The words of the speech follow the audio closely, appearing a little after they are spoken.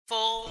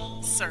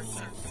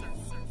circle.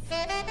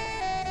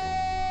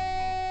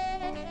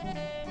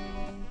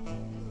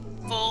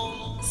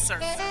 Full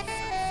circle.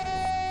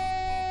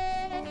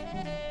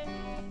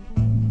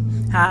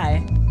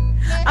 Hi,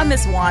 I'm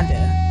Miss Wanda,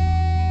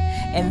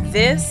 and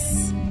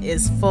this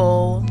is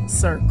Full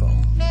Circle.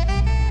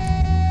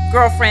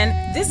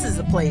 Girlfriend, this is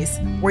a place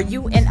where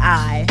you and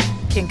I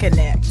can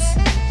connect.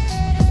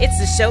 It's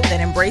a show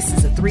that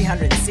embraces a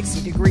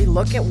 360-degree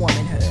look at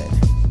womanhood.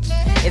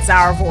 It's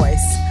our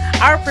voice,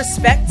 our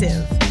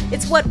perspective.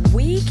 It's what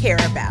we care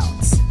about,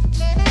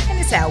 and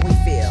it's how we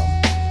feel.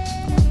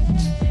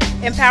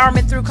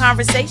 Empowerment through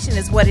conversation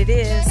is what it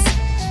is.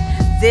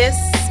 This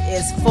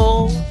is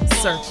Full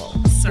Circle.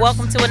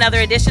 Welcome to another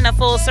edition of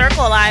Full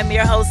Circle. I'm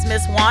your host,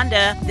 Miss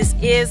Wanda. This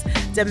is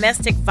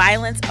Domestic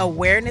Violence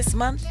Awareness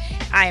Month.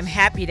 I am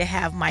happy to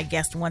have my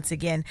guest once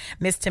again,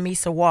 Miss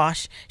Tamisa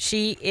Walsh.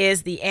 She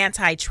is the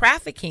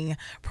Anti-Trafficking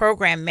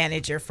Program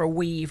Manager for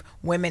WEAVE,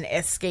 Women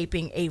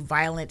Escaping a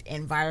Violent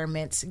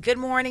Environment. Good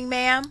morning,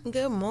 ma'am.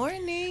 Good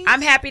morning.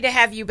 I'm happy to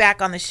have you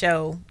back on the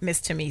show, Miss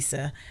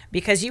Tamisa,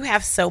 because you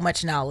have so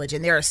much knowledge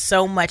and there is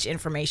so much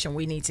information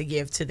we need to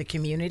give to the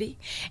community.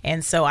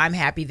 And so I'm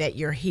happy that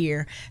you're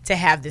here to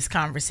have this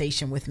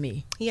conversation with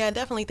me. Yeah, I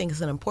definitely think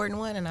it's an important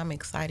one, and I'm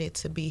excited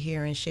to be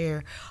here and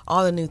share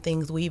all the new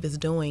things WEAVE is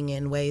doing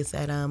in ways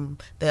that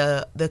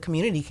the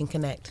community can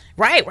connect.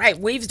 Right.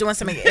 WEAVE's doing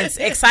some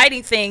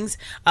exciting things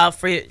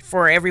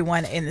for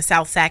everyone in the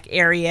South Sac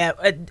area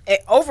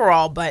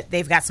overall, but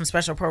they've got some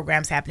special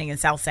programs happening in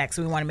South Sac,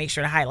 so we want to make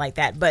sure to highlight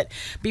that. But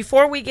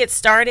before we get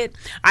started,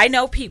 I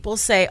know people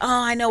say,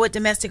 I know what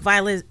domestic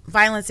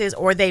violence is,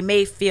 or they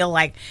may feel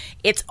like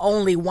it's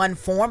only one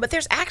form, but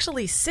there's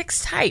actually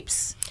 6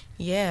 types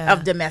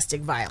of domestic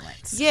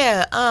violence.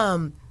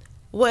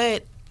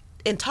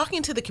 In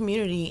talking to the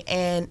community,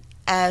 and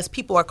as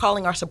people are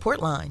calling our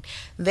support line,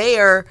 they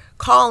are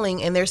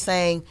calling and they're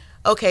saying,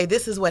 okay,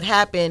 this is what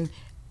happened,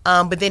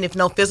 but then if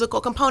no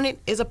physical component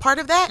is a part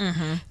of that,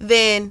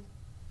 then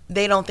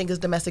they don't think it's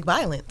domestic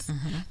violence.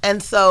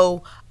 And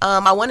so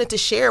I wanted to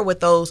share what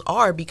those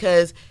are,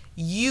 because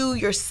you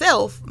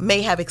yourself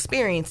may have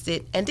experienced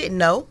it and didn't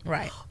know,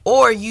 right?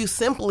 Or you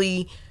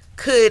simply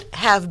could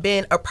have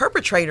been a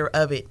perpetrator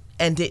of it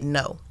and didn't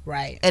know,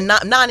 right? And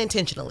not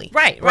intentionally,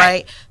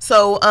 right.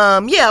 So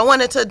I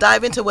wanted to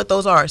dive into what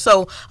those are.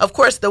 So of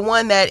course the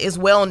one that is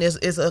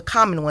is a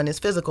common one is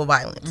physical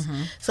violence.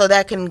 So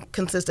that can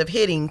consist of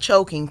hitting,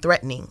 choking,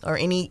 threatening, or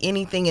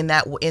anything in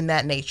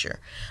that nature.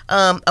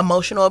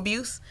 Emotional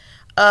abuse,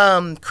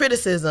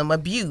 criticism,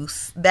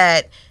 abuse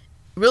that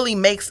really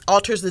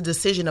alters the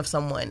decision of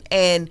someone.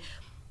 And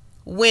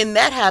when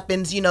that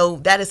happens,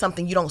 that is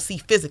something you don't see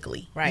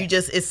physically. Right.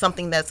 It's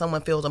something that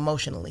someone feels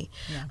emotionally.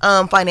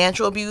 Yeah.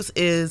 Financial abuse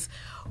is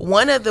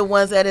one of the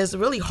ones that is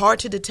really hard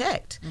to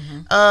detect.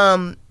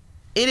 It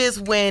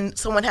is when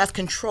someone has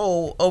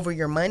control over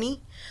your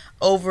money,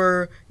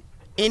 over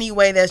any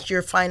way that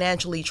you're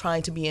financially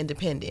trying to be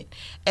independent.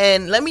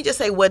 And let me just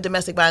say what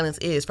domestic violence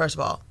is. First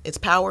of all, it's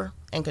power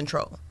and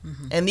control.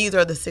 And these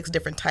are the 6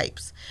 different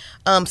types.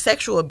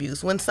 Sexual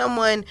abuse, when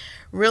someone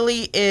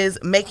really is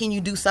making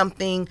you do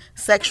something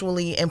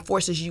sexually and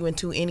forces you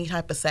into any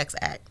type of sex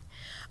act.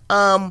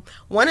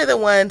 One of the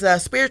ones,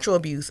 spiritual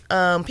abuse.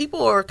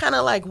 People are kind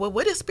of like, well,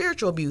 what is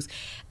spiritual abuse?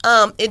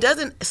 It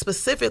doesn't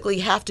specifically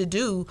have to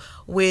do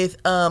with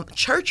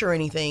church or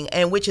anything,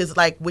 and which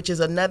is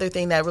another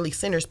thing that really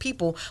centers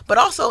people, but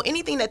also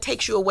anything that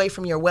takes you away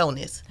from your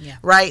wellness,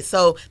 right?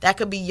 So that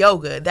could be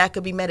yoga, that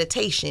could be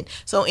meditation.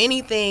 So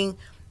anything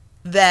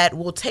that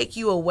will take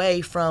you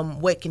away from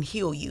what can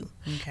heal you.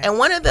 Okay. And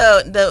one of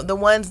the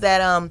ones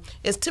that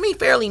is to me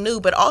fairly new,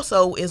 but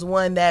also is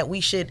one that we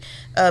should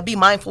be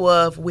mindful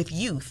of with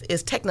youth,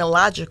 is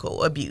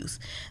technological abuse.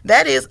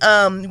 That is,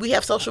 we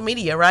have social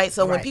media, right?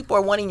 So when people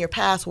are wanting your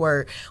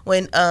password,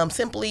 when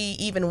simply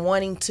even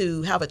wanting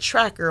to have a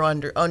tracker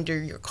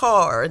under your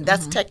car,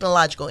 that's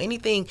technological.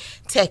 Anything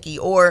techie,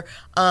 or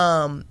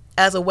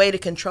as a way to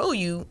control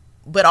you,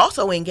 but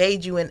also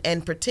engage you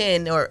and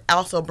pretend, or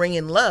also bring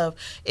in love.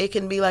 It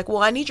can be like, well,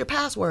 I need your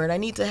password. I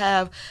need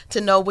to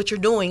know what you're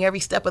doing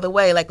every step of the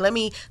way. Like, let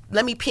me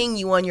ping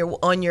you on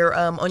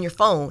your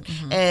phone,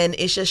 and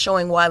it's just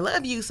showing, well, I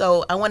love you,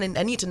 so I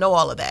need to know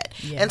all of that.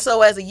 Yeah. And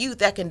so as a youth,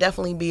 that can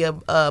definitely be a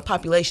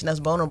population that's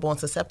vulnerable and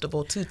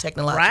susceptible to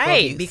technological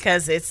abuse.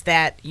 Because it's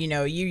that, you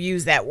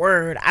use that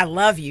word, I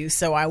love you,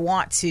 so I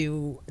want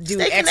to do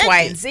Stay X, connected. Y,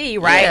 and Z,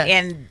 right?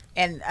 Yeah.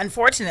 And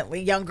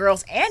unfortunately, young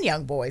girls and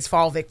young boys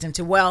fall victim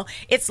to, well,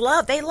 it's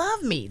love. They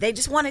love me. They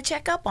just want to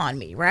check up on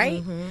me,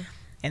 right?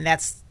 And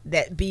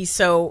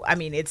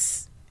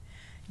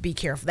be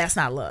careful. That's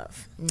not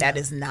love. No. That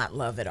is not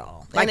love at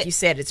all. Like you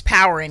said, it's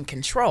power and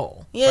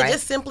control. Yeah, right?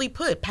 Just simply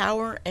put,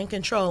 power and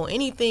control.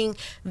 Anything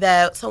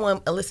that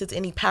someone elicits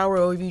any power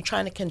over you,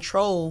 trying to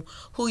control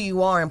who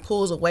you are and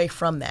pulls away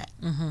from that,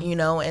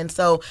 And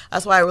so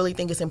that's why I really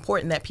think it's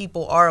important that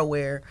people are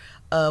aware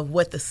of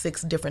what the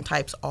 6 different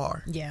types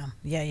are.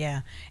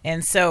 Yeah.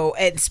 And so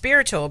at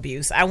spiritual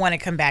abuse, I want to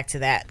come back to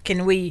that.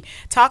 Can we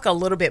talk a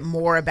little bit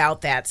more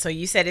about that? So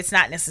you said it's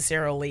not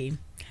necessarily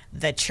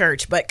the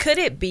church. But could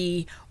it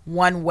be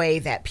one way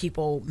that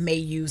people may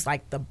use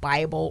like the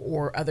Bible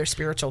or other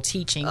spiritual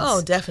teachings?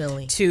 Oh,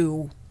 definitely.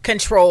 To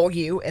control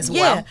you as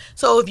well.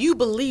 So if you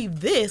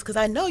believe this, because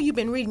I know you've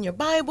been reading your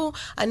Bible,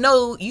 I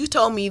know you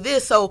told me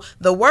this, so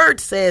the word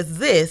says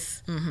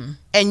this,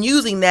 and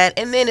using that,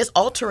 and then it's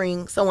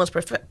altering someone's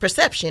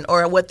perception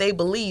or what they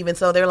believe, and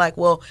so they're like,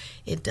 well,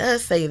 it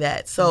does say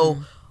that, so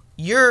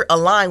you're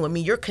aligned with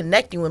me, you're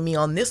connecting with me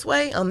on this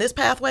way, on this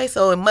pathway,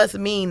 so it must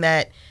mean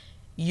that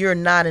you're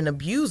not an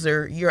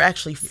abuser, you're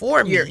actually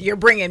for me. You're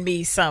bringing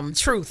me some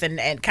truth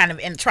and kind of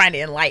trying to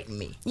enlighten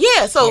me.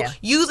 Yeah, so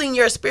using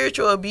your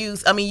spiritual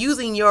abuse,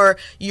 using your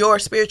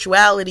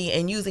spirituality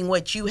and using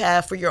what you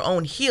have for your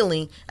own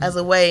healing as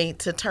a way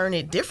to turn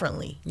it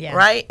differently,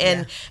 right?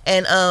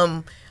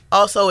 And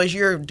also as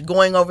you're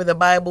going over the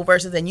Bible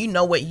verses and you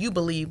know what you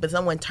believe, but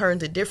someone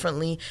turns it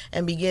differently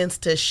and begins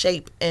to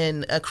shape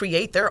and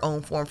create their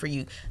own form for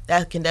you,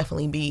 that can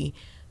definitely be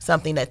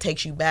something that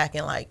takes you back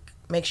and like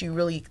makes you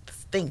really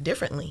think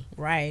differently.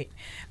 Right.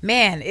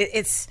 Man,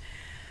 it's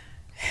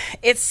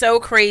so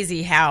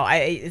crazy how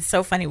it's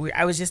so funny.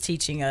 I was just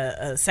teaching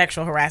a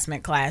sexual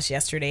harassment class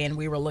yesterday, and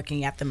we were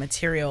looking at the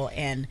material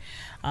and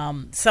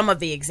some of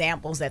the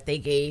examples that they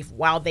gave.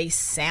 While they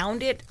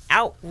sounded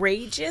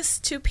outrageous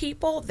to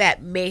people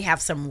that may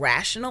have some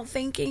rational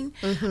thinking,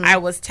 I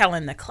was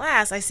telling the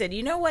class, I said,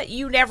 you know what?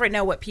 You never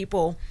know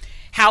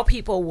how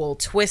people will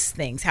twist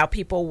things, what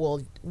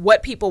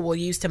people will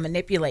use to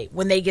manipulate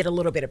when they get a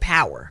little bit of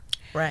power.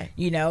 Right.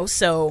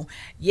 So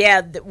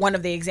one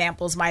of the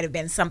examples might have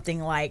been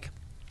something like,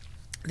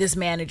 this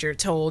manager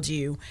told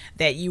you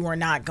that you are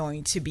not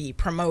going to be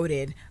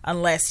promoted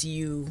unless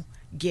you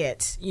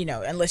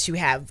unless you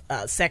have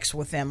sex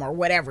with them or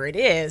whatever it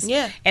is.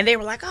 Yeah. And they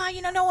were like,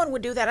 no one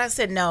would do that. I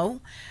said, no.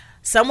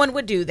 Someone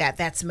would do that.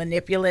 That's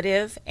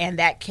manipulative, and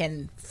that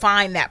can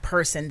find that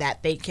person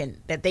that they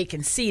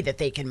can see that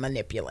they can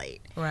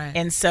manipulate. Right.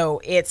 And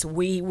so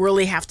we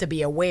really have to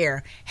be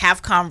aware,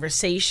 have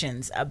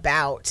conversations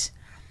about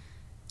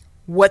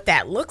what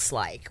that looks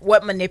like,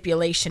 what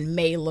manipulation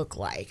may look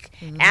like.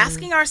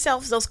 Asking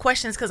ourselves those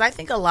questions, because I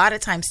think a lot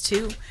of times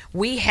too,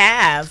 we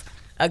have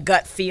a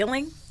gut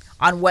feeling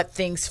on what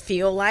things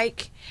feel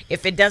like.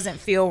 If it doesn't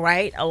feel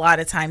right, a lot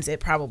of times it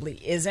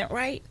probably isn't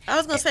right. I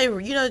was going to say,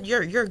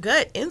 your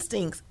gut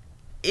instincts,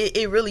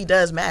 it really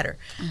does matter.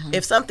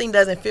 If something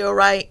doesn't feel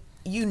right,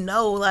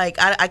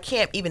 I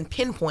can't even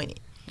pinpoint it,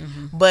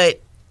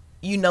 but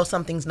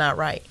something's not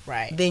right.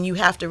 Right. Then you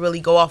have to really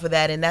go off of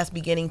that, and that's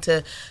beginning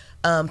to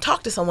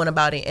talk to someone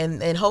about it,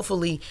 and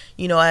hopefully,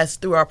 as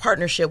through our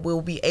partnership,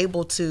 we'll be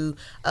able to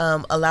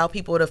allow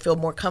people to feel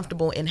more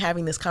comfortable in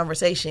having this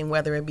conversation,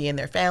 whether it be in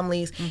their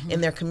families,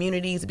 in their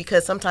communities,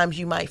 because sometimes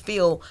you might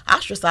feel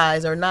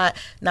ostracized or not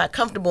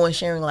comfortable in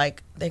sharing,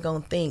 like, they're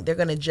going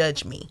to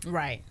judge me.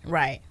 Right.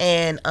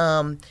 And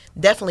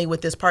definitely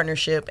with this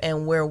partnership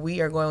and where we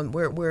are going,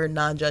 we're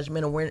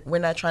non-judgmental. We're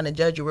not trying to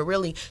judge you. We're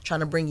really trying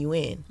to bring you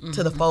in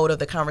to the fold of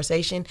the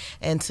conversation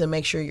and to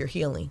make sure you're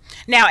healing.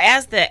 Now,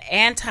 as the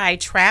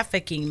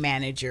anti-trafficking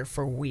manager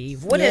for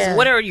Weave, what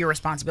are your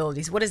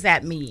responsibilities? What does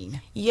that mean?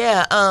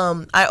 Yeah,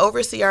 I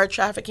oversee our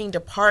trafficking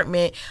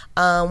department,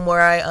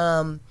 where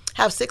I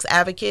have 6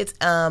 advocates.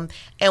 And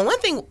one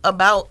thing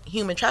about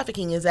human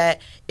trafficking is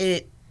that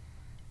it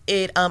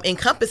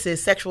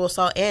encompasses sexual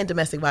assault and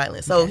domestic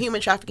violence. So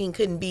human trafficking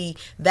couldn't be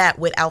that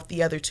without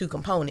the other 2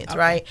 components,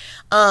 right?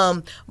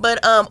 But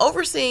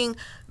overseeing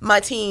my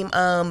team,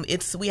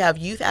 we have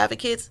youth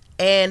advocates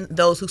and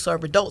those who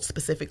serve adults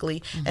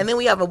specifically. And then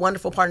we have a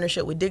wonderful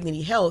partnership with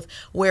Dignity Health,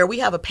 where we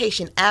have a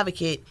patient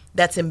advocate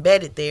that's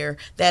embedded there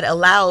that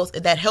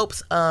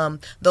helps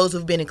those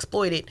who've been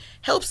exploited,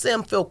 helps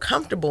them feel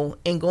comfortable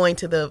in going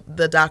to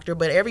the doctor.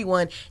 But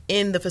everyone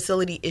in the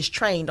facility is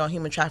trained on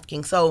human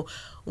trafficking. So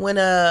when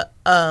a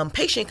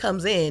patient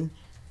comes in,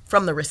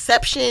 from the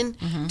reception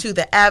to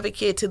the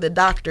advocate to the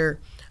doctor,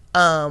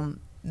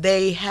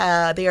 they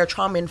are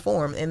trauma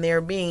informed, and they're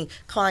being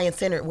client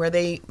centered, where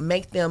they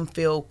make them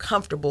feel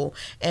comfortable,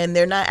 and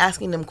they're not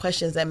asking them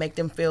questions that make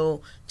them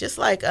feel just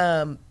like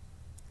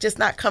just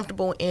not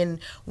comfortable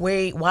in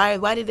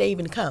why did they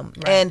even come.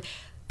 Right.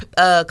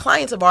 And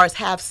clients of ours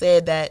have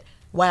said that,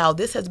 wow,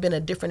 this has been a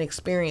different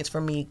experience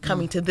for me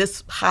coming to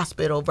this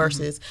hospital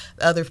versus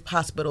other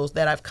hospitals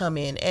that I've come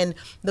in. And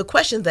the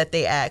questions that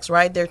they ask,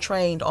 right, they're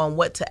trained on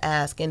what to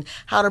ask and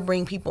how to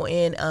bring people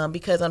in,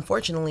 because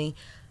unfortunately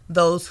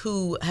those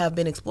who have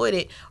been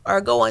exploited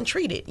go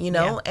untreated,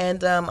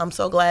 and I'm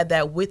so glad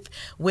that with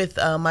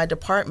my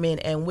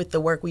department and with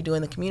the work we do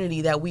in the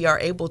community, that we are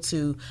able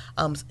to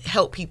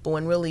help people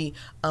and really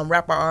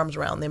wrap our arms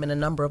around them in a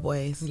number of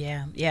ways.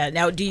 Yeah.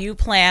 Now, do you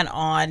plan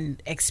on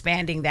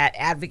expanding that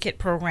advocate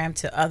program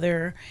to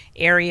other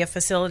area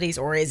facilities,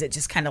 or is it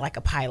just kind of like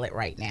a pilot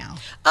right now?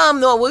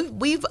 No,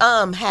 we've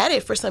had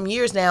it for some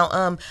years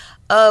now.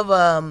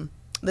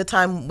 The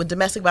time with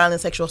domestic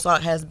violence, sexual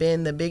assault has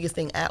been the biggest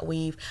thing at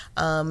Weave,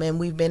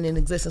 and we've been in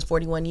existence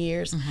 41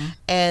 years.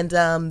 And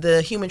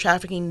the human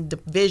trafficking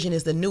division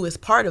is the newest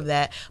part of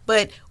that.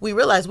 But we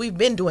realize we've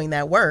been doing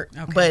that work,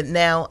 but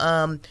now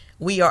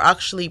we are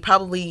actually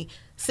probably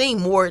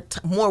seeing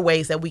more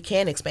ways that we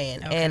can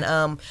expand. Okay.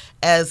 And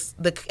as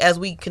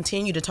we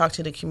continue to talk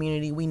to the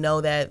community, we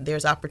know that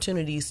there's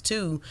opportunities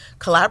to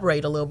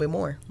collaborate a little bit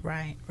more.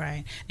 Right.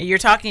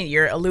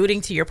 You're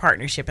alluding to your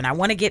partnership, and I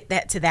want to get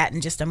to that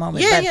in just a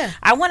moment. Yeah.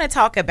 I want to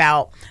talk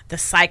about the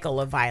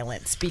cycle of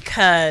violence,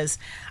 because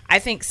I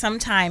think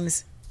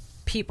sometimes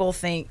people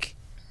think,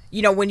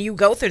 when you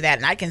go through that,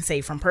 and I can say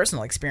from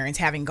personal experience,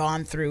 having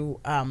gone through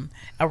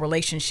a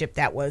relationship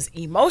that was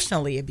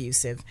emotionally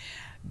abusive,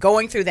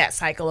 going through that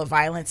cycle of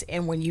violence,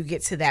 and when you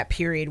get to that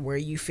period where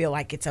you feel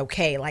like it's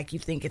okay, like you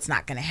think it's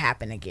not going to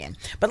happen again.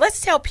 But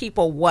let's tell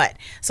people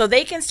so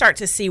they can start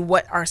to see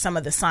what are some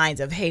of the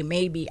signs of, hey,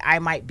 maybe I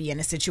might be in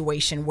a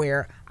situation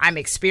where I'm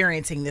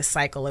experiencing this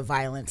cycle of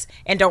violence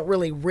and don't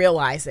really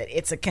realize that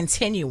it's a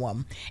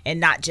continuum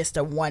and not just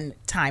a one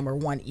time or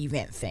one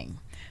event thing.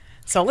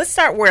 So let's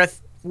start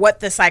with what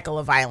the cycle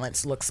of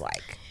violence looks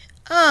like.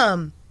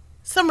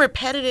 Some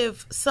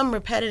repetitive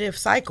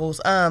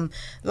cycles.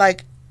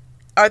 Like,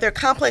 are there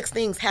complex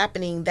things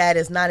happening that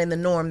is not in the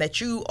norm, that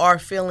you are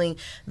feeling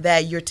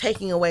that you're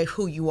taking away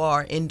who you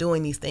are in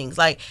doing these things?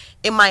 Like,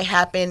 it might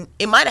have happened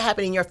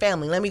in your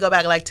family. Let me go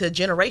back to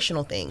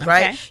generational things,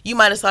 right? You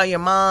might have saw your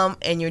mom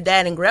and your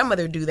dad and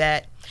grandmother do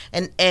that.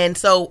 And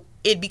so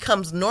it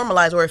becomes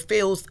normalized, or it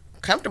feels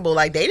comfortable,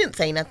 like they didn't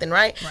say nothing,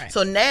 right?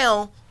 So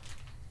now,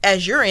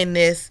 as you're in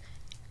this,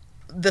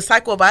 the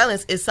cycle of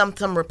violence is some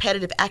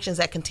repetitive actions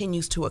that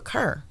continues to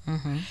occur.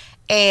 Mm-hmm.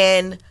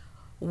 And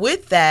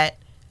with that,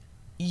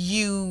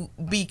 you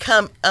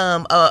become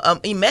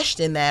enmeshed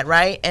in that,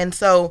 right? And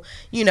so,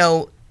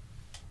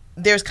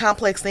 there's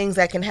complex things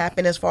that can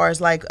happen as far as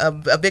like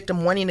a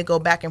victim wanting to go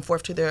back and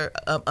forth to their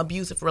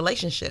abusive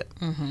relationship,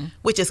 mm-hmm.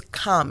 which is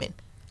common.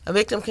 A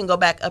victim can go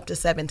back up to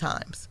 7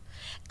 times.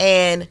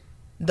 And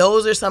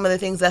those are some of the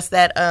things, that's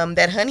that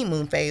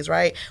honeymoon phase,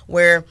 right?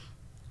 Where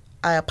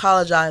I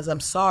apologize,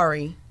 I'm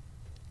sorry,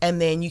 and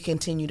then you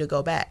continue to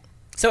go back.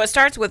 So it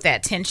starts with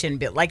that tension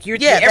build, like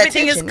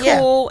everything is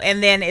cool,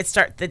 and then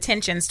the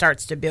tension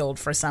starts to build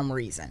for some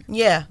reason.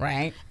 Yeah.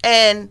 Right.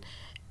 And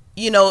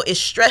it's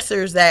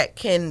stressors that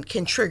can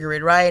trigger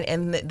it, right?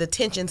 And the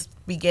tensions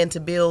begin to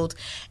build,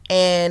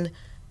 and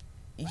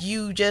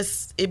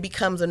it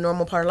becomes a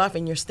normal part of life,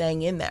 and you're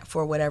staying in that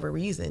for whatever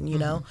reason,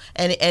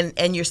 mm-hmm.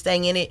 and you're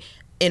staying in it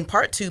in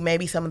part to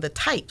maybe some of the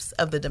types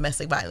of the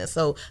domestic violence.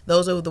 So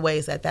those are the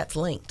ways that's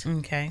linked.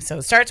 Okay. So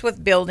it starts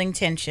with building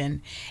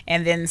tension,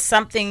 and then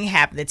something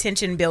happens. The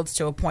tension builds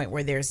to a point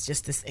where there's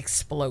just this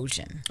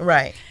explosion.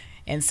 Right.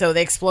 And so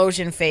the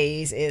explosion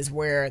phase is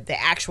where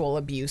the actual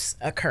abuse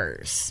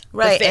occurs.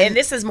 Right. And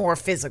this is more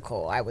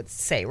physical, I would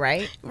say,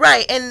 right?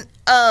 Right. And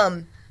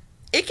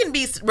it can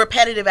be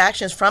repetitive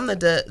actions from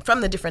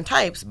the different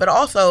types, but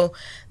also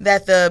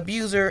that the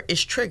abuser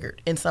is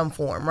triggered in some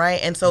form, right?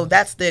 And so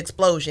that's the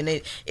explosion.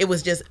 It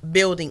was just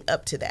building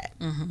up to that.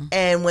 Mm-hmm.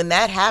 And when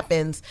that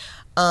happens,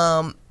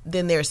 then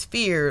there's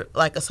fear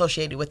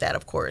associated with that,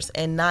 of course,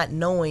 and not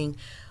knowing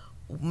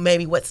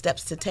maybe what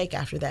steps to take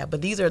after that.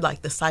 But these are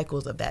the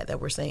cycles of that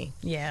we're seeing.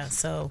 Yeah,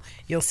 so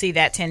you'll see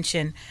that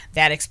tension,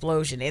 that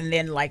explosion, and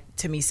then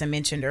Tamisa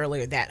mentioned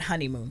earlier, that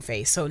honeymoon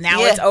phase. So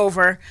now it's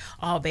over.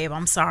 Oh, babe,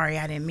 I'm sorry.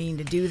 I didn't mean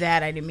to do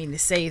that. I didn't mean to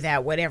say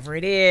that, whatever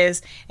it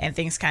is. And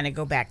things kind of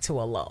go back to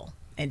a lull,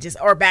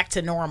 or back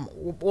to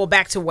normal. Well,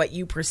 back to what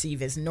you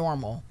perceive as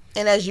normal.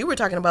 And as you were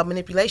talking about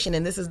manipulation,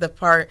 and this is the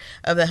part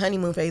of the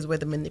honeymoon phase where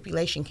the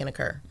manipulation can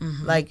occur.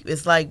 Mm-hmm.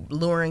 It's like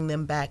luring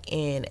them back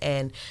in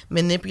and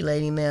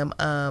manipulating them,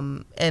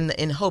 and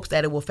in hopes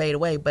that it will fade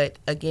away. But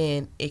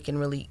again, it can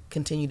really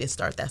continue to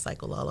start that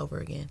cycle all over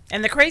again.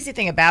 And the crazy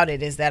thing about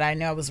it is that I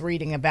know I was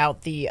reading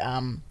about the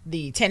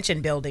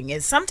tension building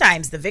is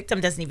sometimes the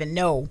victim doesn't even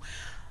know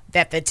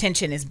that the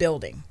tension is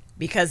building,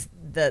 because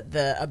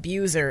the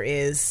abuser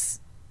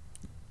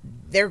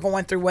they're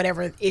going through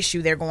whatever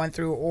issue they're going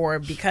through, or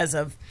because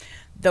of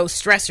those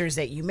stressors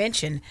that you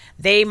mentioned,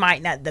 the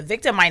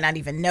victim might not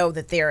even know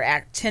that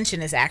their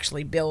tension is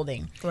actually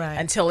building, right,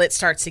 until it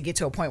starts to get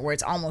to a point where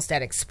it's almost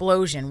that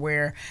explosion,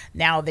 where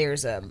now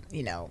there's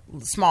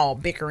small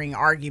bickering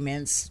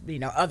arguments,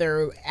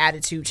 other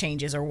attitude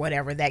changes or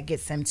whatever that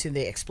gets them to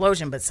the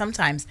explosion. But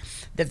sometimes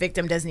the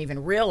victim doesn't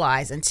even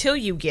realize until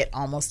you get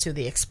almost to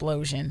the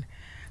explosion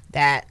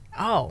that,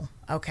 oh,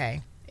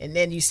 okay. And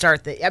then you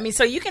start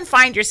so you can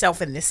find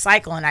yourself in this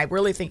cycle, and I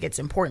really think it's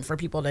important for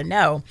people to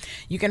know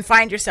you can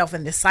find yourself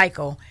in this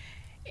cycle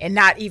and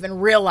not even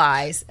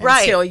realize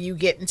until you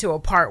get into a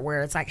part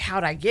where it's like,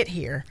 how'd I get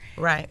here?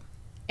 Right.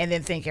 And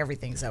then think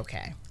everything's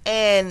okay.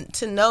 And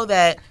to know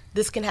that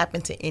this can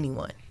happen to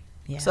anyone.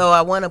 Yeah. So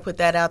I want to put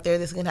that out there.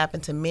 This can happen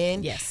to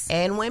men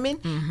and women.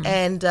 Mm-hmm.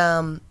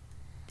 And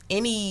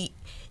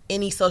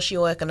any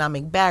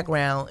socioeconomic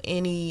background,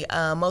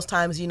 most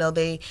times,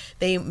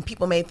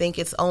 people may think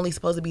it's only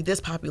supposed to be this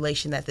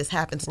population that this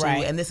happens to,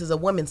 and this is a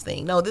woman's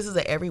thing. No, this is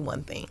an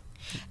everyone thing.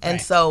 And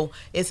so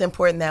it's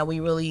important that we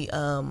really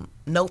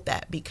note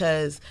that,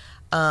 because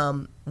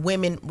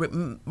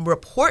women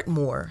report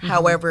more.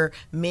 However,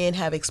 men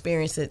have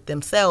experienced it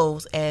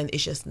themselves, and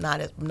it's just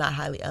not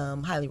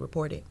highly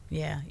reported.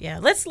 Yeah.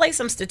 Let's lay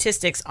some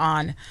statistics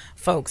on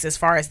folks as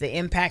far as the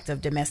impact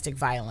of domestic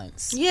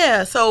violence.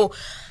 Yeah. So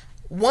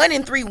 1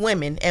 in 3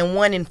 women and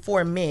 1 in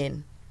 4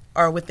 men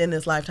are within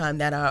this lifetime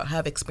that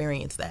have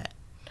experienced that.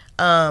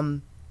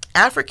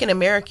 African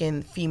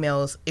American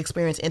females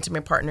experience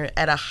intimate partner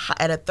at a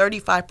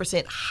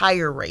 35%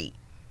 higher rate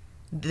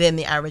than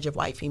the average of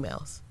white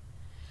females.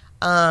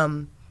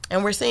 And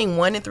we're seeing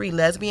 1 in 3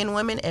 lesbian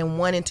women and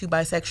 1 in 2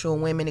 bisexual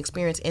women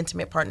experience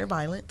intimate partner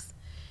violence,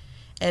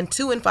 and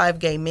 2 in 5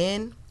 gay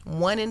men,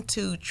 1 in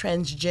 2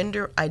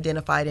 transgender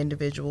identified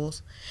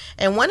individuals,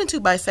 and 1 in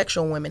 2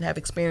 bisexual women have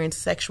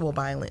experienced sexual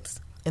violence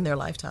in their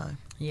lifetime.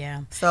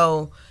 Yeah.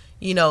 So,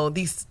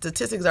 these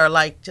statistics are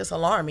like just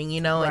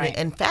alarming, Right.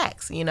 and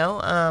facts,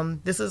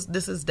 this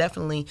is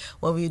definitely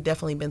what we've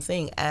definitely been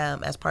seeing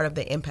as part of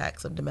the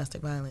impacts of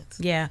domestic violence.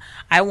 Yeah.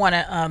 I want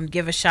to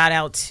give a shout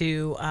out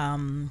to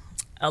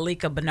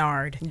Alika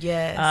Bernard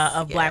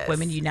of Black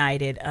Women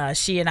United.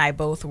 She and I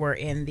both were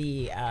in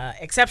the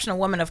Exceptional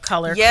Woman of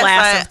Color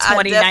class of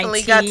 2019. I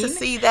definitely got to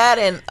see that,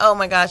 and oh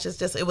my gosh,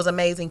 it was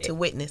amazing to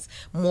witness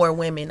more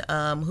women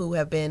who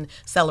have been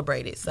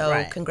celebrated.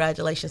 So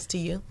Congratulations to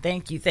you.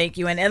 Thank you.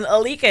 And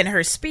Alika, in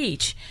her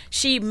speech,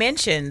 she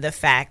mentioned the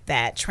fact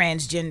that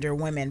transgender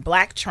women,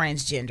 Black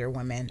transgender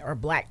women, or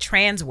Black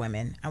trans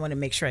women, I want to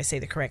make sure I say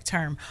the correct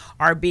term,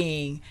 are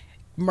being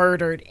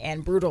murdered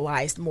and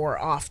brutalized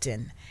more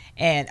often,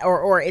 and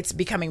or it's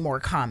becoming more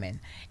common.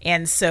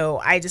 And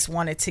so I just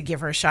wanted to give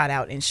her a shout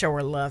out and show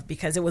her love,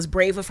 because it was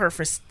brave of her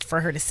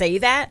for her to say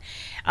that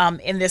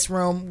in this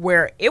room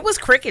where it was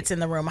crickets in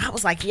the room. I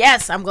was like,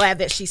 yes, I'm glad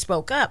that she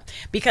spoke up,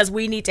 because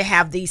we need to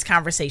have these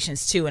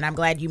conversations too. And I'm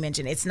glad you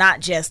mentioned it's not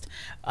just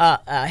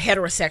a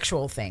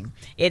heterosexual thing.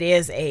 It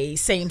is a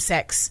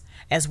same-sex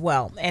as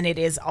well, and it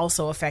is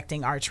also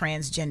affecting our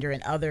transgender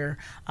and other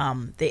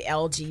the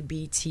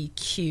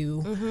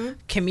LGBTQ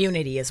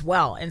community as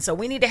well. And so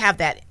we need to have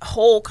that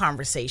whole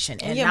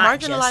conversation. And not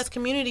marginalized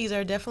communities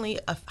are definitely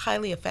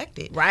highly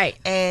affected, right?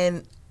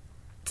 And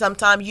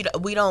sometimes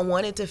we don't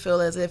want it to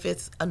feel as if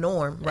it's a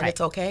norm and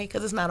it's okay,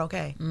 because it's not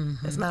okay.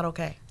 It's not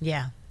okay.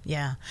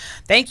 Yeah.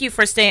 Thank you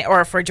for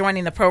for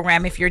joining the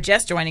program. If you're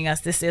just joining us,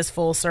 this is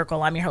Full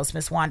Circle. I'm your host,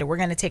 Miss Wanda. We're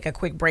going to take a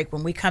quick break.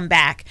 When we come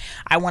back,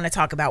 I want to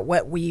talk about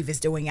what Weave is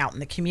doing out in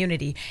the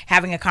community,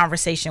 having a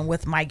conversation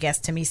with my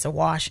guest, Tamisa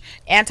Wash,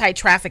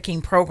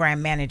 anti-trafficking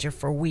program manager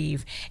for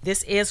Weave.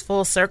 This is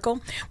Full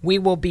Circle. We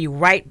will be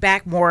right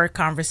back. More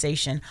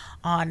conversation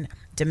on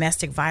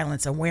domestic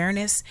violence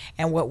awareness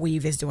and what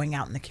Weave is doing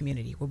out in the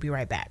community. We'll be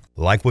right back.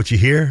 Like what you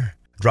hear?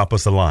 Drop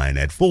us a line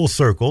at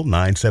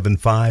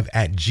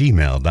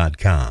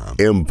fullcircle975@gmail.com.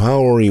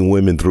 Empowering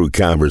women through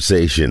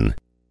conversation.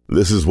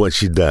 This is what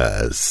she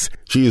does.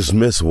 She is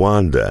Miss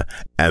Wanda,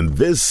 and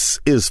this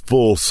is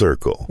Full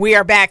Circle. We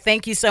are back.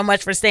 Thank you so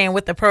much for staying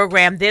with the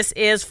program. This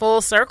is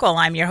Full Circle.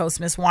 I'm your host,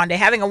 Miss Wanda,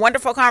 having a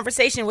wonderful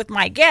conversation with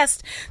my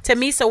guest,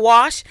 Tamisa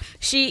Wash.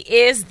 She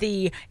is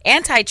the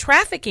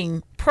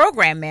anti-trafficking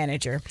program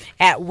manager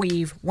at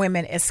Weave,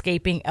 Women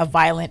Escaping a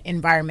Violent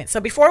Environment. So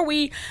before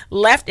we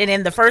left, and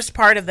in the first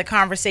part of the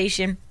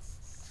conversation,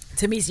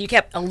 Tamisa, you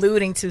kept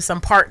alluding to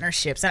some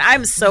partnerships, and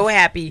I'm so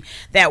happy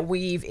that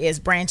Weave is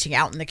branching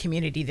out in the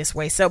community this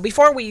way. So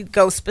before we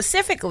go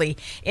specifically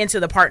into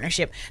the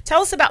partnership,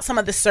 tell us about some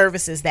of the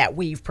services that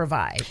Weave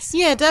provides.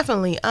 Yeah,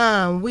 definitely.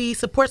 We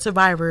support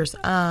survivors,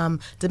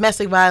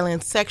 domestic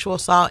violence, sexual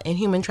assault, and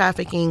human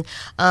trafficking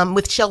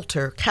with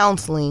shelter,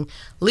 counseling,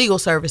 legal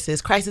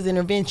services, crisis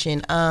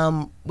intervention.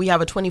 We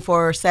have a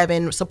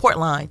 24/7 support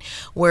line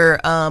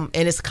where, and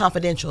it's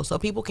confidential, so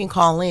people can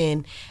call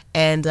in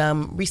and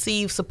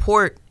receive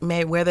support,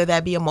 whether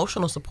that be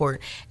emotional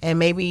support, and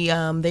maybe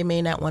they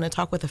may not want to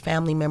talk with a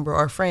family member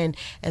or a friend,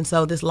 and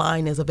so this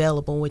line is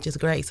available, which is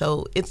great.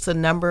 So it's a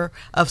number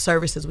of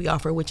services we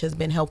offer, which has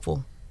been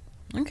helpful.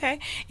 Okay.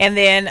 And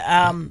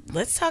then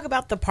let's talk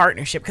about the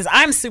partnership, because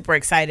I'm super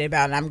excited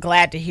about it. I'm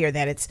glad to hear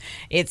that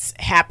it's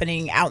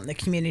happening out in the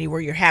community,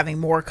 where you're having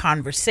more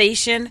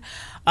conversation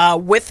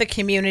with the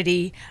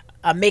community,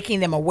 making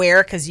them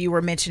aware, because you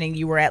were mentioning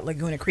you were at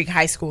Laguna Creek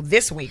High School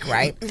this week,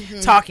 right?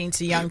 Talking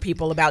to young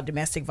people about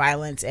domestic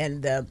violence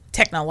and the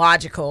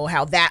technological,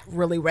 how that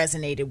really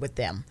resonated with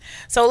them.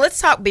 So let's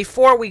talk,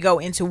 before we go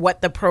into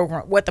what the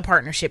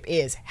partnership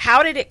is,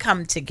 how did it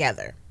come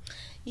together?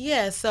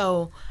 Yeah,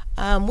 so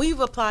we've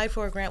applied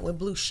for a grant with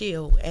Blue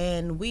Shield,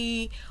 and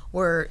we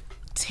were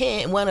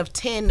one of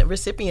 10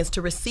 recipients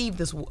to receive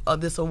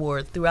this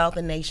award throughout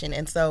the nation.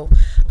 And so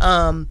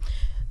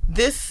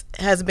this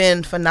has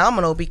been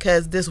phenomenal,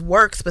 because this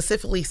work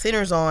specifically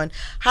centers on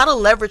how to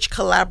leverage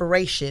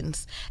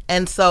collaborations.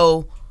 And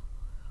so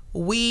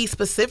we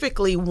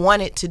specifically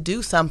wanted to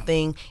do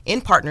something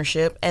in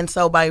partnership. And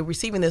so by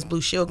receiving this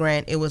Blue Shield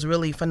grant, it was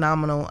really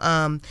phenomenal.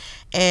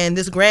 And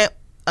this grant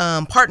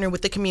partner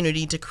with the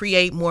community to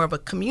create more of a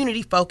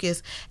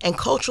community-focused and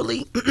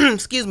culturally,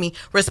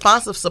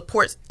 responsive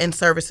supports and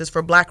services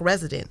for Black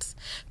residents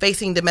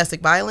facing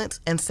domestic violence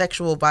and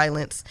sexual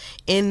violence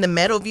in the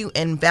Meadowview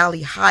and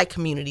Valley High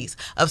communities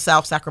of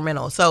South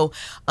Sacramento. So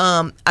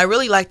I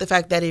really like the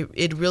fact that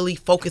it really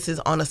focuses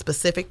on a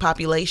specific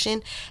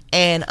population,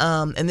 and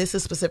this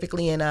is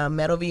specifically in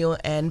Meadowview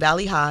and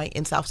Valley High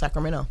in South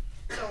Sacramento.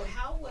 So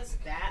how was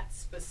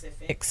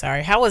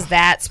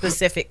that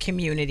specific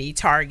community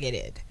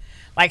targeted?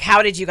 Like,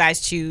 how did you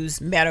guys choose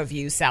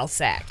Meadowview, South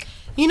Sac?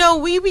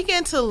 We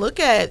began to look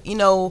at,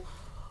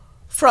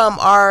 from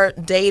our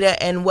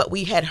data and what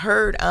we had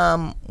heard,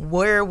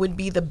 where would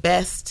be the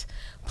best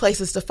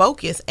places to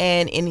focus.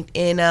 And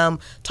in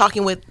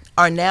talking with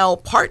our now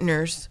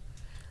partners,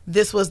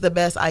 this was the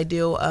best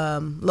ideal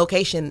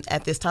location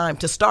at this time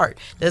to start.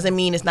 Doesn't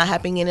mean it's not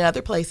happening in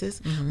other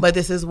places, but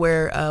this is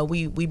where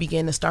we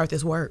begin to start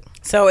this work.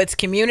 So it's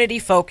community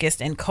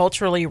focused and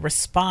culturally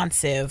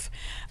responsive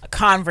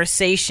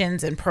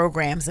conversations and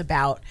programs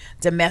about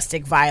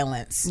domestic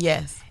violence.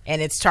 Yes.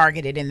 And it's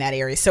targeted in that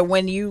area. So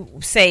when you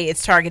say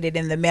it's targeted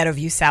in the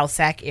Meadowview South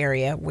Sac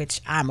area,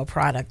 which I'm a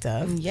product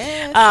of,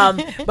 yes.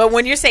 But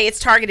when you say it's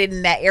targeted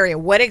in that area,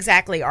 what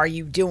exactly are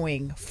you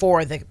doing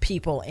for the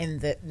people in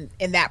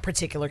that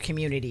particular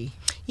community?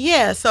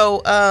 Yeah.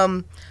 So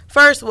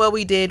first, what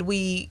we did,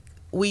 we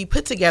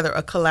put together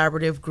a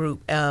collaborative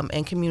group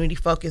and community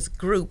focused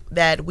group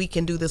that we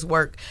can do this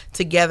work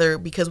together,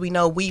 because we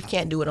know we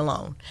can't do it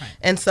alone. Right.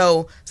 And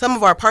so some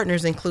of our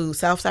partners include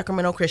South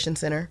Sacramento Christian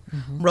Center,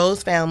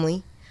 Rose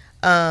Family,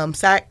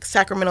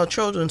 Sacramento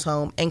Children's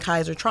Home, and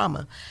Kaiser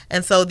Trauma.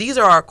 And so these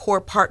are our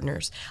core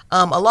partners.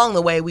 Along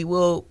the way, we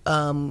will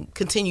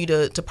continue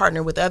to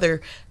partner with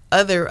other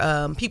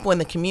people in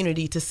the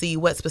community to see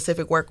what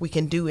specific work we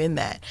can do in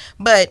that.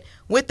 But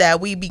with that,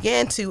 we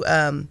began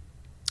to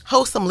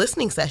host some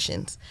listening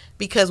sessions,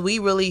 because we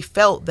really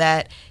felt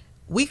that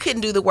we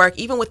couldn't do the work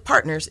even with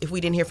partners if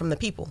we didn't hear from the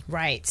people.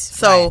 Right.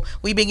 So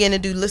we began to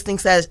do listening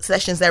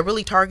sessions that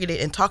really targeted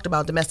and talked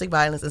about domestic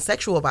violence and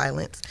sexual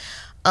violence,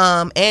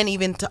 and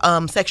even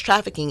sex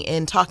trafficking,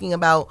 and talking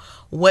about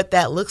what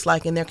that looks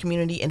like in their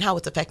community and how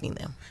it's affecting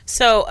them.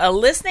 So a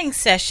listening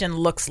session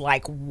looks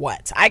like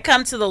what? I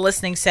come to the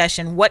listening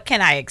session. What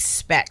can I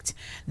expect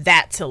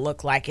that to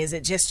look like? Is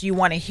it just you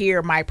want to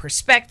hear my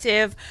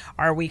perspective?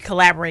 Are we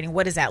collaborating?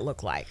 What does that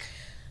look like?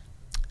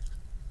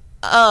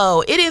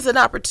 Oh, it is an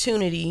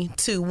opportunity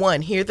to,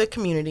 one, hear the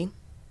community,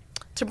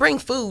 to bring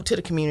food to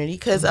the community,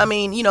 because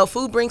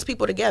food brings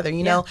people together,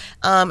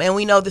 and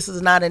we know this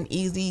is not an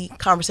easy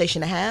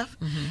conversation to have.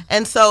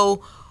 And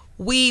so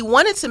we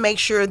wanted to make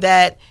sure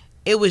that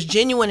it was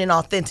genuine and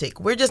authentic.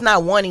 We're just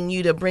not wanting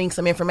you to bring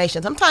some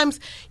information. Sometimes,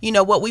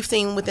 what we've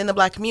seen within the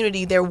Black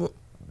community,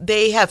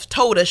 they have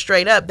told us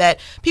straight up that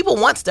people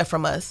want stuff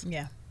from us.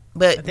 Yeah.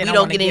 But we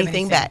don't get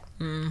anything back.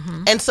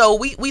 And so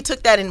we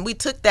took that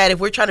if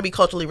we're trying to be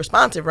culturally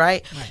responsive,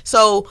 right?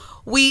 So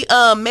we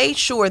made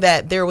sure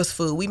that there was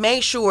food. We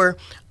made sure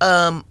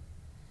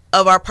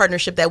of our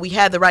partnership that we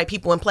had the right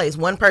people in place.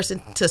 One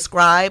person to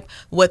scribe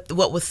what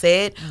was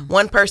said,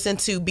 one person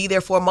to be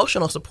there for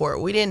emotional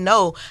support. We didn't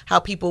know how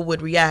people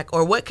would react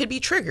or what could be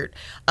triggered.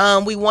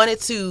 We wanted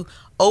to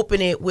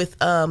open it with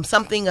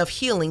something of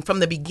healing from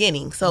the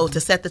beginning, so to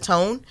set the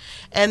tone.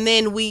 And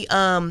then we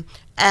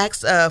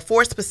asked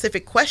 4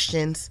 specific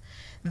questions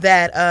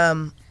that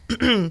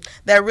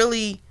that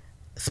really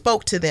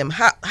spoke to them.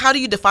 How do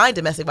you define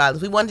domestic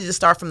violence? We wanted to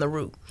start from the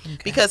root,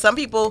 because some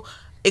people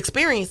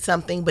experience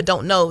something but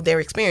don't know they're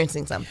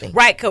experiencing something.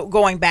 Right.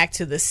 Going back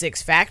to the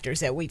 6 factors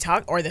that we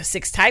talked, or the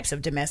 6 types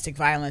of domestic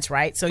violence,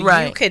 right? So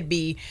you could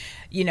be,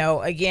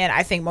 again,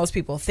 I think most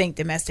people think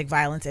domestic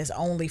violence is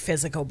only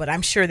physical, but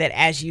I'm sure that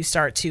as you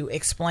start to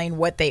explain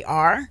what they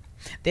are,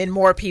 then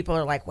more people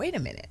are like, wait a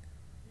minute,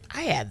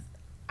 I'm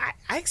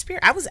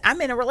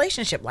in a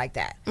relationship like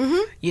that.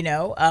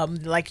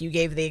 Like you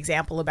gave the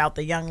example about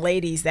the young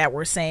ladies that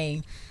were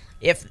saying,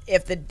 if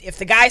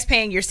the guy's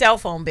paying your cell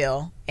phone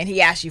bill and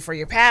he asks you for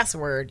your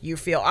password, you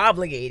feel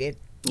obligated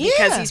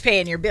because he's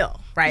paying your bill,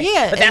 right?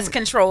 Yeah. But that's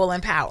control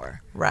and power.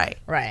 Right.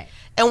 Right.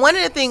 And one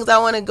of the things I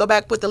want to go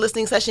back with the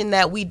listening session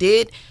that we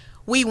did,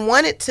 we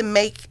wanted to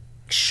make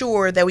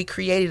sure that we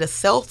created a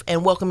self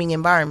and welcoming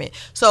environment.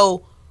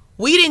 So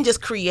we didn't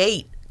just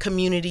create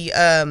community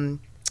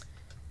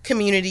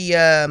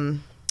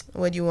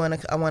what do you want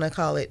to, I want to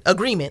call it,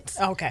 agreements.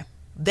 Okay.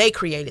 They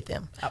created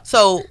them.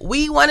 So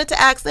we wanted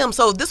to ask them.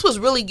 So this was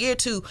really geared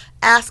to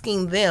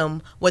asking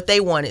them what they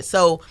wanted.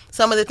 So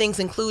some of the things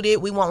included,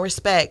 we want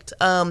respect,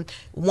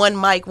 one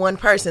mic, one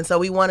person. So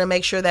we want to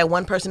make sure that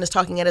one person is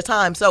talking at a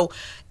time. So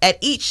at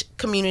each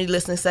community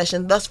listening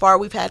session, thus far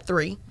we've had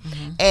 3.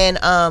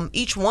 And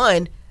each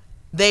one,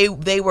 they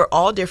were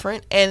all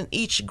different, and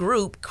each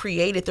group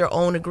created their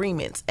own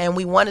agreements. And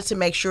we wanted to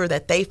make sure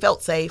that they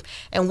felt safe.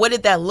 And what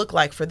did that look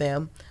like for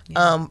them?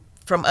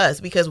 From us,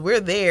 because we're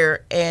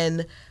there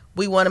and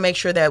we want to make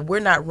sure that we're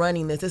not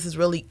running this. This is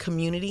really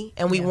community,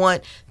 and we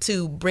want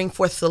to bring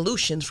forth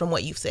solutions from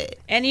what you've said.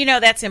 And,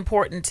 that's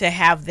important to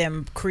have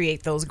them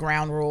create those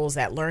ground rules,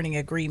 that learning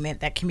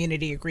agreement, that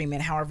community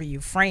agreement, however you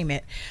frame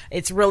it.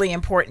 It's really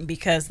important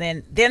because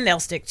then they'll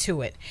stick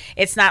to it.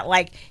 It's not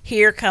like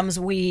here comes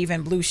Weave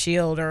and Blue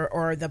Shield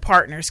or the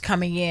partners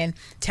coming in,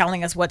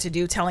 telling us what to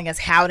do, telling us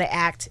how to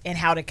act and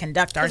how to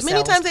conduct ourselves.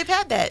 Many times they've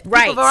had that.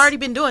 Right. People have already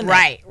been doing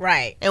that.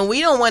 Right. And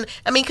we don't want,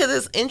 because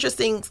it's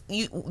interesting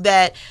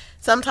that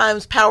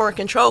sometimes power and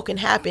control can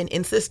happen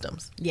in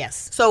systems.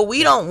 Yes. So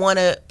we don't want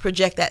to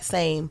project that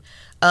same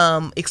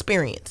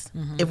experience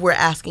if we're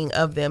asking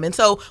of them. And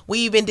so we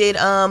even did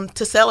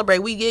to celebrate,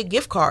 we did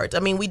gift cards.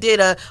 We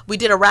did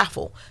a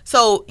raffle.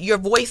 So your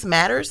voice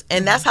matters,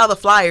 and that's how the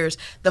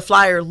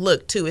flyer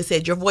looked too. It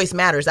said your voice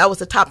matters. That was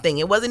the top thing.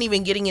 It wasn't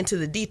even getting into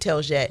the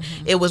details yet.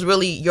 It was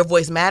really your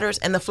voice matters.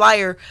 And the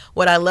flyer,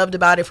 what I loved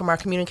about it from our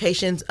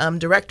communications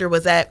director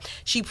was that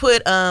she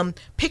put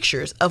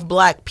pictures of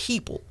Black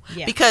people.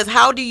 Yeah. Because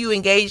how do you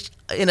engage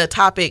in a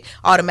topic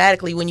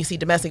automatically when you see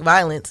domestic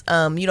violence?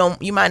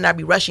 You might not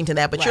be rushing to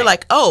that, but you're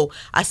like, oh,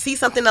 I see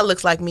something that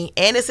looks like me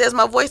and it says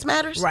my voice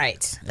matters.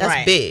 Right.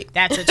 That's big.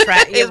 That's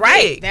you're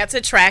right. Big. That's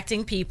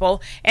attracting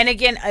people. And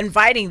again,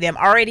 inviting them,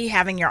 already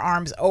having your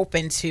arms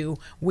open to,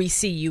 we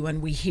see you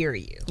and we hear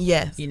you.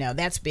 Yes.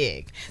 That's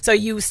big. So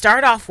you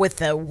start off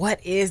with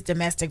what is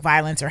domestic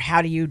violence, or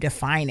how do you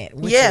define it?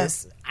 Which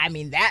is,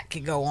 that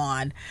could go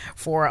on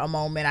for a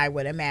moment, I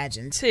would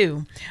imagine,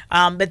 too.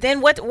 But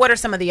then what are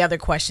some of the other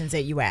questions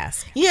that you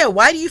ask? Yeah,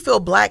 why do you feel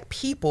Black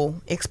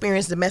people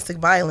experience domestic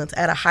violence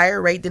at a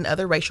higher rate than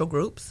other racial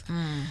groups?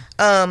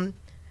 And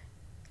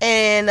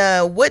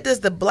what does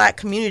the Black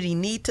community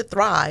need to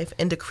thrive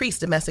and decrease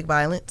domestic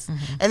violence?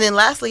 And then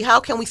lastly, how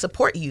can we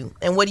support you?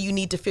 And what do you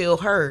need to feel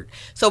heard?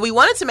 So we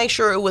wanted to make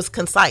sure it was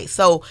concise.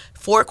 So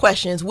 4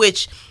 questions,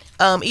 which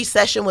each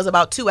session was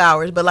about 2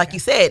 hours. But like you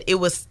said, it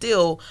was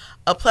still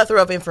a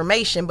plethora of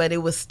information, but it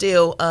was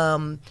still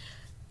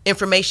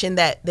information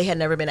that they had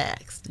never been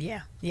asked.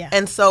 Yeah.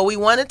 And so we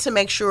wanted to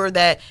make sure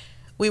that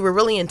we were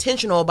really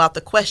intentional about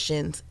the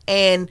questions,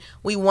 and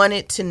we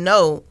wanted to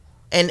know.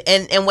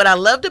 And what I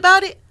loved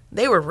about it,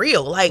 they were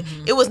real. Like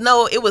it was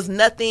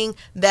nothing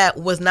that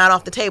was not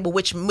off the table,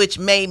 which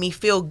made me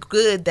feel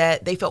good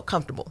that they felt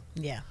comfortable.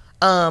 Yeah.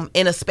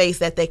 In a space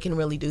that they can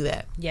really do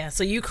that. Yeah.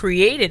 So you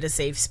created a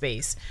safe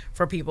space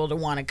for people to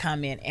want to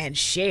come in and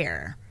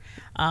share.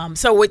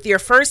 So with your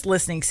first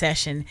listening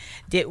session,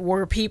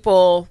 were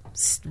people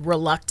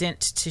reluctant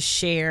to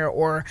share,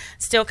 or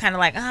still kind of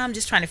like, I'm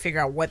just trying to figure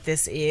out what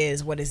this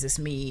is? What does this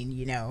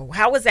mean?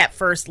 How was that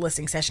first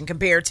listening session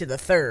compared to the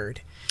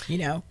third?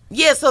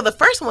 Yeah. So the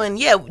first one,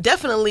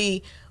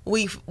 definitely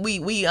we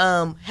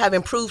have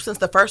improved since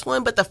the first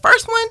one, but the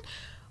first one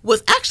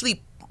was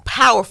actually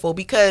powerful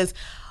because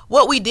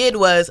what we did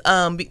was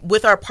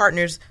with our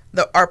partners,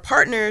 our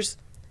partners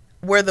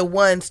were the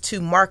ones to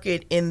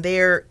market in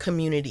their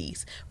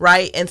communities,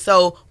 right? And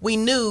so we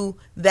knew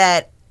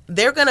that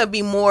they're going to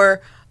be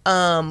more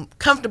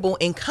comfortable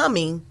in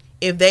coming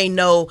if they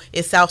know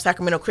it's South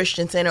Sacramento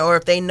Christian Center, or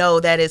if they know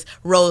that it's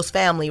Rose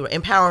Family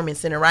Empowerment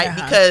Center, right?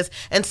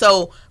 And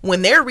so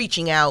when they're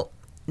reaching out,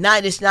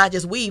 it's not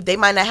just Weave. They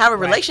might not have a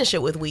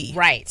relationship with Weave.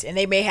 Right. And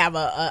they may have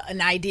an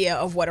idea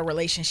of what a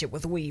relationship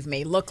with Weave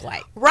may look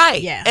like.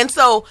 Right. Yeah. And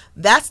so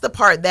that's the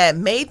part that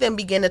made them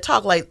begin to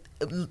talk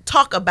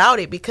about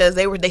it, because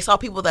they saw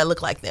people that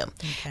looked like them.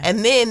 Okay.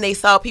 And then they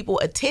saw people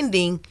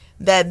attending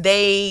that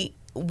they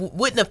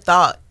wouldn't have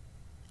thought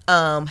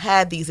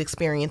had these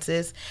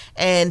experiences.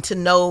 And to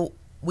know,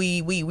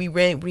 we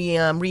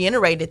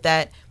reiterated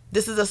that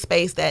this is a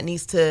space that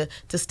needs to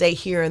stay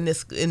here in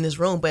this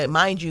room. But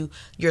mind you,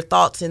 your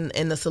thoughts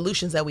and the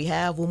solutions that we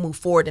have will move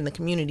forward in the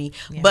community.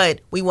 Yeah. But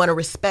we want to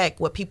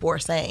respect what people are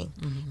saying.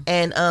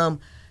 And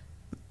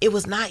it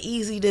was not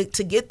easy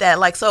to get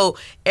that. So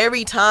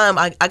every time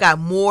I got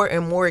more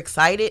and more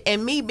excited.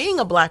 And me being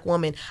a Black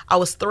woman, I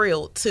was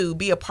thrilled to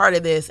be a part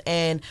of this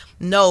and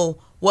know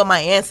what my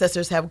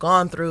ancestors have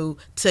gone through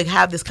to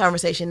have this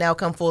conversation now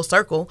come full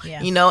circle,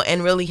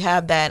 and really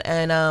have that.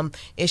 And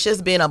it's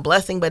just been a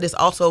blessing, but it's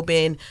also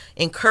been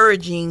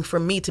encouraging for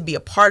me to be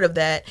a part of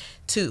that,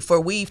 for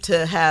Weave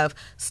to have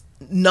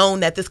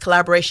known that this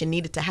collaboration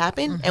needed to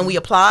happen, and we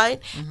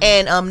applied,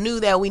 and knew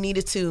that we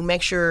needed to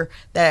make sure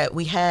that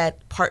we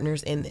had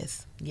partners in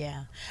this.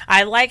 Yeah.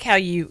 I like how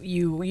you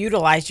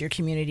utilized your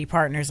community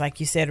partners, like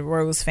you said,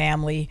 Rose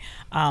Family,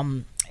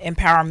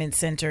 Empowerment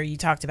Center. You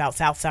talked about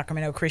South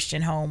Sacramento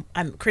Christian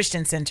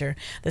Center,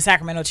 the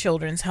Sacramento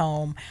Children's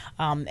Home,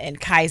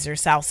 and Kaiser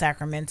South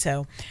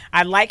Sacramento.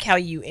 I like how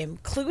you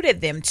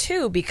included them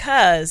too,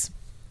 because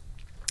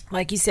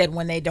like you said,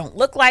 when they don't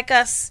look like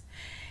us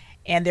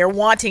and they're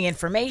wanting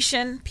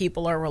information,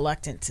 people are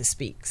reluctant to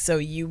speak. So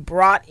you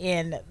brought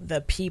in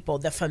the people,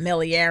 the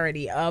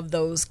familiarity of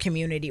those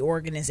community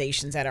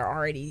organizations that are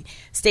already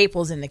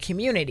staples in the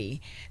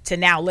community to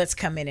now let's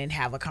come in and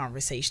have a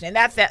conversation. And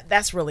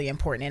that's really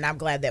important. And I'm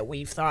glad that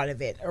we've thought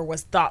of it or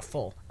was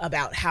thoughtful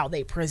about how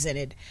they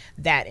presented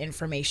that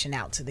information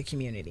out to the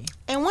community.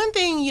 And one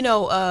thing,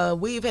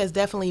 Weave has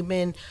definitely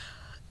been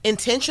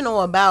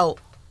intentional about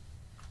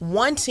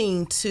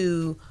wanting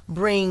to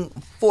bring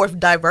forth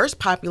diverse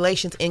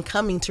populations in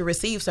coming to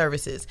receive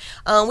services.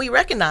 We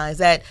recognize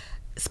that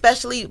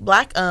especially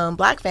black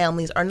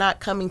families are not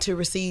coming to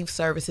receive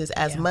services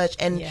as much.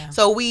 And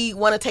so we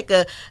want to take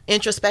a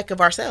introspective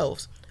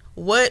ourselves.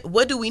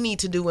 What do we need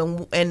to do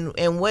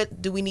and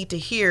what do we need to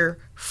hear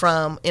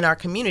from in our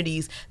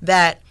communities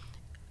that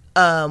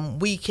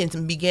we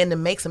can begin to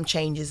make some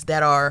changes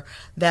that are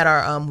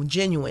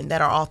genuine, that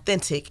are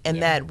authentic,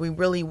 and that we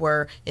really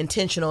were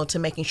intentional to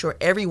making sure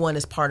everyone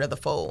is part of the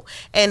fold.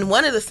 And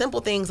one of the simple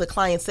things a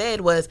client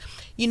said was,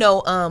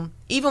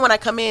 even when I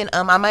come in,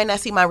 I might not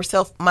see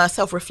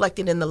myself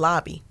reflected in the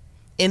lobby,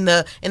 in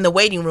the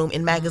waiting room,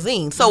 in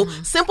magazines. So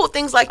simple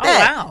things like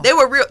that. Wow. They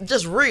were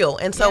real.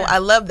 And so I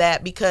love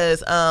that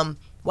because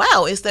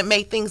wow, it's that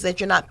make things that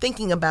you're not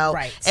thinking about.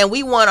 Right. And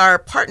we want our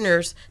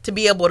partners to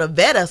be able to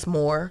vet us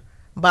more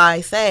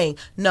by saying,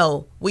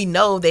 no, we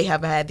know they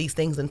have had these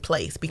things in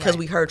place because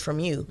we heard from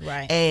you.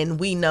 Right. And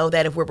we know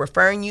that if we're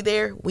referring you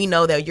there, we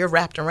know that you're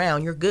wrapped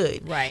around, you're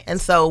good. Right. And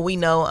so we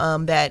know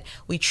that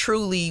we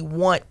truly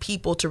want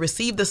people to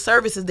receive the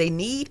services they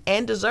need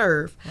and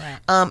deserve,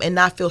 and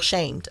not feel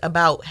shamed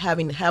about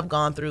have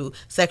gone through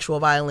sexual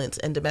violence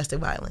and domestic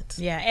violence.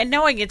 Yeah, and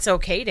knowing it's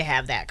okay to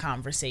have that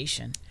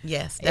conversation.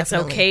 Yes,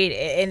 definitely. It's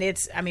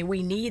okay. And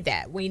we need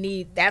that.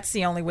 That's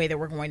the only way that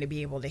we're going to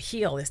be able to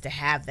heal is to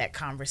have that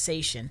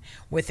conversation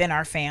within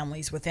our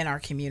families, within our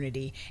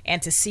community,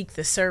 and to seek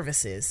the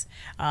services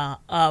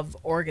of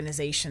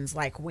organizations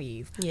like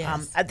Weave.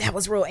 Yes. That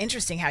was real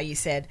interesting how you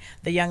said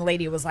the young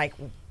lady was like,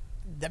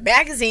 the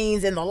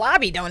magazines in the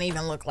lobby don't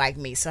even look like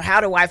me. So how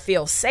do I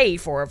feel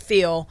safe or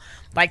feel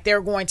like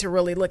they're going to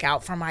really look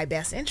out for my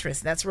best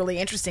interest? That's really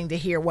interesting to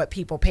hear what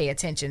people pay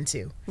attention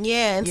to.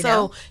 Yeah, and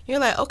you're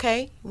like,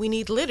 okay, we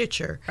need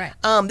literature. Right.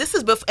 This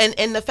is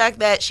and the fact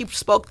that she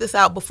spoke this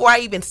out before I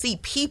even see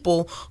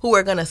people who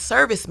are going to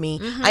service me.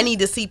 I need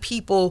to see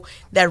people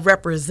that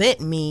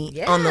represent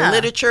me on the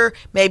literature,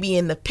 maybe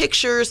in the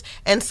pictures,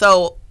 and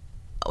so.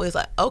 I was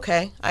like,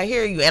 okay, I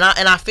hear you. And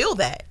I feel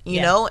that,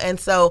 you know? And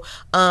so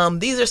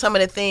these are some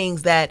of the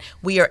things that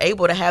we are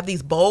able to have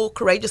these bold,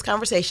 courageous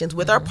conversations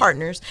with our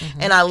partners.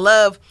 And I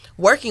love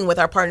working with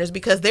our partners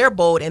because they're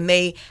bold and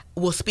they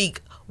will speak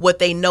what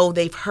they know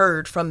they've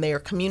heard from their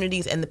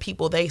communities and the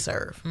people they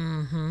serve.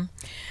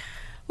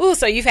 Ooh,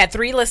 so you've had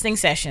 3 listening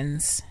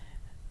sessions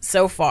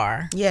so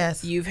far.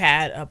 Yes. You've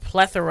had a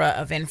plethora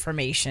of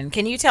information.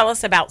 Can you tell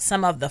us about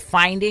some of the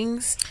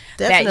findings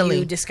that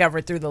you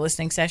discovered through the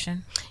listening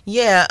session?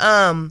 Yeah.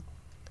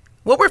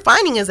 What we're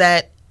finding is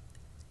that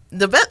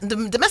the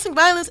domestic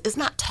violence is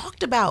not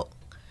talked about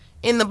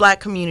in the Black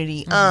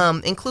community,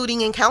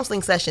 including in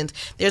counseling sessions.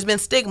 There's been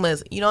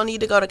stigmas. You don't need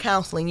to go to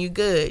counseling. You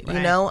good. Right.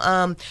 You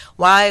know.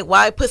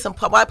 Why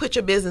put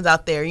your business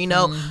out there? You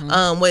know.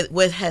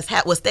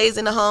 What stays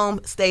in the home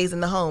stays in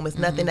the home. It's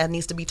nothing that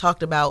needs to be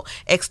talked about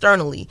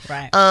externally.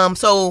 Right.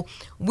 So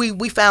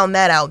we found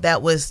that out.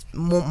 That was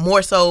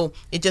more so.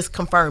 It just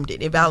confirmed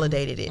it. It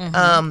validated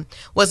it.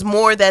 Was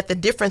more that the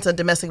difference of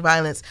domestic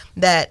violence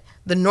that.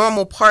 The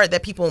normal part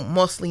that people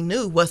mostly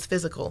knew was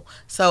physical.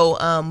 So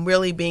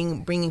really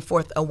bringing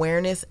forth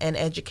awareness and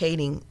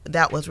educating,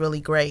 that was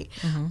really great.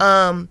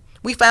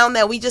 We found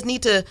that we just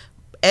need to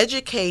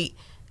educate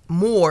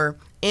more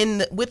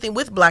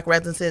with Black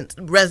residents,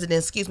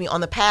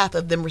 on the path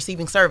of them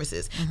receiving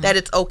services, that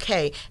it's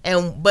okay.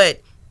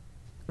 But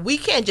we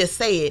can't just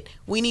say it.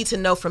 We need to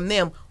know from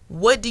them,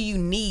 what do you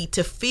need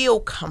to feel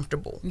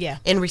comfortable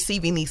in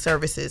receiving these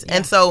services?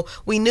 And so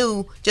we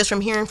knew just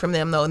from hearing from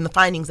them, though, in the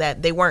findings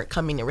that they weren't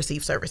coming to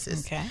receive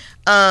services. Okay.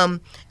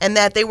 And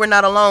that they were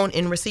not alone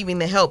in receiving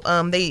the help.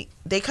 They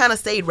kind of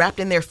stayed wrapped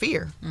in their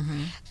fear.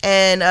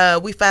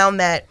 And we found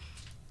that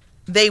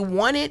they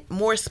wanted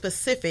more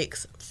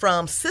specifics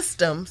from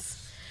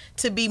systems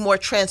to be more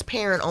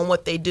transparent on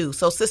what they do.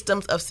 So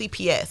systems of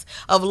CPS,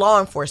 of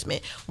law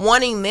enforcement,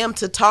 wanting them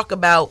to talk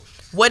about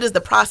what is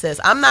the process.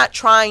 I'm not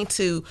trying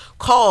to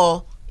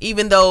call,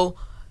 even though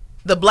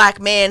the black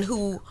man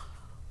who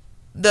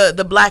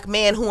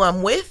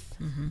I'm with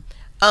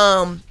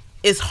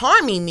is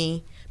harming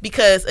me,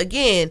 because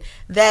again,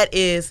 that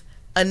is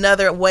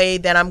another way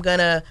that I'm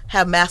gonna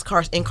have mass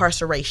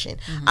incarceration.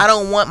 I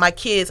don't want my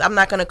kids. I'm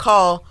not gonna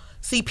call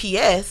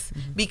CPS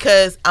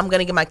because I'm going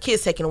to get my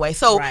kids taken away.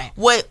 So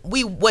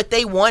what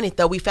they wanted,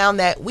 though, we found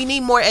that we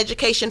need more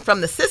education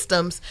from the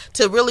systems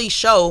to really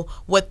show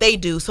what they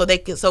do,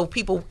 so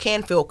people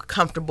can feel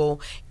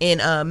comfortable in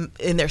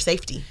their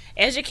safety.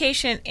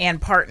 Education and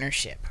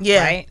partnership,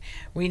 right?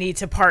 We need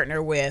to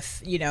partner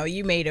with,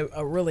 you made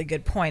a really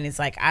good point. It's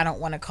like, I don't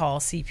want to call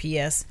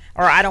CPS,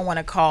 or I don't want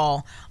to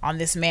call on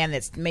this man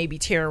that's maybe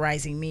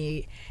terrorizing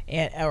me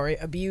or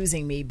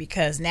abusing me,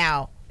 because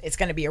now it's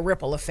going to be a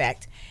ripple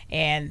effect.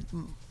 And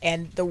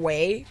the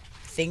way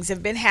things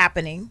have been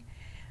happening,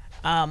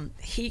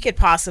 he could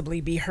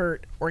possibly be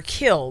hurt or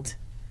killed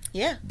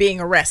being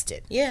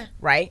arrested.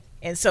 Right?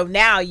 And so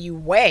now you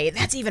weigh,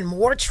 that's even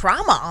more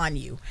trauma on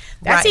you.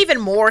 That's even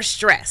more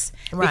stress.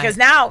 Because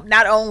now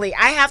not only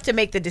I have to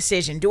make the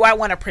decision, do I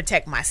want to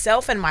protect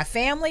myself and my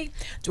family?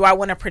 Do I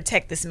want to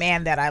protect this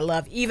man that I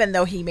love, even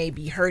though he may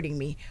be hurting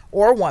me,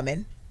 or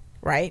woman,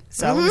 right?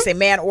 So I'm going to say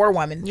man or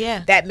woman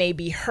that may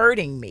be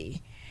hurting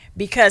me.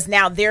 Because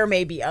now there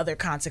may be other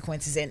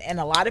consequences, and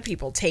a lot of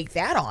people take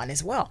that on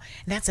as well.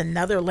 And that's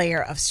another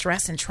layer of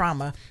stress and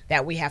trauma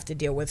that we have to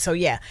deal with. So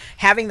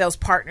having those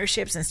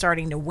partnerships and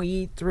starting to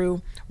weed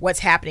through what's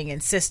happening in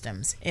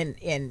systems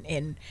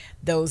in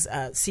those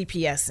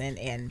CPS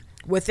and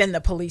within the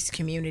police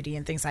community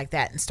and things like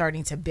that, and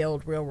starting to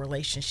build real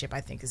relationship,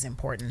 I think is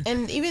important.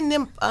 And even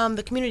them,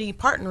 the community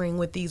partnering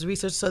with these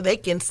researchers, so they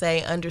can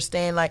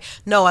understand, like,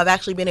 no, I've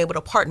actually been able to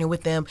partner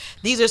with them.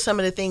 These are some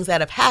of the things that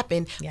have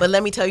happened, but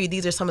let me tell you,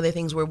 these are some of the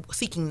things we're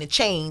seeking to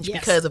change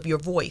because of your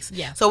voice.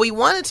 So we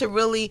wanted to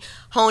really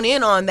hone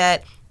in on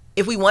that.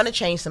 If we want to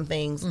change some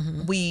things,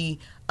 we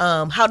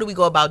how do we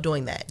go about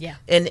doing that?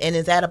 And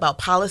is that about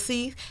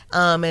policy?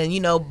 And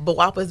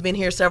BWOPA has been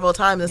here several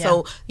times, and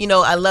so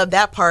I love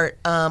that part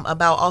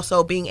about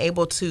also being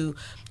able to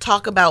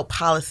talk about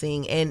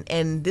policing,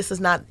 and this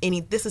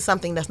is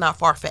something that's not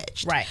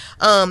far-fetched.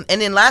 And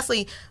then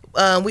lastly,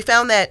 we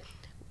found that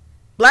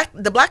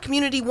the Black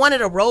community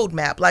wanted a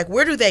roadmap. Like,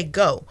 where do they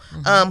go?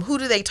 Who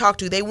do they talk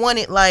to? They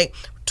wanted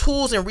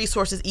tools and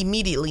resources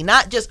immediately,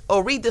 not just,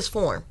 read this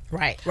form.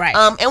 Right.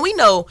 And we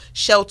know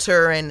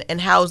shelter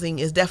and housing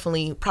is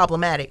definitely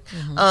problematic.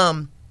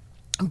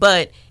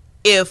 But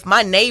if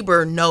my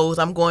neighbor knows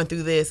I'm going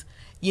through this,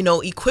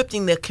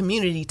 equipping the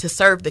community to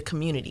serve the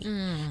community.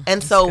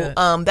 And so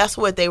that's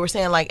what they were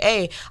saying, like,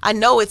 hey, I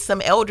know it's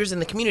some elders in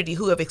the community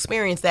who have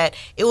experienced that.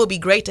 It would be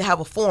great to have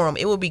a forum.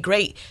 It would be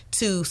great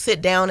to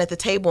sit down at the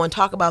table and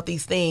talk about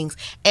these things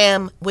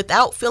and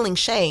without feeling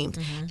shamed.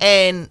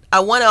 And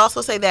I want to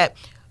also say that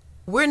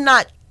we're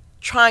not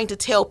trying to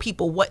tell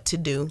people what to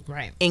do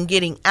in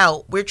getting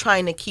out. We're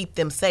trying to keep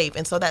them safe.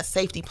 And so that's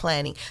safety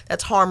planning.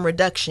 That's harm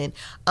reduction.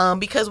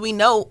 Because we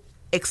know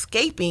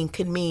escaping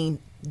could mean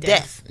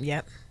death.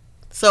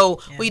 So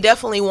we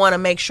definitely want to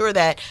make sure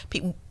that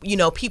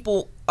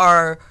people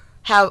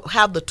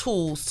have the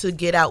tools to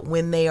get out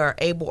when they are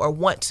able or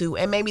want to,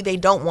 and maybe they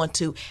don't want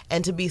to,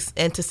 and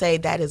to say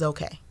that is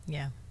okay.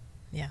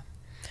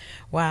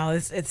 Wow,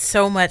 it's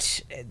so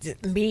much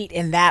meat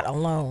in that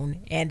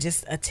alone, and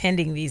just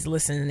attending these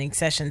listening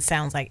sessions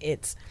sounds like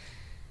it's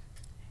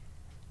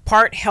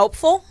part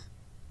helpful,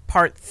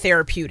 part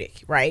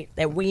therapeutic, right?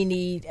 That we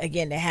need,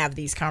 again, to have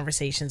these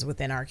conversations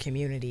within our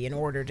community in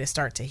order to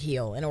start to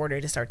heal, in order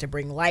to start to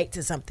bring light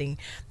to something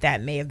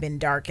that may have been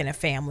dark in a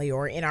family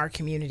or in our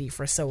community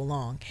for so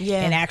long.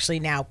 And actually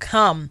now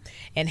come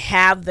and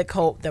have the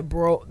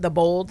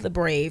bold, the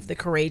brave, the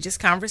courageous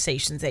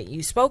conversations that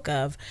you spoke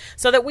of,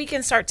 so that we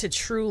can start to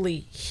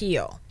truly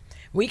heal.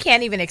 We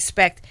can't even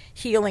expect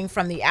healing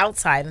from the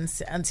outside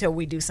until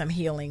we do some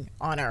healing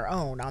on our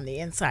own, on the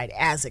inside,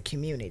 as a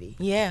community.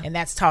 And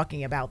that's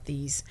talking about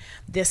this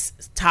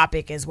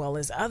topic as well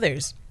as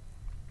others.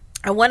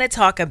 I want to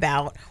talk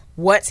about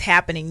what's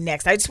happening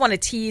next. I just want to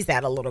tease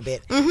that a little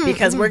bit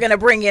because we're going to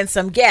bring in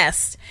some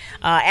guests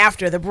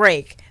after the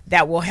break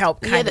that will help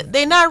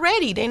they're not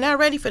ready. They're not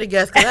ready for the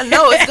guests, because I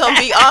know it's going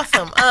to be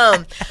awesome.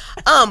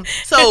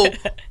 So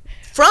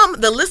from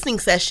the listening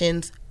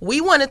sessions,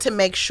 we wanted to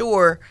make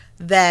sure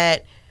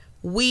that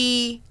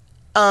we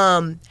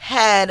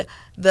had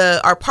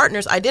our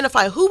partners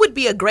identify who would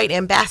be a great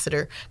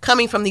ambassador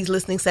coming from these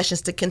listening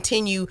sessions to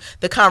continue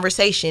the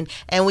conversation.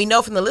 And we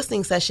know from the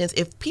listening sessions,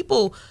 if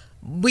people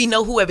we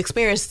know who have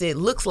experienced it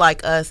looks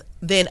like us,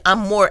 then I'm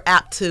more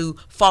apt to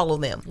follow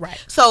them.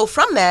 So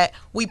from that,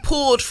 we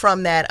pulled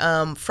from that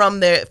from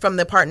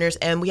the partners,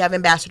 and we have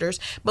ambassadors.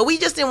 But we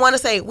just didn't want to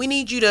say we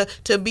need you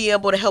to be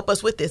able to help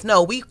us with this.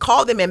 No, we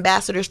call them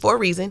ambassadors for a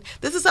reason.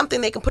 This is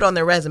something they can put on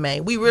their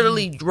resume. We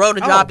really wrote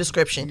a job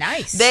description.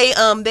 Nice.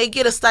 They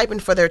get a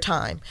stipend for their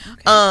time.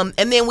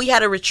 And then we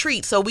had a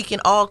retreat so we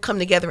can all come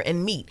together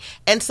and meet.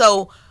 And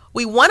so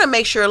we want to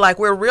make sure, like,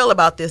 we're real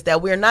about this,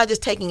 that we're not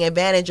just taking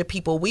advantage of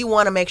people. We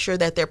want to make sure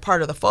that they're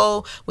part of the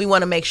fold. We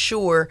want to make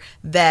sure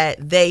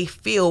that they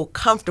feel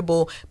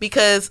comfortable,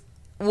 because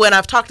when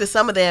I've talked to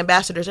some of the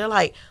ambassadors, they're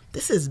like,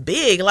 this is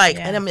big, like,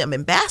 and I'm an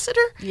ambassador?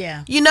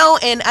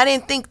 And I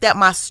didn't think that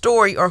my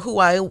story or who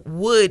I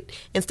would,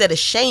 instead of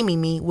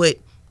shaming me, would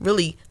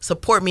really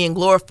support me in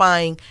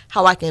glorifying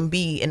how I can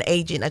be an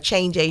agent, a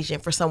change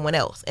agent for someone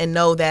else, and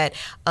know that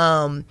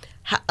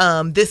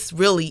this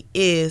really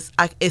is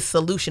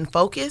solution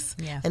focused,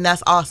 and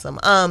that's awesome.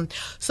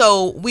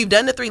 So we've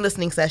done the 3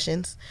 listening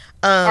sessions.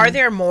 Are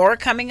there more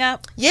coming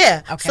up?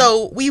 Yeah. Okay.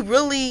 So we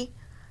really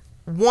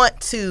want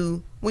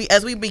to,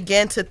 as we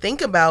began to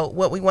think about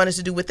what we wanted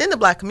to do within the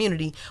Black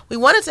community, we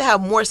wanted to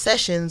have more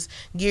sessions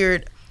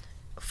geared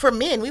for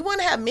men. We want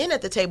to have men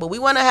at the table. We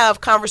want to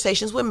have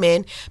conversations with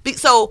men.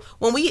 So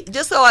when we,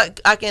 just so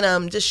I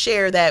can just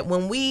share that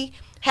when we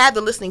had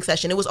the listening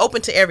session, it was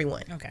open to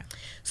everyone. Okay.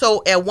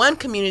 So at one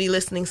community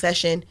listening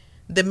session,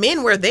 the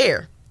men were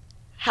there.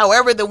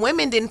 However, the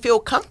women didn't feel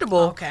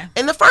comfortable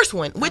in the first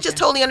one, which is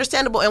totally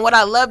understandable. And what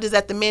I loved is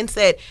that the men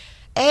said,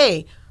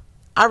 hey,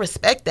 I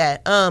respect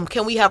that.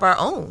 Can we have our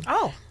own?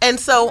 Oh. And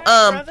so,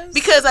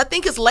 because I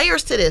think it's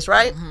layers to this,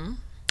 right? Mm-hmm.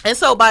 And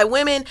so by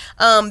women,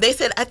 they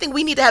said, I think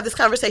we need to have this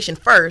conversation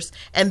first.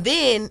 And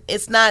then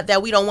it's not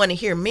that we don't want to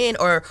hear men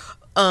or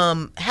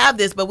have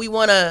this, but we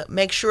want to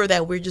make sure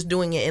that we're just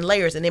doing it in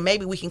layers. And then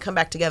maybe we can come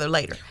back together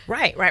later.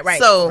 Right.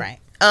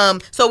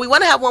 So we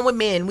want to have one with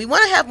men. We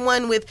want to have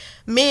one with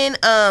men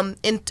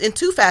in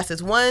 2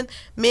 facets. One,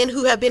 men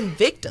who have been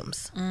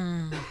victims.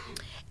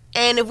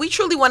 And if we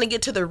truly want to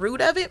get to the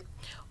root of it,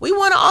 we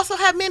want to also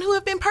have men who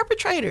have been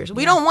perpetrators.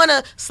 We don't want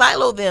to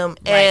silo them,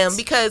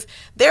 because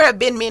there have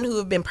been men who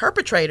have been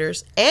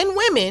perpetrators and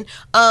women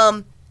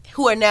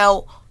who are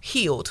now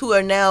healed, who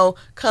are now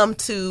come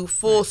to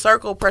full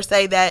circle per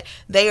se, that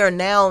they are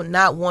now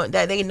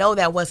that they know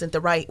that wasn't the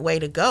right way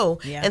to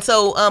go. And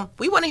so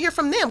we want to hear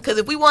from them, because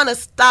if we want to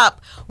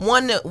stop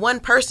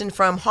one person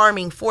from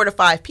harming 4 to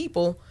 5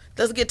 people,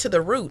 let's get to the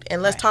root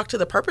and let's talk to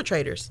the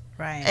perpetrators.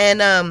 Right.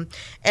 And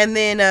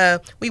then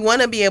we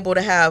want to be able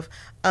to have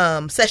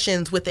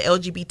sessions with the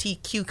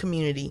LGBTQ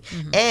community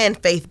and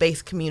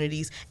faith-based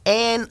communities,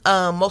 and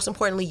most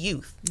importantly,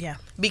 youth. Yeah.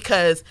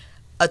 Because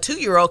a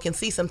 2-year-old can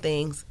see some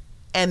things,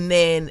 and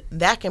then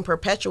that can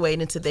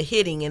perpetuate into the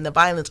hitting and the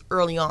violence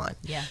early on.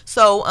 Yeah.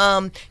 So,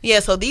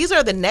 so these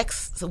are the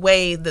next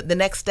the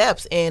next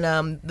steps in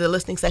the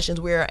listening sessions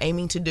we're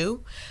aiming to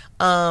do,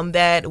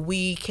 that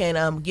we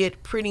can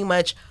get pretty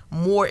much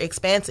more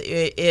expansive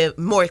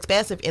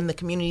in the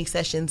community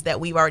sessions that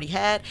we've already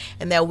had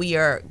and that we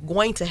are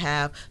going to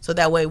have, so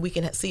that way we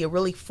can see a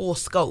really full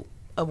scope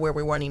of where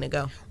we're wanting to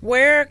go.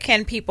 Where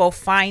can people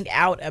find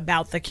out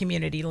about the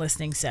community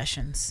listening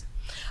sessions?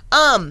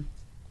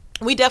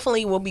 We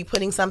definitely will be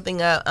putting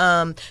something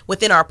up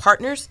within our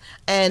partners,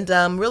 and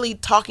really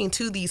talking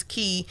to these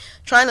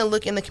trying to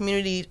look in the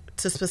community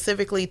to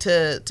specifically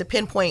to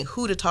pinpoint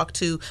who to talk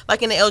to,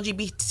 like in the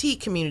LGBT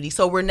community.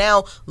 So we're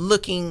now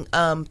looking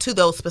to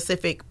those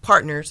specific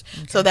partners,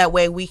 so that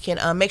way we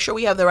can make sure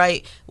we have the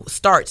right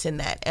starts in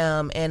that.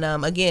 And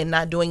again,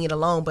 not doing it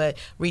alone, but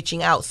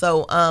reaching out.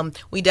 So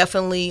we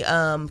definitely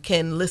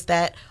can list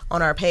that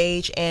on our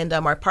page, and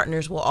our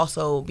partners will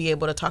also be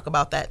able to talk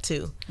about that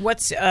too.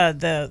 What's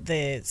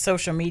the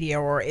social media,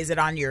 or is it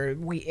on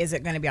is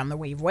it going to be on the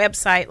Weave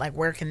website? Like,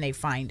 where can they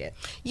find it?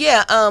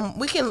 Yeah,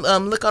 we can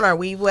look on our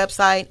Weave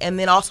website, and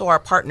then also our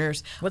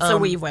partners. What's the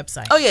Weave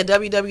website? Oh yeah,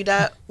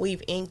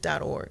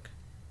 www.weaveinc.org.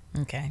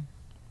 Okay.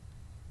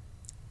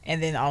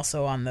 And then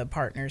also on the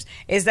partners,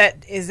 is that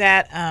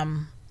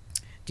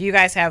do you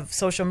guys have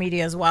social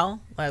media as well,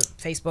 like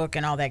Facebook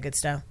and all that good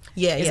stuff?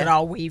 Yeah. Is it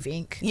all Weave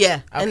Inc? Yeah.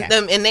 Okay.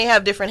 And they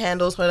have different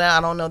handles for that.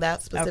 I don't know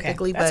that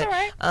specifically, that's but all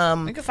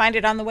right. We can find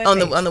it on the web on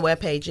the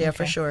webpage. Yeah,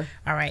 for sure.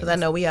 All right. Because I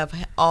know we have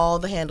all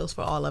the handles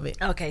for all of it.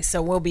 Okay,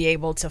 so we'll be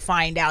able to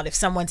find out if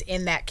someone's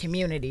in that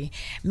community.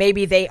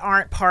 Maybe they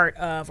aren't part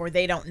of, or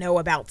they don't know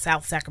about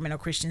South Sacramento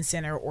Christian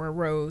Center or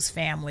Rose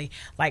Family.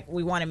 Like,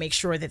 we want to make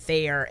sure that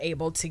they are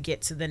able to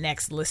get to the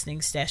next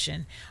listening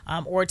session,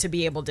 or to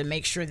be able to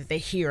make sure that they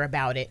hear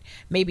about it.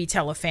 Maybe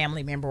tell a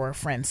family member or a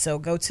friend. So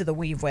go to the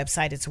Weave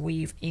website. It's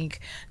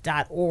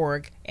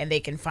weaveinc.org, and they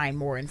can find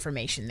more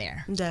information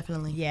there.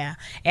 Definitely. Yeah.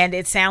 And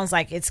it sounds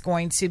like it's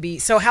going to be.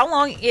 So how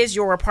long is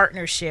your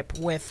partnership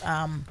with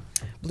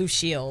Blue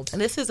Shield?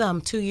 And this is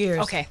 2 years.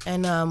 Okay.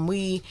 And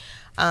we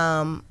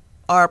are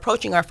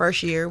approaching our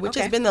first year, which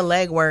has been the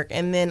legwork.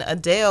 And then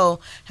Adele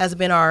has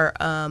been our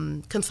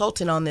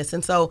consultant on this.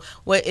 And so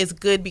what is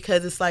good,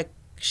 because it's like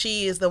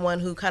she is the one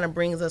who kind of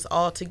brings us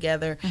all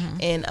together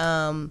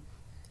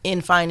in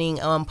finding,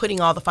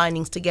 putting all the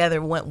findings together,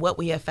 what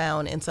we have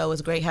found. And so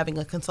it's great having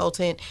a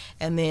consultant,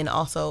 and then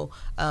also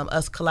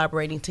us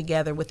collaborating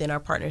together within our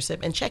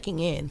partnership and checking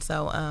in.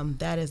 So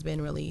that has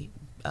been really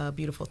a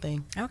beautiful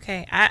thing.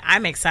 Okay.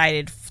 I'm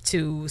excited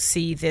to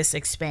see this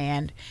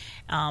expand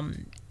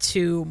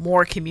to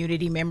more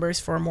community members,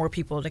 for more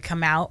people to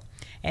come out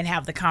and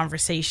have the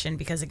conversation,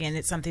 because again,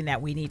 it's something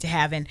that we need to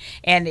have, and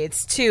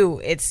it's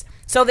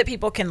so that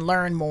people can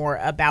learn more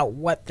about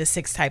what the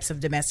 6 types of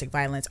domestic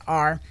violence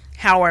are,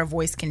 how our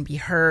voice can be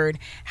heard,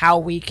 how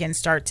we can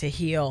start to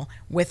heal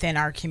within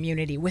our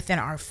community, within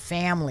our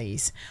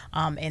families,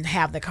 and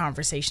have the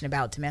conversation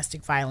about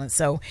domestic violence.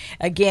 So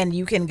again,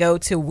 you can go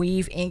to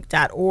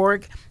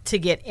weaveinc.org to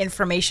get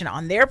information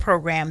on their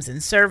programs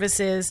and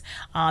services.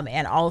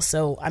 And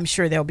also, I'm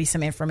sure there'll be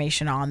some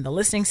information on the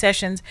listening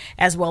sessions,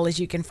 as well as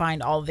you can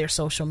find all of their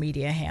social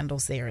media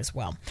handles there as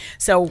well.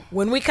 So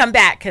when we come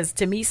back, because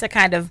Tamisa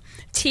kind of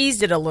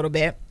teased it a little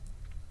bit,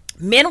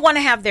 men want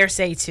to have their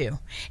say too.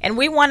 And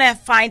we want to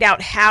find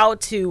out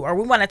we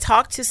want to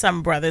talk to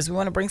some brothers. We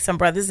want to bring some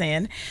brothers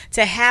in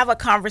to have a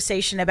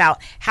conversation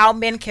about how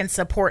men can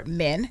support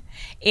men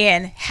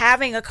in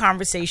having a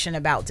conversation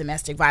about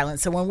domestic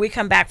violence. So when we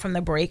come back from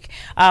the break,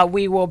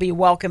 we will be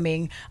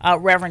welcoming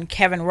Reverend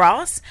Kevin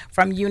Ross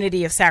from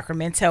Unity of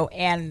Sacramento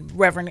and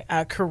Reverend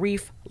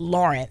Karif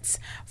Lawrence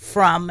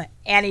from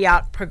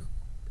Antioch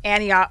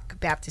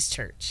Baptist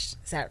Church.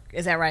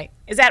 Is that right?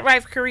 Is that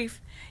right, Karif?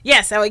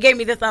 Yes, so he gave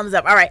me the thumbs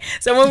up. All right.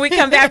 So when we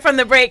come back from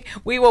the break,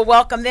 we will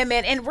welcome them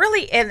in and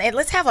really, and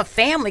let's have a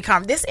family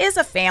this is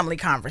a family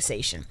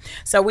conversation.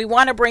 So we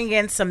want to bring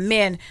in some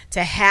men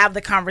to have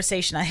the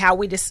conversation on how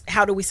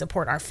do we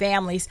support our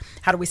families?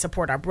 How do we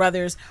support our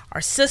brothers,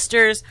 our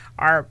sisters,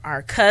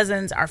 our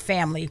cousins, our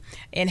family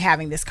in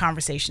having this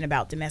conversation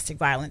about domestic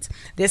violence?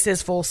 This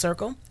is Full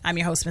Circle. I'm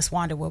your host, Miss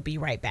Wanda. We'll be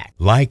right back.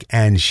 Like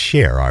and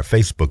share our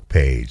Facebook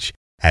page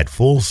at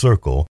Full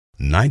Circle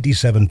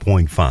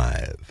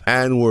 97.5.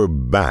 And we're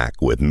back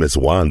with Miss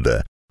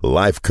Wanda,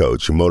 life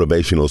coach,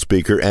 motivational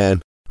speaker,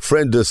 and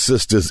friend to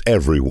sisters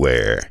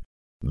everywhere.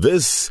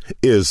 This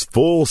is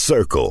Full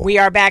Circle. We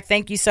are back.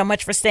 Thank you so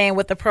much for staying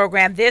with the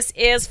program. This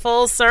is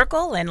Full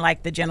Circle. And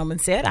like the gentleman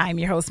said, I'm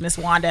your host, Miss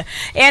Wanda.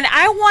 And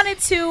I wanted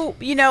to,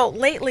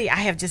 lately I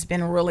have just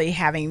been really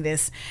having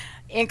this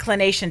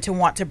inclination to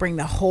want to bring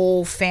the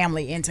whole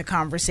family into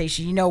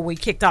conversation. We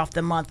kicked off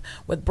the month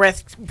with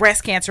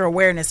breast cancer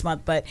awareness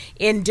month, but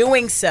in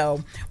doing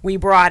so, we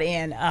brought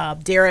in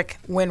Derek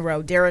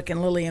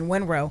and Lillian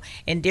Winrow,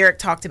 and Derek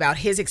talked about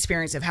his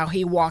experience of how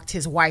he walked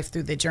his wife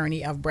through the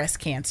journey of breast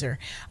cancer,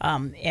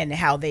 and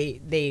how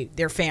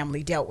their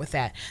family dealt with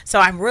that. So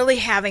I'm really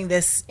having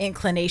this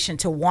inclination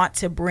to want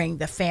to bring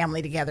the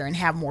family together and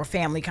have more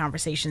family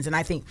conversations, and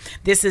I think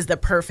this is the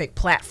perfect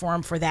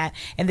platform for that,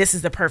 and this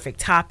is the perfect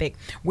topic.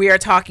 We are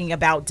talking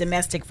about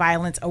domestic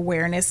violence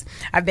awareness.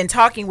 I've been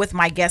talking with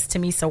my guest,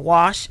 Tamisa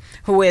Wash,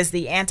 who is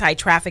the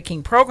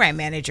anti-trafficking program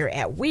manager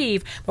at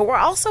Weave, but we're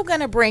also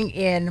going to bring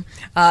in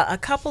a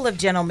couple of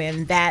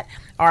gentlemen that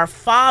are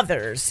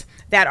fathers,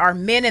 that are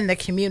men in the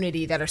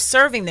community, that are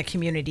serving the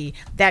community,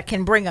 that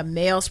can bring a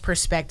male's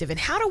perspective. And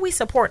how do we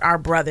support our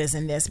brothers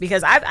in this?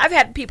 Because I've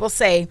had people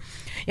say,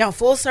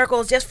 Full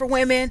Circle is just for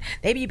women.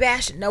 They be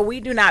bashing. No, we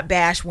do not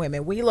bash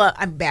women.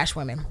 Bash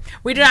women.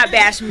 We do not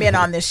bash men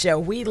on this show.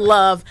 We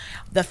love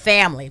the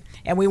family,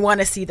 and we want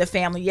to see the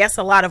family. Yes,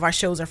 a lot of our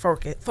shows are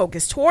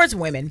focused towards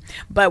women,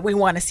 but we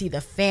want to see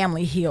the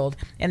family healed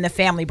and the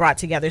family brought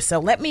together. So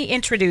let me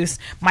introduce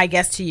my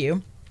guest to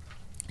you.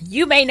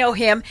 You may know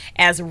him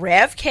as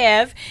Rev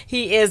Kev.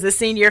 He is the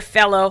senior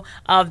fellow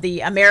of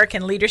the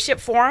American Leadership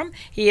Forum.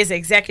 He is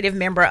executive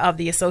member of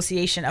the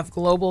Association of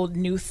Global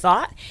New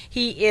Thought.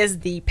 He is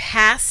the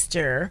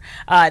pastor,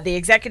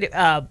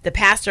 the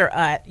pastor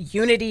at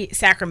Unity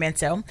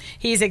Sacramento.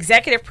 He's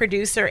executive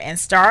producer and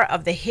star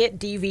of the hit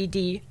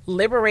DVD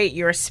Liberate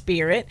Your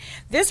Spirit.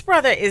 This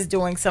brother is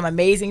doing some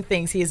amazing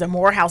things. He is a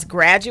Morehouse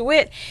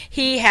graduate.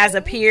 He has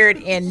appeared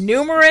in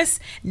numerous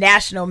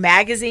national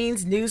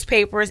magazines,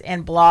 newspapers,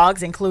 and blogs,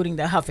 including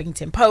the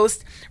Huffington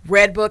Post,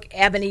 Redbook,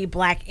 Ebony,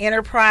 Black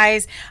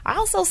Enterprise. I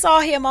also saw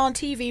him on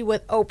TV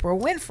with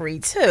Oprah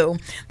Winfrey, too.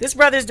 This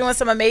brother's doing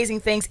some amazing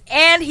things,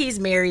 and he's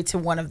married to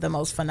one of the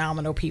most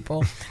phenomenal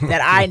people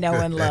that I know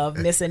and love,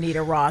 Miss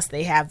Anita Ross.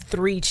 They have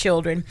 3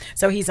 children.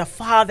 So he's a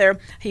father,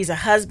 he's a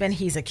husband,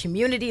 he's a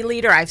community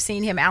leader. I've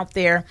seen him out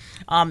there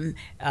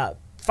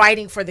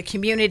fighting for the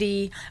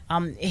community.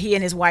 He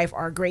and his wife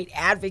are great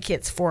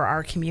advocates for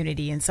our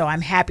community. And so I'm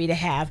happy to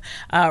have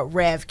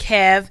Rev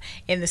Kev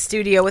in the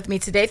studio with me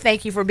today.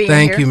 Thank you for being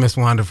here. Thank you, Miss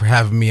Wanda, for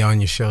having me on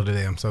your show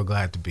today. I'm so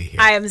glad to be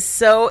here. I am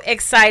so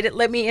excited.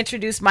 Let me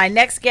introduce my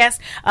next guest,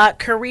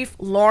 Karif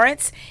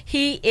Lawrence.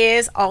 He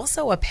is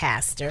also a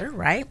pastor,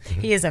 right?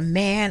 Mm-hmm. He is a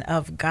man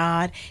of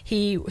God.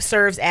 He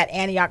serves at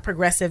Antioch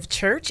Progressive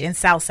Church in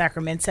South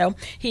Sacramento.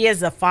 He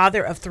is the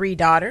father of 3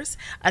 daughters,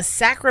 a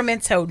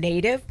Sacramento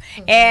native,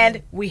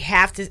 and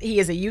he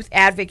is a youth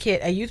advocate,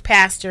 a youth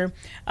pastor.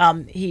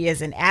 He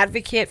is an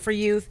advocate for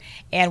youth,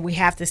 and we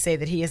have to say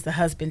that he is the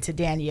husband to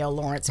Danielle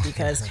Lawrence,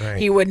 because right.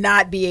 He would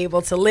not be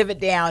able to live it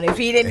down if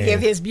he didn't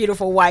give his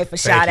beautiful wife a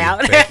shout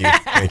out.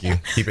 Thank you.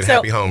 Keep it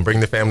happy home. Bring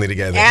the family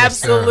together.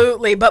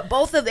 Absolutely. But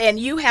and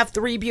you have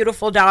 3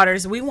 beautiful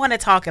daughters. We want to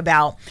talk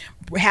about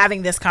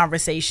having this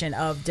conversation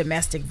of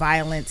domestic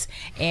violence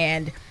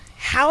and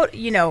how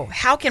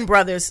can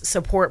brothers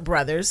support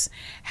brothers?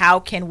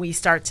 How can we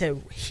start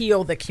to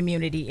heal the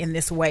community in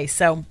this way?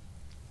 So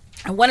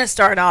I want to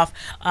start off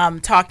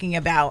talking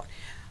about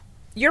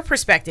your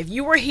perspective.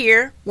 You were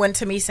here when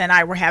Tamisa and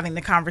I were having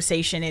the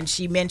conversation, and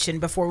she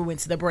mentioned before we went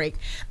to the break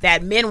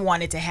that men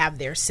wanted to have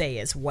their say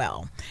as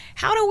well.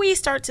 How do we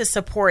start to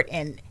support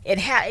and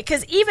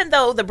because even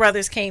though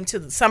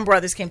some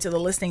brothers came to the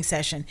listening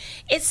session,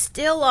 it's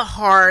still a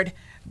hard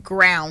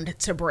ground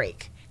to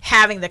break,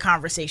 having the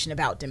conversation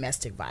about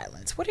domestic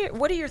violence. What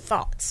are your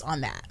thoughts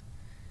on that?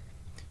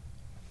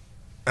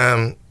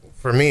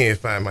 For me,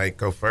 if I might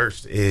go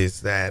first,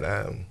 is that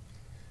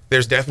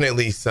there's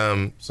definitely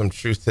some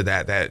truth to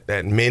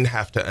that men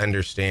have to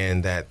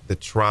understand that the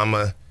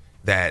trauma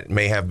that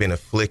may have been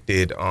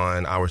afflicted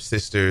on our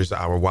sisters,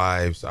 our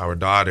wives, our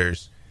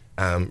daughters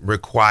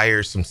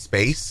requires some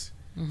space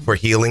for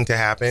healing to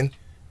happen.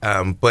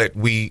 But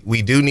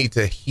we do need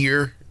to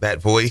hear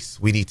that voice.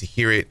 We need to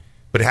hear it,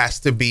 but it has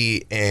to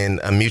be in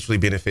a mutually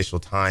beneficial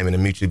time and a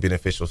mutually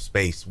beneficial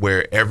space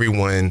where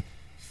everyone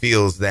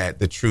feels that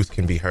the truth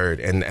can be heard.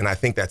 And I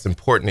think that's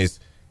important, is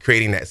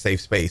creating that safe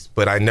space.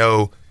 But I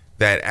know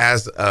that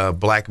as a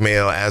Black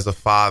male, as a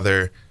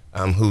father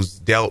who's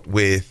dealt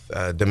with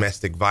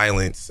domestic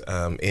violence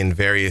in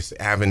various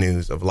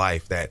avenues of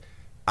life, that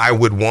I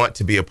would want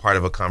to be a part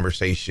of a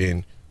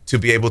conversation to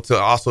be able to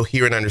also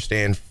hear and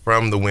understand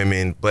from the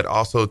women, but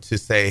also to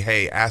say,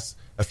 hey, ask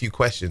a few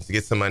questions to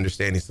get some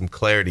understanding, some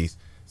clarities,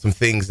 some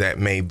things that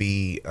may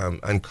be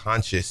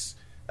unconscious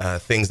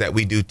things that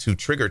we do to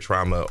trigger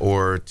trauma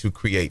or to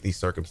create these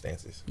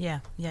circumstances. Yeah.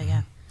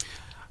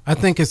 I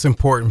think it's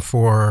important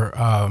for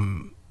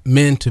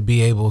men to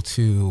be able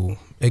to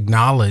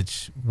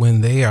acknowledge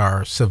when they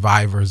are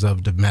survivors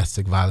of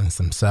domestic violence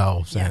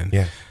themselves.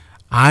 And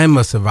I'm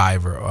a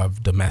survivor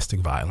of domestic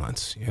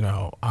violence.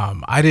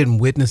 I didn't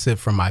witness it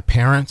from my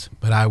parents,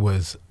 but I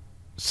was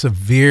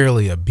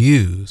severely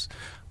abused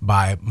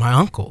by my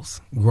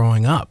uncles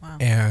growing up. Wow.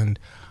 And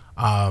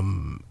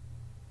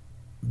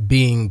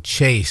being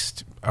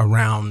chased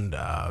around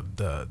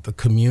the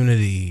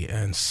community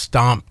and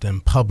stomped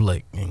in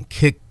public and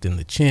kicked in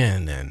the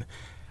chin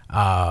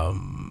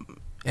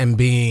and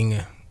being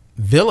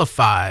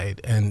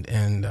vilified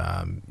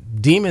and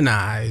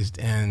demonized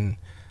and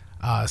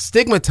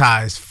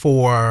stigmatized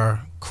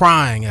for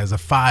crying as a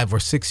 5 or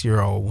 6 year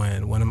old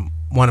when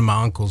one of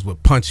my uncles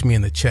would punch me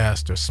in the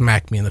chest or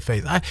smack me in the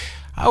face.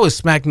 I was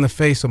smacked in the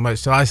face so much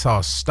so I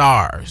saw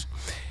stars.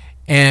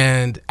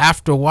 And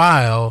after a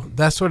while,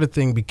 that sort of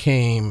thing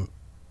became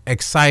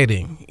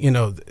exciting.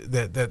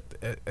 That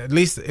at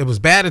least it was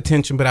bad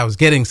attention, but I was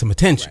getting some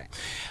attention.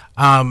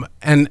 Right.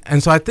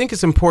 And so I think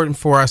it's important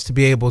for us to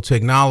be able to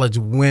acknowledge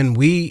when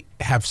we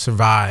have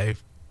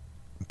survived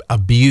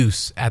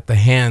abuse at the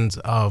hands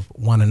of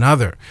one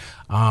another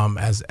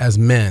as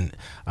men.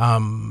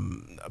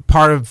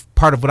 Part of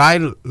what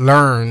I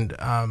learned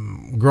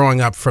growing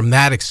up from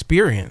that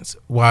experience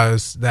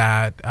was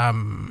that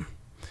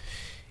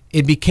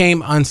it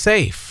became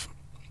unsafe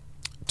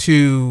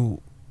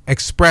to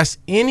express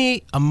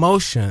any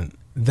emotion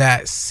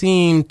that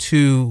seemed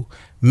to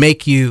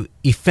make you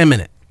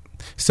effeminate.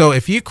 So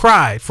if you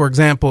cried, for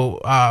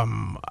example,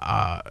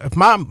 if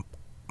my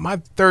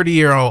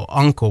 30-year-old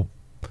uncle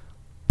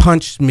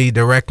punched me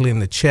directly in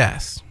the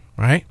chest,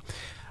 right?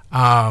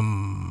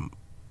 And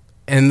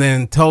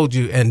then told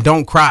you, and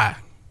don't cry,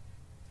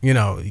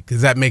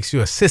 because that makes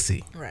you a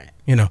sissy. Right.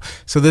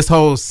 So this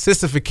whole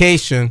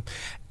sissification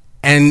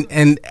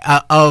and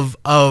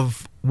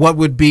of what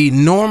would be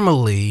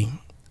normally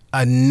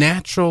a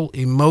natural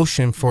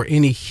emotion for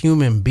any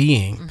human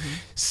being,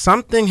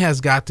 something has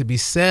got to be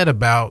said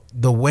about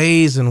the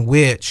ways in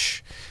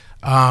which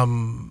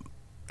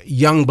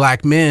young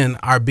Black men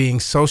are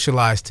being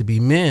socialized to be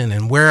men,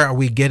 and where are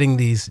we getting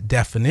these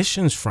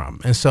definitions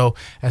from? And so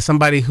as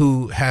somebody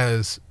who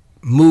has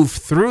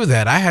moved through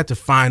that, I had to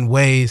find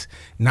ways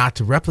not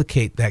to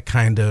replicate that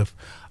kind of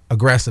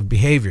aggressive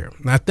behavior.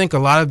 And I think a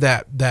lot of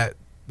that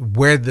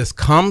where this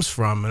comes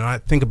from, and I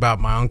think about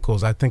my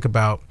uncles, I think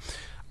about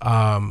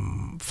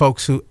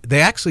folks who they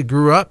actually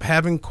grew up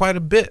having quite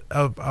a bit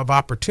of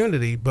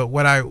opportunity, but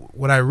what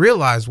I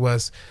realized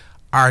was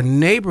our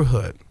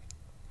neighborhood,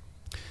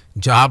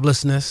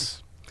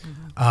 joblessness,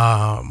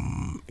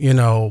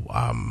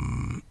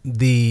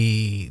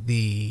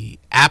 the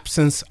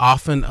absence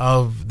often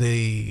of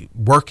the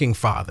working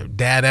father,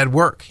 dad at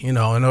work, in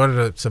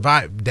order to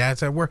survive,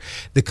 dad's at work.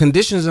 The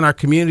conditions in our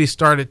community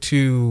started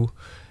to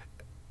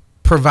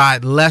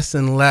provide less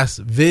and less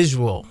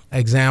visual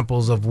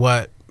examples of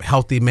what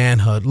healthy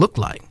manhood looked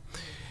like.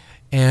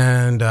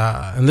 And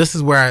this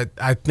is where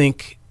I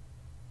think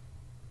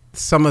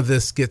some of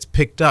this gets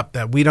picked up,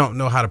 that we don't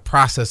know how to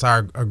process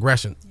our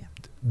aggression.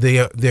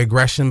 The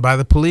aggression by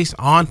the police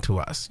onto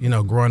us.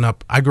 Growing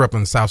up, I grew up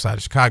on the south side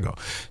of Chicago.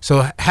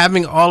 So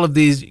having all of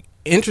these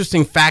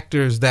interesting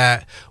factors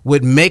that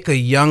would make a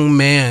young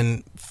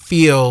man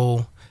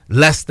feel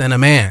less than a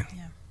man.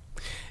 Yeah.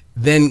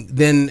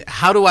 Then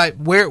how do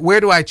where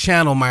do I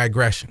channel my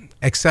aggression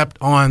except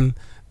on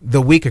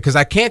the weaker? Because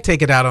I can't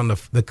take it out on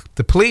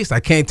the police. I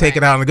can't take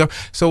it out on the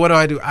government. So what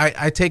do?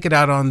 I take it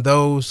out on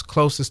those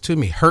closest to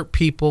me. Hurt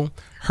people,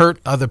 hurt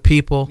other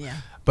people. Yeah.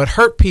 but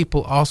hurt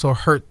people also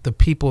hurt the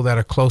people that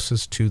are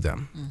closest to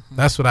them.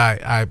 That's what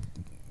I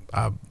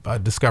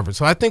discovered.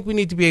 So I think we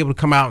need to be able to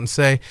come out and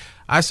say,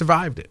 I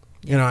survived it.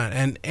 You know,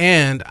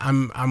 and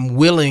I'm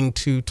willing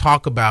to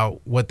talk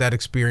about what that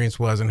experience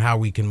was and how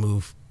we can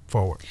move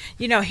forward.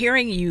 You know,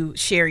 hearing you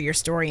share your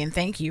story, and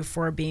thank you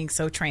for being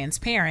so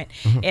transparent.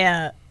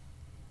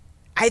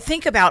 I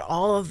think about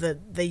all of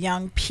the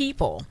young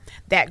people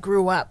that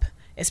grew up,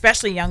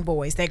 especially young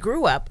boys that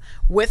grew up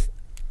with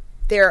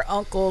their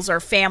uncles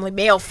or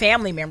male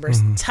family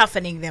members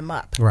toughening them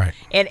up. Right.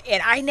 And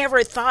I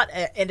never thought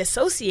and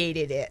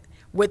associated it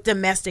with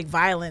domestic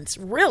violence,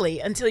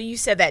 really, until you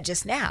said that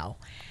just now.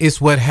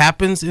 It's what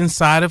happens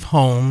inside of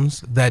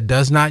homes that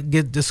does not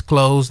get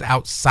disclosed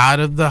outside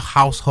of the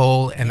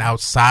household and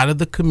outside of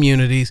the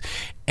communities.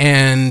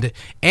 And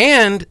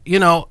you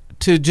know,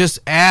 to just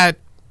add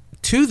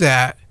to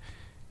that,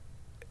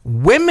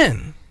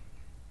 women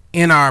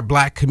in our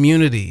Black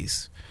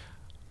communities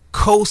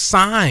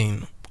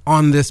co-sign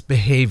on this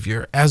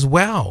behavior as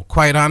well.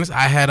 Quite honest,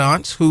 I had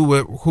aunts who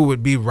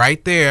would be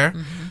right there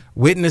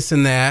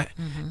witnessing that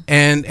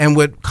and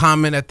would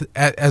comment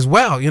at as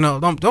well. You know,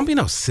 don't be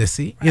no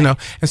sissy. Right. You know,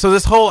 and so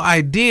this whole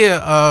idea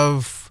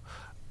of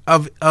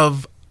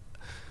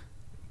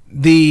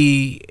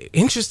the,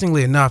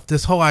 interestingly enough,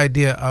 this whole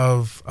idea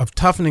of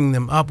toughening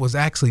them up was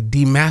actually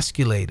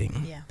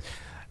demasculating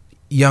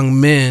young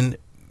men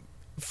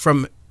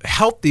from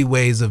healthy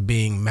ways of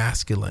being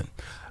masculine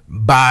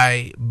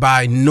by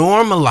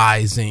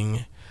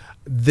normalizing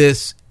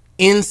this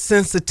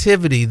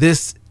insensitivity,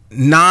 this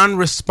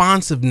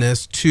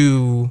non-responsiveness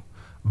to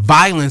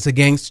violence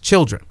against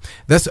children.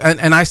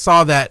 And I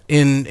saw that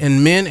in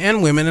men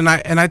and women, and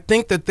I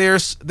think that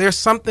there's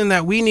something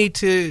that we need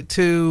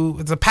to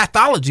it's a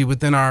pathology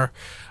within our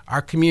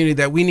community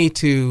that we need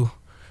to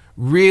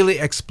really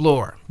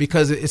explore,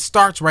 because it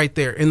starts right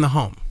there in the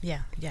home.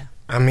 Yeah.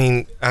 I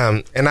mean,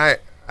 and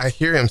I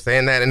hear him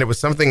saying that, and it was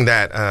something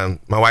that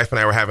my wife and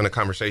I were having a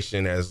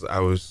conversation as I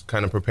was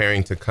kind of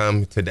preparing to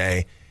come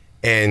today,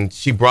 and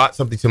she brought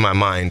something to my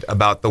mind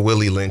about the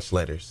Willie Lynch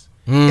letters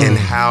and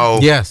how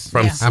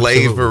from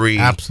slavery,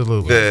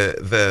 absolutely.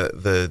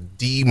 The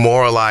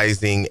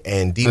demoralizing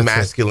and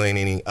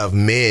demasculating of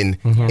men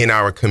in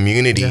our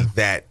community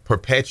that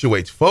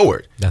perpetuates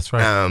forward. That's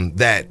right.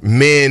 That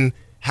men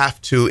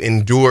have to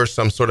endure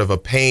some sort of a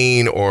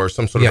pain or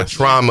some sort of a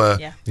trauma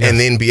and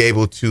then be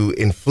able to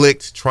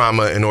inflict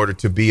trauma in order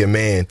to be a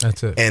man.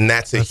 That's it. And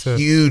that's a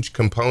huge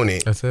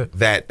component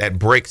that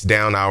breaks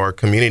down our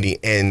community.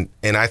 And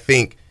I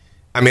think,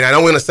 I mean, I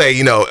don't want to say,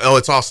 you know,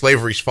 it's all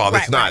slavery's fault.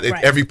 It's not.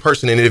 Every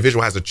person and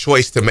individual has a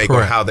choice to make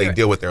on how they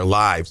deal with their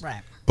lives.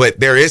 Right. But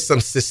there is some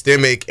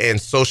systemic and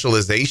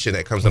socialization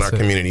that comes in our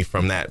community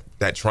from that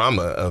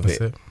trauma of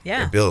it.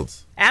 Yeah. It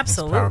builds.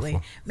 Absolutely.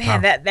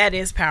 Man, that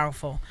is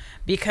powerful,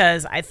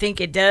 because I think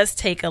it does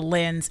take a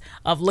lens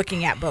of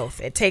looking at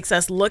both. It takes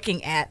us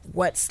looking at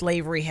what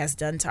slavery has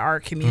done to our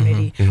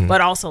community,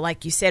 but also,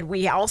 like you said,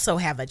 we also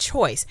have a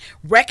choice,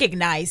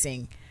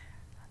 recognizing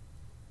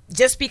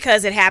just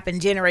because it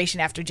happened generation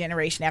after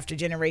generation after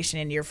generation,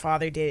 and your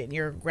father did it and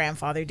your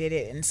grandfather did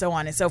it and so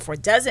on and so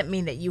forth, doesn't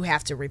mean that you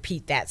have to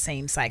repeat that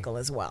same cycle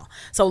as well.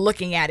 So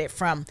looking at it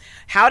from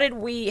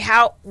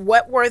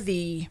what were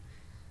the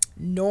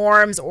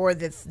norms or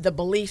the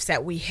beliefs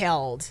that we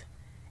held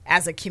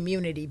as a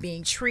community,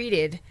 being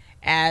treated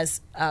as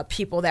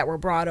people that were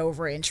brought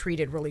over and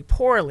treated really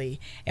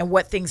poorly, and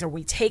what things are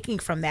we taking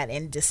from that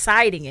and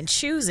deciding and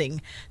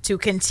choosing to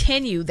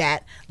continue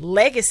that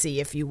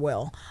legacy, if you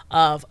will,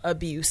 of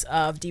abuse,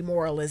 of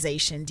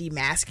demoralization,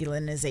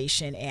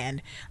 demasculinization,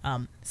 and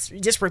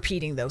just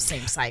repeating those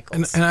same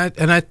cycles.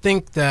 And I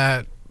think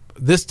that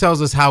this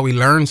tells us how we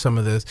learn some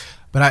of this,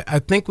 but I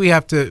think we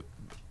have to,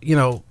 you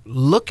know,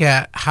 look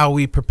at how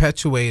we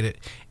perpetuate it,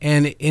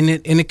 and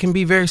it can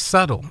be very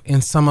subtle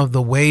in some of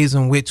the ways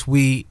in which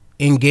we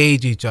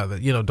engage each other.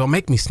 You know, don't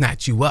make me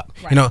snatch you up.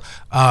 Right. You know,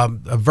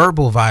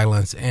 verbal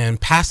violence and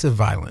passive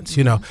violence.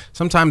 You know,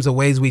 sometimes the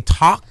ways we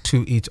talk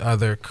to each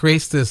other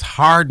creates this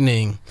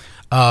hardening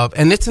of,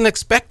 and it's an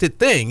expected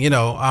thing. You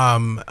know,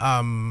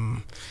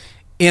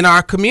 in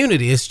our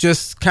community, it's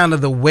just kind of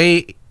the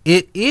way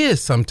it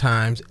is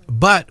sometimes.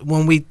 But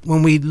when we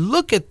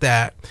look at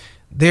that,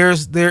 there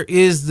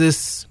is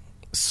this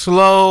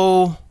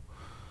slow,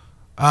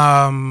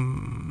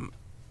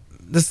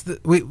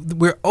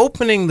 we're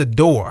opening the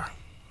door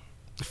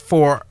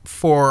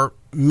for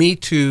me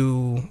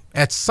to,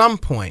 at some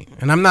point,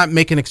 and I'm not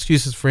making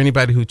excuses for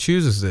anybody who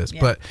chooses this,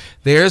 but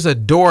there's a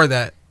door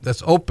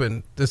that's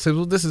open that says,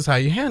 well, this is how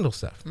you handle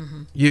stuff.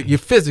 You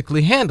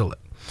physically handle it.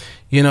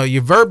 You know,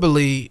 you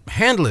verbally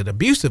handle it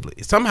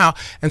abusively somehow.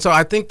 And so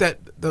I think that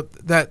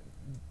that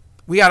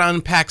we got to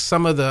unpack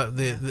some of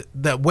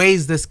the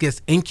ways this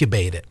gets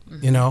incubated,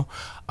 you know,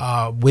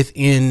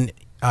 within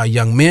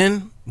young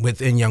men,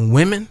 within young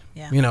women,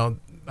 you know,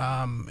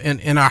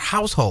 in our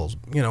households,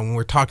 you know, when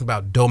we're talking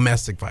about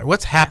domestic violence,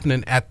 what's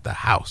happening at the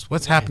house,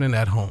 what's happening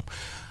at home.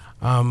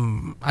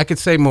 I could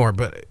say more,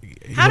 but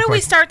how do we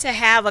start to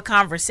have a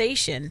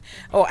conversation,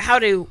 or how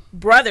do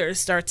brothers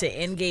start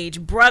to engage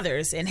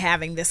brothers in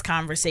having this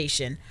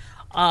conversation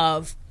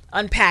of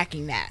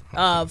unpacking that,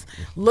 of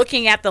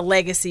looking at the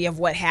legacy of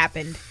what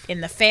happened in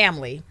the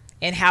family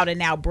and how to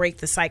now break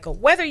the cycle,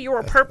 whether you're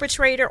a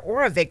perpetrator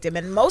or a victim?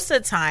 And most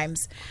of the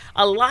times,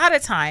 a lot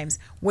of times,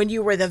 when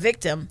you were the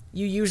victim,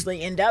 you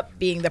usually end up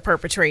being the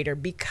perpetrator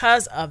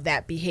because of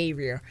that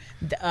behavior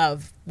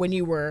of when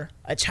you were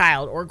a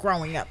child or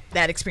growing up,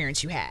 that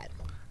experience you had.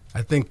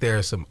 I think there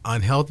are some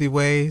unhealthy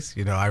ways.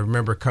 I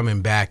remember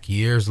coming back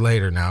years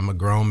later. Now I'm a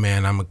grown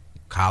man. I'm a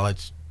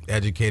college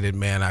educated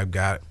man. I've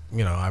got,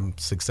 I'm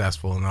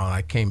successful and all.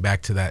 I came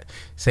back to that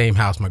same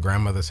house, my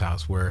grandmother's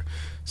house, where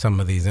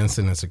some of these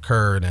incidents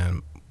occurred,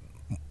 and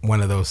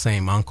one of those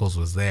same uncles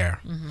was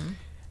there.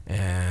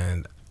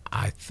 And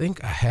I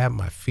think I had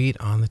my feet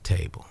on the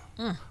table.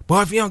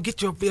 Boy, if you don't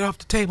get your feet off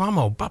the table, I'm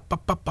gonna bop,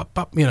 bop, bop, bop,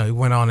 bop. He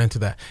went on into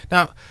that.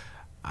 Now,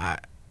 I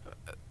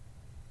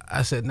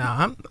said,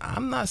 now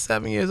I'm not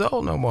 7 years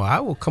old no more. I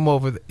will come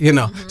over,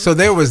 So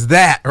there was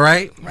that,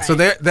 right? So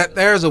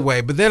there's a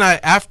way. But then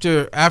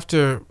after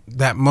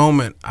that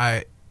moment,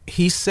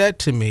 he said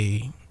to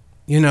me,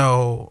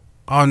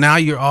 oh, now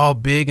you're all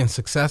big and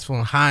successful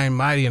and high and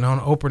mighty and on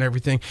Oprah and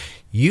everything.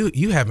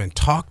 You haven't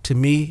talked to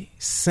me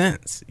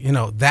since,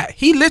 that.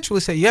 He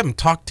literally said, you haven't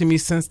talked to me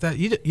since that.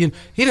 He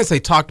didn't say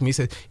talk to me. He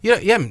said, you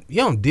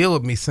don't deal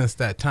with me since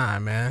that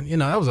time, man.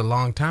 That was a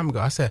long time ago.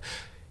 I said,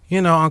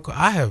 Uncle,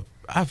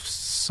 I've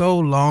so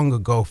long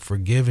ago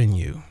forgiven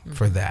you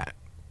for that.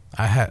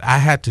 I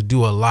had to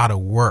do a lot of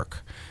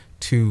work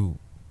to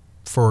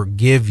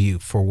forgive you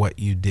for what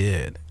you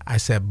did. I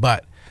said,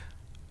 but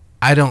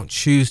I don't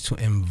choose to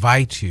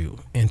invite you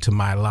into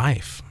my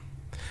life.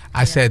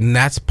 I said, and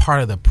that's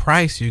part of the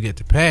price you get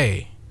to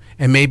pay.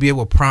 And maybe it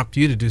will prompt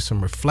you to do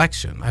some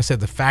reflection. I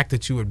said, the fact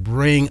that you would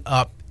bring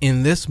up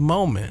in this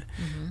moment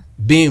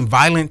being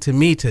violent to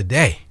me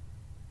today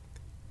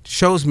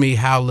shows me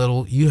how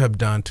little you have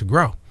done to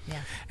grow.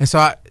 Yeah. And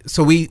so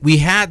we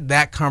had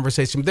that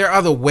conversation. There are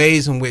other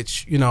ways in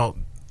which,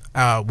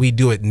 we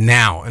do it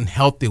now in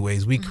healthy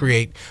ways. We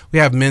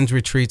have men's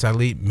retreats. I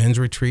lead men's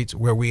retreats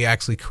where we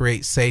actually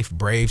create safe,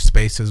 brave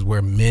spaces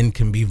where men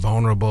can be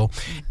vulnerable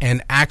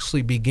and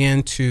actually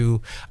begin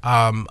to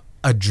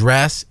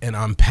address and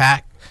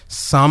unpack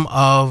some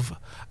of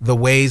the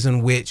ways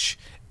in which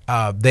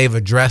they've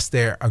addressed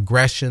their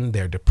aggression,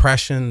 their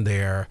depression,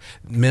 their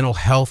mental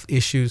health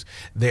issues.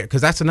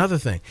 Because that's another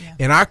thing. Yeah.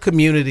 In our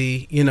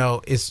community,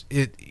 we're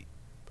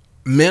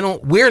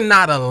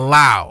not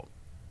allowed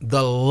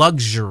the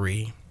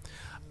luxury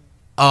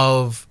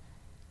of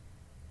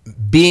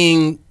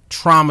being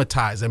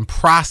traumatized and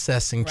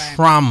processing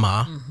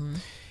trauma.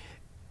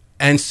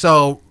 And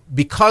so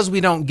because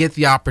we don't get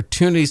the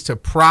opportunities to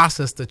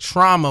process the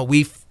trauma,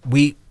 we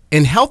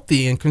in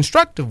healthy and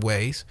constructive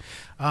ways,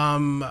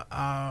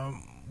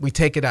 we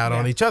take it out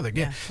on each other.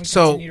 Yeah.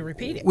 So to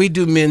repeat it. We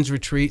do men's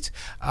retreats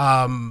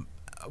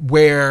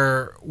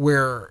where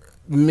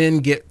men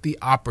get the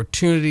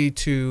opportunity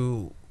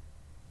to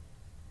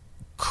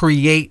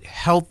create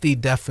healthy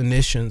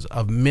definitions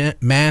of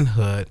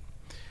manhood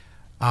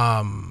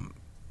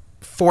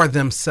for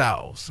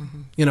themselves.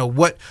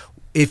 What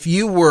if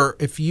you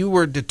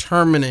were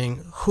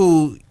determining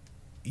who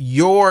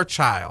your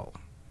child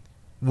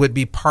would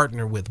be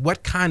partnered with,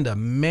 what kind of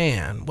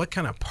man, what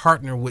kind of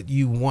partner would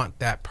you want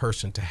that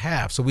person to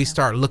have? So we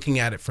start looking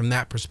at it from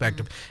that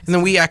perspective. And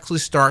then we actually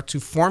start to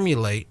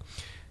formulate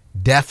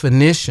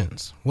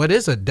definitions. What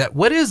is a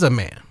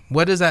man?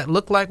 What does that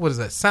look like? What does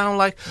that sound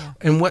like? Yeah.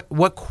 And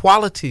what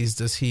qualities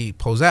does he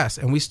possess?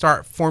 And we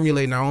start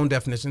formulating our own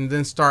definition, and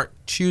then start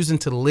choosing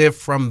to live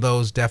from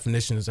those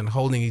definitions and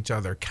holding each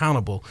other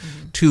accountable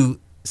to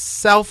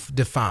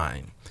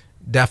self-define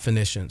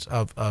definitions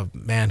of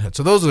manhood.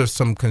 So those are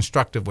some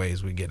constructive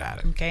ways we get at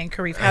it. Okay, and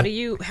Karif, how do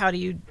you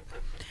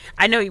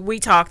I know we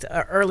talked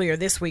earlier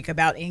this week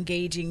about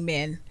engaging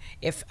men.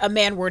 If a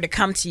man were to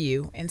come to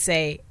you and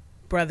say,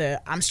 brother,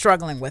 I'm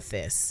struggling with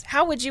this,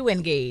 how would you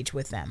engage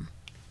with them?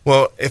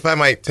 Well, if I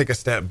might take a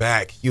step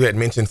back, you had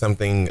mentioned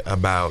something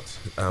about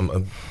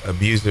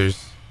abusees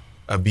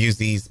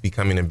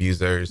becoming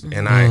abusers.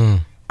 And I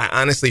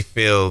honestly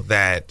feel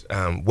that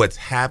what's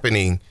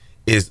happening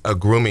is a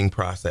grooming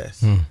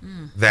process,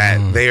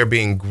 that they are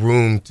being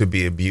groomed to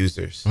be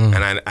abusers.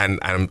 And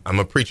I'm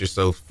a preacher,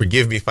 so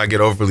forgive me if I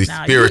get overly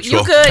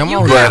spiritual. You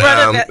good,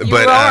 brother.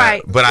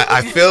 But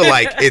I feel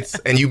like it's,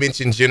 and you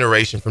mentioned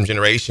generation from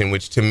generation,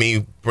 which to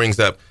me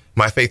brings up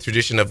my faith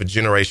tradition of a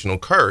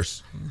generational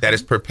curse that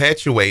is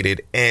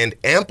perpetuated and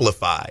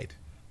amplified.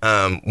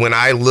 When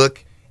I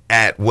look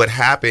at what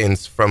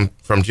happens from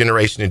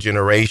generation to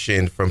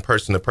generation, from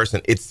person to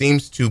person, it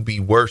seems to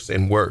be worse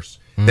and worse.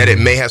 That it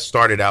may have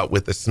started out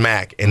with a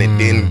smack and it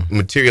then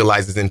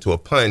materializes into a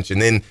punch,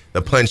 and then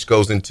the punch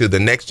goes into the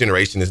next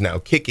generation is now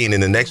kicking,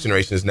 and the next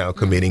generation is now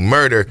committing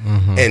murder,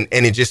 and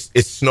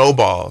it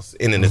snowballs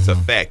in its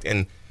effect.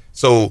 And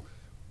so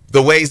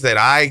the ways that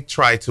I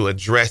try to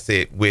address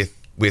it with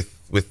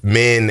with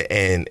men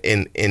and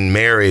in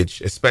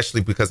marriage,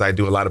 especially because I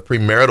do a lot of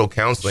premarital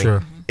counseling,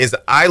 Sure. is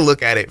I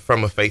look at it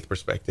from a faith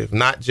perspective,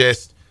 not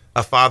just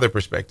a father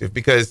perspective,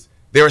 because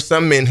there are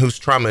some men whose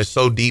trauma is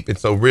so deep and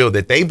so real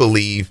that they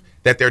believe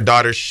that their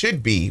daughters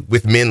should be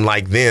with men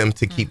like them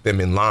to keep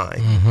them in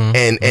line.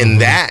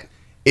 And that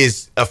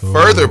is a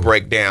further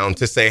breakdown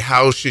to say,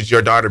 how should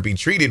your daughter be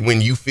treated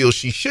when you feel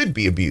she should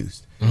be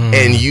abused?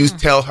 And you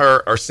tell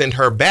her or send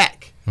her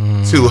back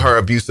to her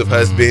abusive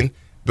husband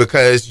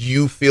because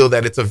you feel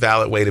that it's a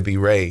valid way to be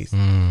raised.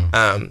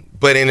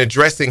 But in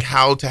addressing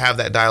how to have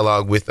that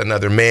dialogue with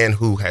another man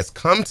who has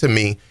come to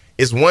me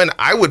is one,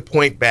 I would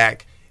point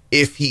back,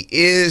 if he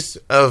is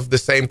of the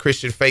same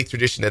Christian faith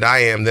tradition that I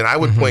am, then I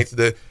would point to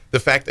the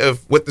fact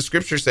of what the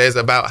scripture says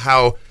about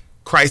how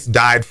Christ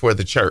died for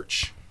the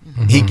church.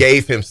 He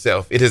gave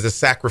himself. It is a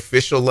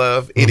sacrificial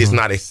love. It is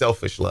not a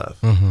selfish love.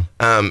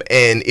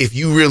 And if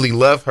you really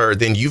love her,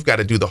 then you've got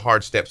to do the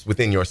hard steps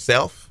within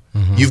yourself.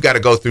 You've got to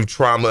go through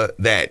trauma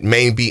that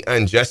may be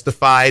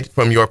unjustified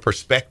from your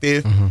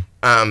perspective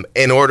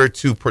in order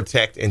to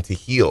protect and to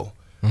heal.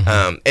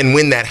 And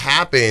when that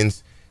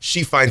happens,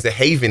 she finds a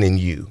haven in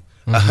you.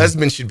 A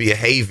husband should be a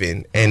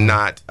haven and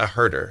not a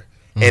herder.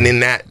 And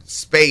in that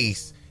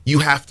space, you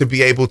have to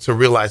be able to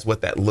realize what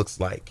that looks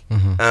like.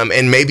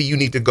 And maybe you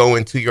need to go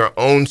into your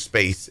own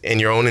space and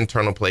your own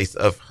internal place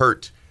of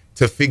hurt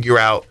to figure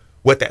out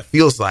what that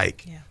feels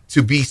like,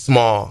 to be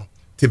small,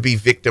 to be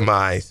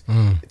victimized,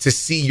 to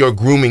see your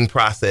grooming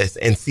process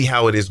and see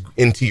how it is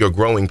into your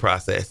growing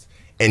process.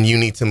 And you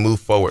need to move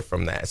forward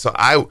from that. So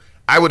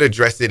I would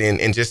address it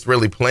in just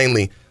really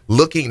plainly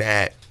looking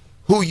at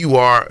who you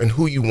are and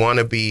who you want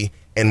to be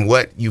and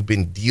what you've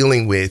been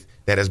dealing with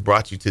that has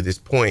brought you to this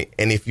point.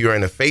 And if you're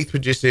in a faith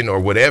tradition or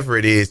whatever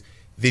it is,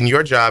 then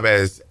your job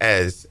as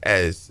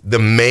the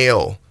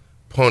male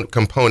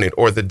component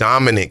or the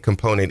dominant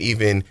component,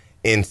 even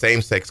in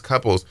same-sex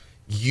couples,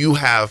 you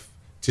have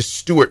to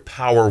steward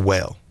power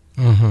well.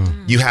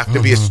 You have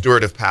to be a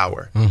steward of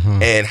power.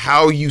 And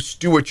how you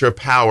steward your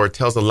power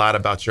tells a lot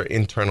about your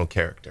internal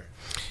character.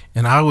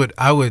 And I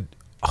would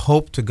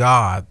hope to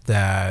God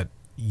that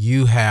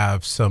you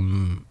have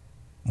some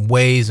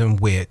ways in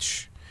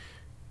which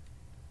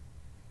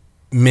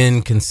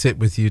men can sit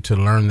with you to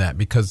learn that,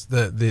 because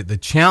the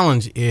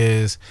challenge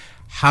is,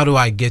 how do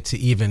I get to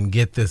even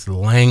get this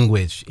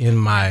language in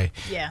my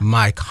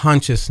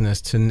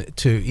consciousness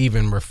to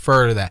even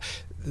refer to that?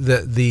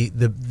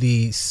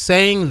 The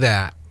saying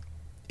that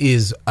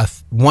is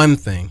one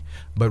thing,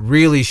 but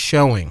really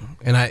showing,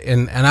 and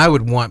I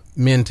would want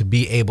men to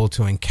be able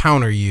to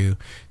encounter you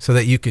so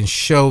that you can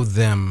show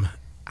them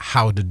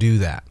how to do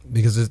that,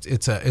 because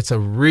it's a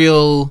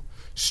real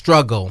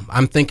struggle.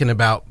 I'm thinking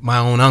about my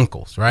own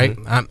uncles, right?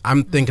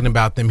 I'm thinking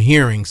about them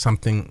hearing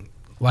something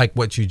like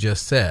what you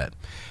just said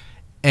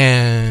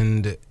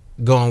and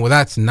going, well,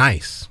 that's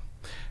nice.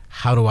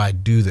 How do I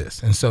do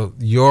this? And so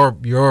your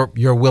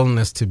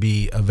willingness to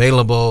be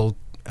available,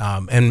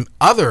 and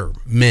other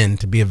men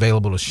to be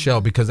available to show,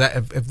 because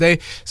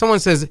if someone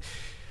says,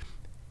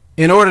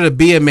 in order to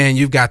be a man,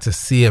 you've got to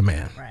see a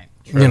man. Right.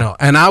 You know,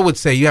 and I would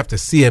say you have to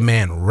see a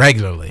man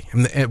regularly,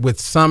 and with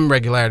some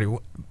regularity.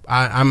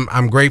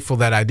 I'm grateful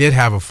that I did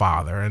have a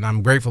father, and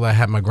I'm grateful that I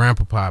had my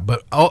grandpapa.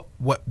 But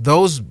what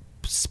those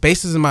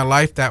spaces in my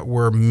life that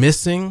were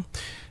missing,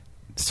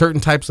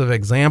 certain types of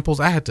examples,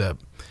 I had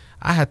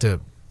to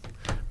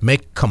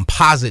make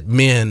composite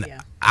men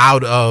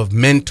out of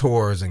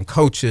mentors and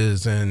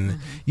coaches and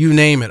you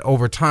name it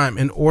over time,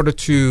 in order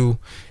to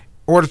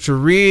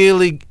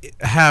really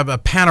have a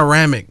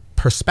panoramic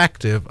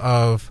perspective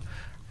of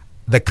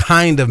the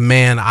kind of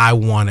man I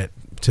wanted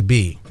to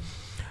be.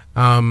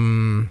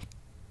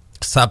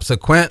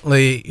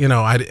 Subsequently, you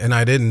know, I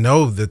didn't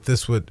know that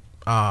this would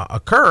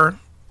occur.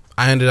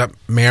 I ended up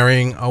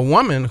marrying a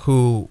woman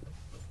who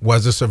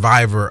was a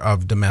survivor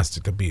of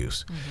domestic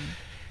abuse.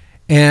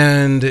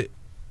 And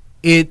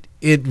it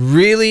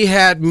really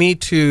had me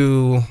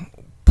to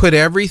put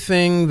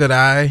everything that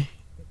I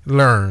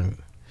learned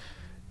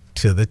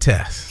to the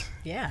test.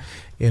 Yeah.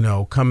 You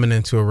know, coming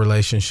into a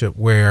relationship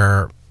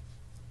where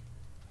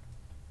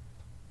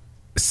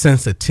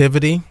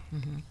sensitivity,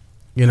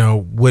 you know,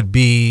 would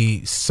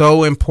be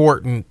so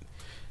important,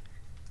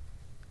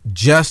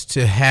 just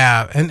to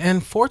have,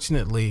 and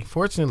fortunately,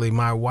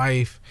 my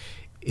wife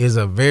is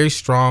a very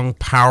strong,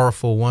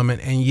 powerful woman,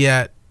 and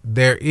yet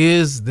there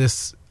is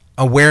this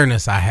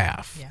awareness I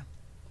have,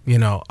 you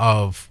know,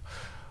 of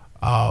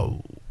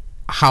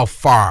how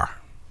far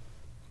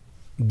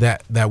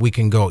that we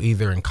can go,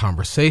 either in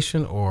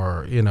conversation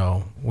or, you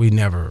know, we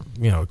never,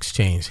 you know,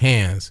 exchange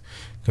hands,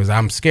 because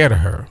I'm scared of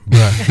her.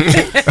 But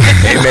Amen,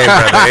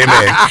 brother.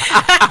 Amen.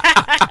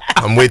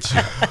 I'm with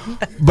you.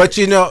 But,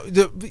 you know,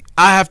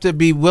 I have to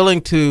be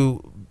willing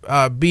to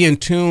be in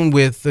tune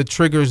with the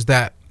triggers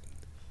that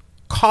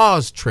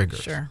cause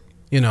triggers. Sure.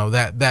 You know,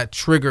 that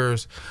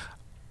triggers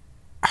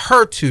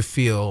her to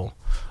feel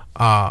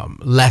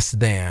less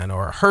than,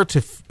 or her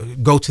to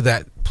go to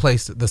that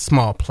place, the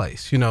small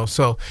place, you know.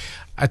 So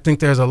I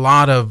think there's a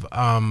lot of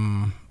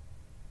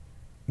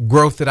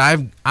growth that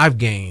I've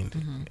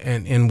gained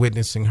in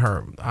witnessing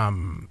her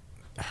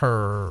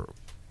her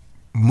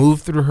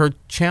move through her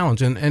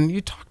challenge. And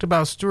you talked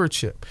about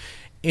stewardship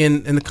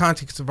in the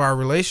context of our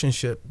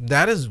relationship.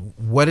 That is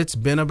what it's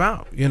been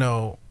about. You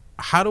know,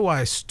 how do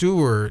I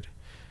steward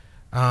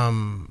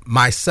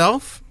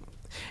myself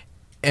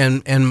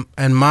and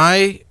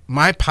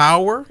my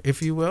power,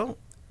 if you will,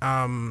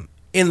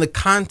 in the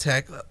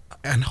context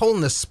and holding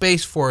the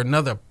space for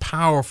another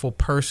powerful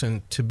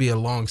person to be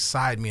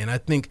alongside me. And I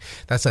think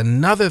that's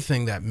another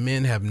thing that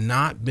men have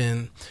not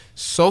been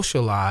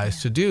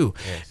socialized to do.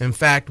 Yes. In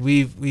fact,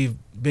 we've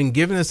been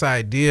given this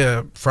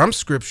idea from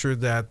Scripture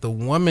that the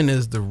woman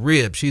is the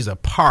rib. She's a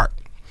part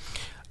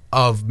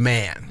of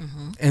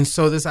man. And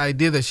so this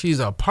idea that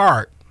she's a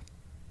part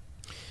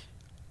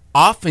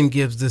often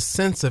gives this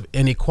sense of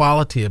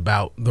inequality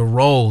about the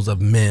roles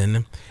of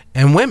men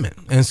and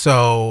women. And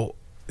so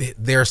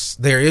there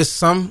is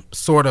some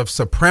sort of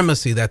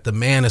supremacy that the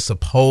man is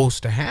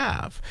supposed to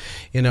have.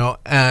 You know,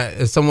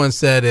 as someone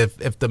said,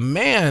 if the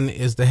man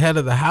is the head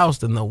of the house,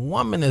 then the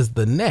woman is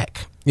the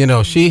neck. You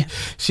know,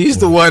 she's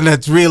the one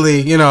that's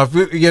really, you know,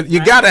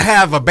 you got to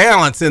have a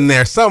balance in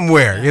there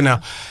somewhere. You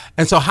know,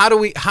 and so how do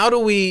we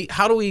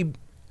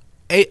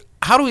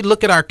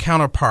look at our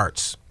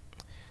counterparts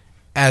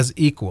as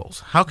equals?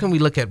 How can we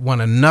look at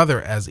one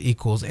another as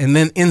equals, and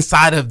then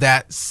inside of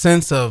that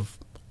sense of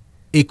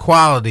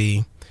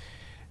equality,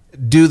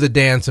 do the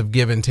dance of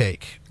give and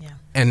take,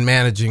 and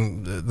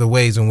managing the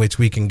ways in which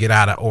we can get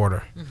out of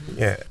order?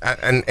 Yeah,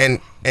 and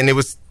it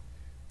was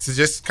to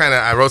just kind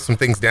of, I wrote some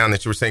things down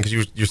that you were saying,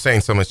 because you're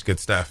saying so much good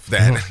stuff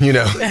that you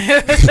know,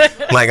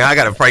 like I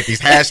got to write these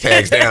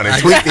hashtags down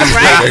and tweet these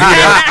later, you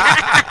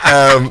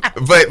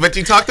know. But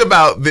you talked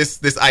about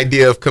this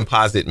idea of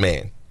composite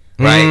man,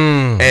 right?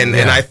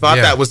 And I thought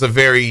that was a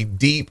very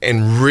deep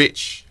and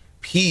rich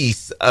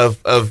piece of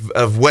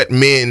what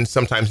men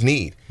sometimes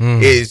need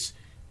is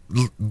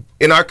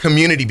in our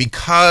community,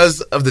 because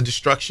of the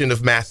destruction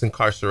of mass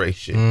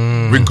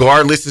incarceration,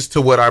 regardless as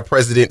to what our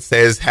president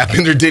says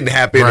happened or didn't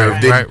happen or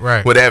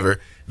didn't,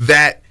 whatever,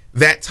 that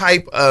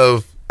type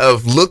of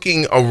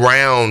looking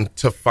around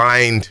to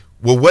find,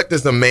 well, what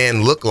does a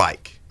man look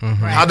like?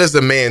 How does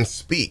a man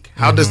speak?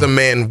 How does a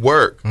man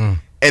work?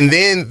 And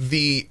then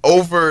the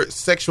over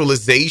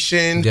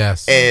sexualization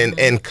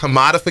and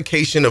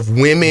commodification of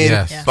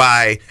women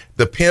by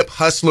the pimp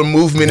hustler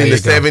movement in the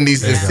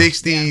 70s and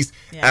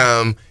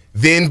 60s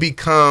then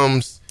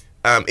becomes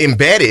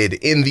embedded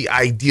in the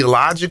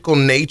ideological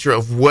nature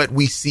of what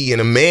we see in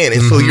a man.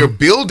 And so you're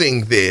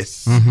building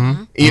this,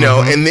 you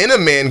know, and then a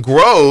man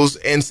grows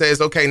and says,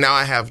 okay, now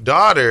I have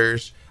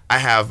daughters, I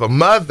have a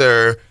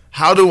mother.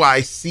 How do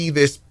I see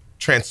this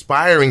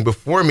transpiring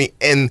before me?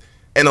 And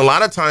a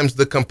lot of times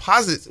the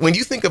composites, when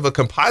you think of a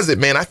composite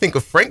man, I think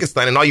of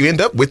Frankenstein, and all you end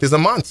up with is a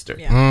monster.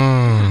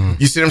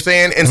 You see what I'm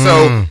saying? And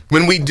so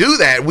when we do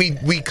that,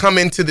 we come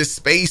into this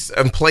space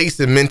and place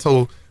and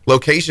mental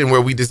location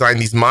where we design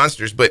these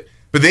monsters. But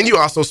then you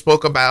also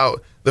spoke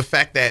about the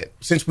fact that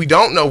since we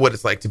don't know what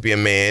it's like to be a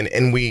man,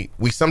 and we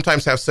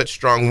sometimes have such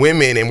strong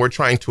women, and we're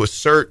trying to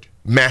assert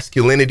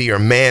masculinity or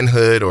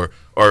manhood or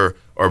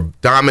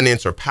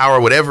dominance or power,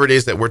 whatever it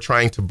is that we're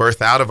trying to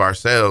birth out of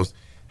ourselves,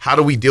 how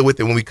do we deal with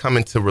it when we come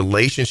into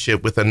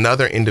relationship with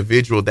another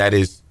individual that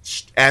is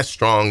as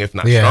strong, if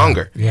not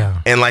stronger?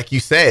 And like you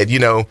said, you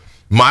know,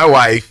 my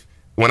wife,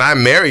 when I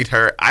married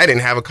her, I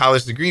didn't have a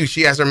college degree.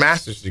 She has her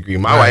master's degree.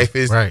 My wife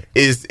is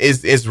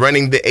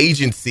running the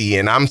agency,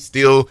 and I'm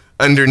still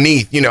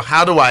underneath. You know,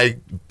 how do I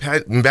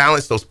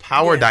balance those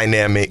power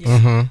dynamics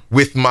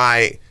with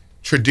my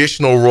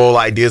traditional role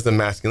ideas of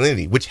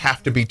masculinity, which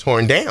have to be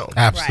torn down?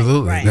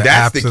 Absolutely.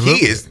 That's the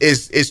key.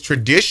 Is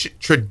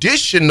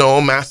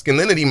traditional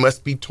masculinity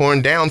must be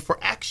torn down for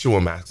actual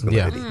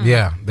masculinity.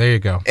 Yeah, there you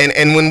go.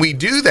 And when we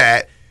do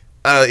that,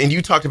 and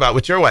you talked about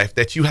with your wife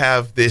that you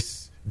have this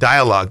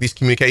dialogue, these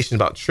communications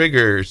about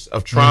triggers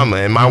of trauma,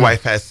 and my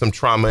wife has some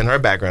trauma in her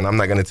background. I'm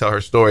not going to tell her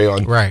story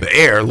on the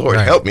air, Lord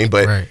help me,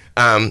 but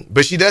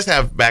she does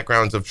have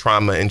backgrounds of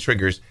trauma and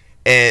triggers,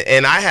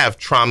 and I have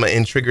trauma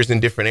and triggers in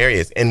different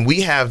areas. And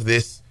we have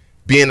this,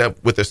 being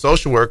with a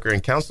social worker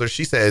and counselor,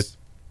 she says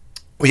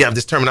we have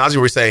this terminology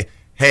where we say,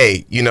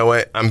 hey, you know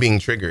what, I'm being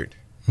triggered.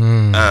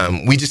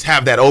 We just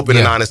have that open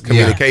and honest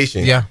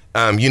communication.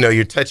 You know,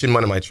 you're touching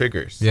one of my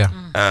triggers.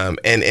 And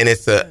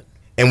it's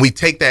and we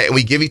take that and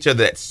we give each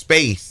other that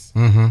space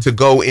to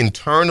go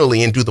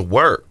internally and do the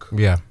work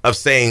of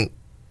saying,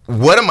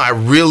 what am I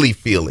really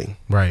feeling?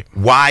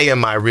 Why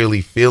am I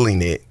really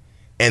feeling it?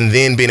 And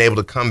then being able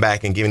to come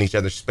back and giving each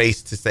other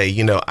space to say,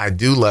 you know, I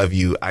do love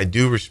you, I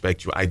do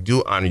respect you, I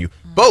do honor you,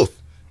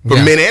 both for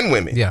men and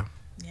women.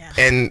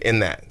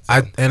 And that.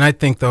 So. I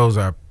think those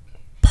are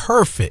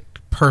perfect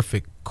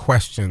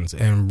questions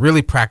and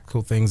really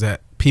practical things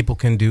that people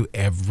can do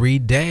every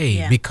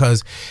day,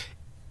 because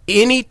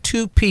any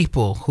two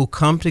people who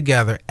come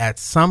together at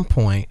some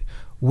point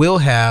will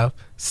have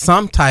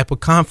some type of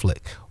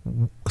conflict.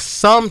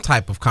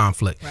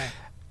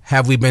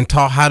 Have we been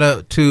taught how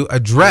to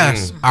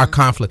address our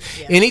conflict?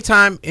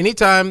 Anytime,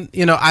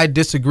 you know, I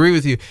disagree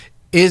with you,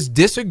 is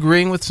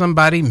disagreeing with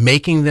somebody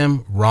making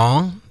them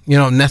wrong,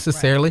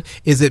 necessarily?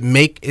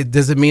 Right.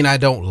 Does it mean I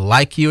don't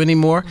like you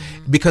anymore?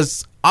 Mm-hmm.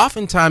 Because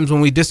oftentimes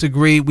when we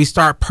disagree, we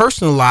start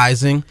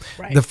personalizing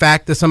the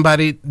fact that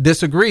somebody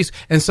disagrees.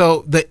 And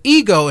so the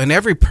ego in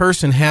every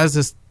person has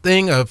this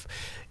thing of,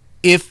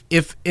 if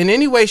in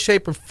any way,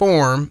 shape, or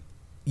form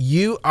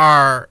you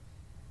are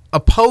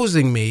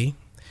opposing me,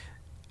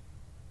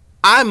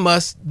 I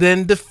must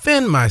then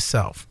defend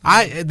myself.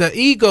 The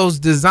ego's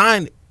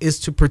design is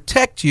to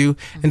protect you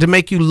and to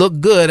make you look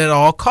good at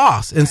all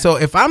costs. And so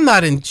if I'm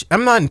not in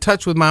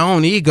touch with my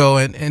own ego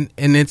and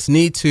its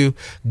need to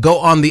go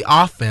on the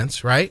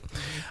offense, right?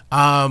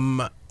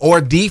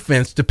 Or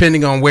defense,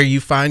 depending on where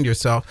you find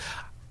yourself,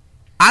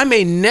 I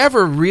may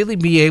never really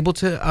be able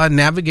to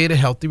navigate a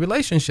healthy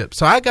relationship.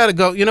 So I got to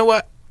go, you know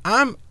what?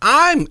 I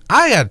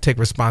got to take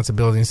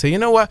responsibility and say, you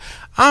know what?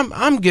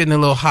 I'm getting a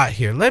little hot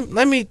here.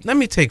 Let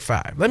me take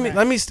 5.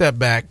 Let me step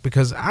back,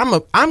 because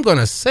I'm going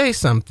to say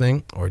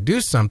something or do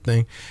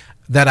something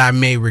that I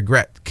may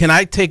regret. Can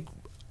I take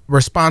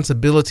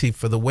responsibility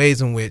for the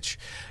ways in which,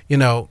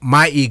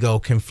 my ego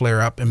can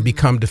flare up and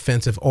become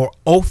defensive or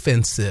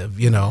offensive,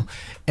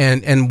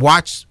 and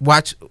watch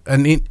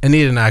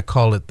Anita and I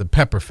call it the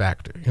pepper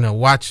factor.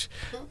 Watch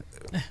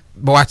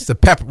the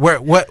pepper.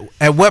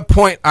 At what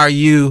point are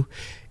you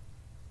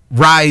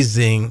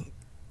rising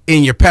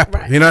in your pepper?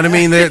 Right. You know what I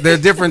mean? There are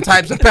different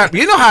types of pepper.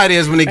 You know how it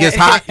is when it gets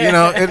hot.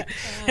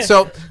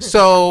 So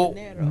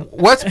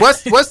what's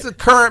the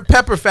current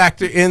pepper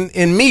factor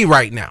in me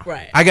right now?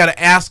 Right. I got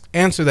to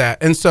answer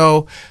that. And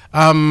so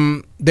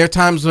there are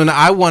times when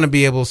I want to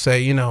be able to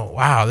say,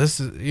 wow, this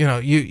is,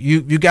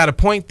 you got a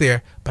point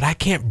there, but I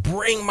can't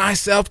bring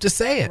myself to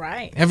say it.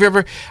 Right. Have you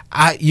ever?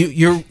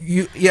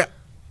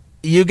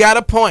 You got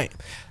a point.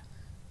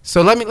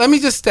 So let me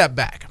just step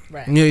back.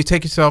 Right. You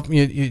take yourself,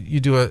 you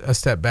do a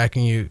step back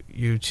and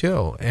you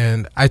chill.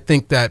 And I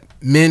think that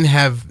men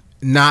have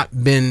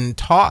not been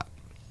taught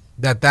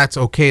that that's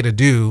okay to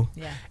do.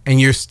 Yeah. And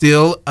you're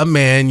still a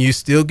man. You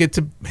still get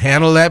to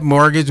handle that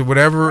mortgage or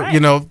whatever,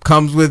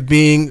 comes with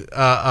being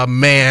a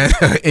man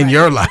in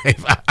your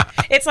life.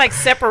 It's like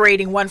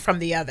separating one from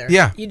the other.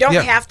 Yeah. You don't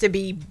have to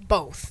be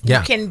both. Yeah.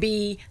 You can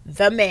be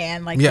the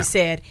man, like you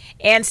said,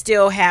 and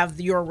still have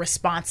your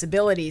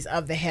responsibilities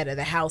of the head of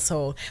the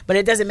household. But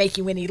it doesn't make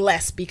you any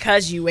less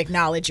because you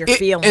acknowledge your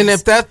feelings. And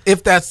if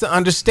that's the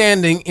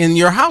understanding in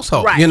your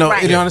household, you know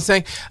what I'm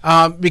saying?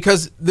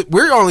 Because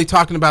we're only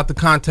talking about the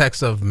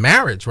context of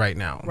marriage right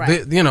now.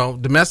 Right.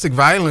 Domestic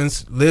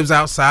violence lives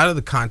outside of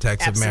the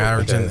context of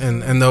marriage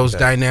and those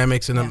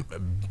dynamics in a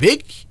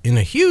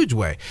huge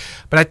way.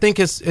 But I think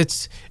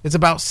it's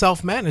about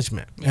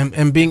self-management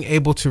and being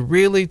able to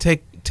really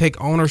take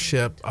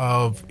ownership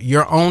of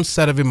your own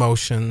set of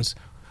emotions,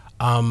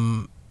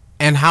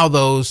 and how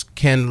those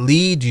can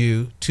lead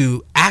you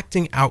to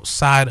acting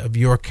outside of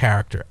your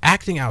character,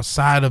 acting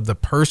outside of the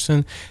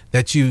person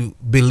that you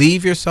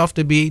believe yourself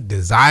to be,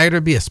 desire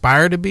to be,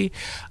 aspire to be,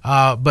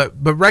 but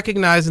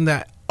recognizing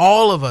that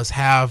all of us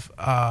have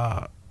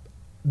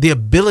the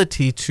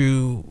ability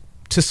to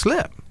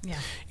slip. Yeah.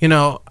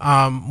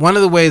 One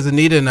of the ways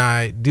Anita and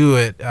I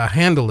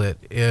handle it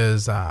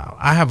is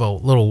I have a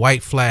little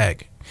white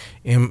flag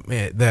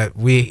that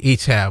we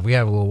each have. We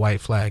have a little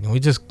white flag, and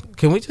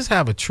can we just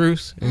have a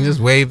truce and just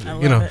wave?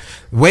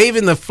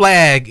 Waving the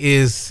flag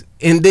is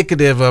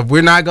indicative of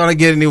we're not going to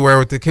get anywhere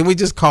with it. Can we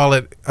just call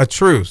it a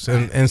truce?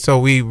 And so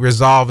we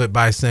resolve it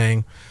by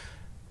saying,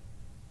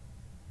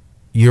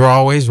 "You're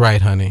always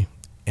right, honey,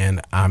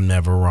 and I'm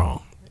never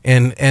wrong."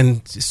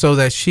 And so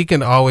that she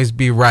can always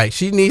be right.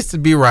 She needs to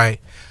be right,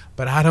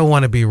 but I don't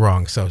want to be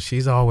wrong. So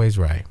she's always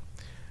right.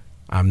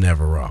 I'm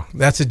never wrong.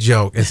 That's a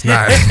joke. It's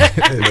not.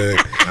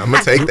 I'm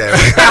going to take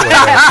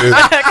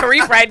that.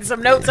 Karif writing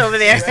some notes over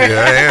there.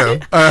 Yeah,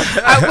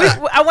 I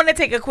am. I want to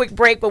take a quick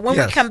break, but when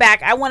we come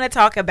back, I want to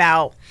talk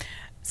about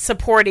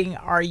supporting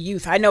our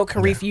youth. I know,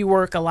 Karif, you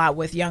work a lot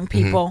with young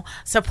people,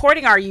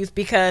 supporting our youth,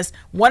 because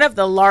one of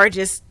the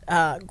largest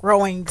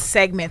growing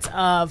segments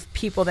of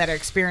people that are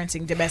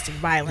experiencing domestic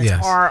violence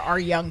are our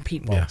young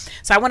people. Yes.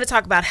 So I want to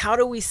talk about how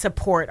do we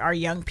support our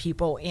young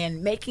people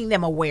in making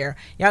them aware,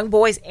 young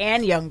boys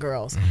and young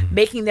girls,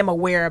 making them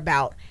aware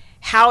about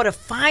how to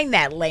find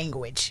that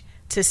language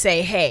to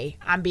say, hey,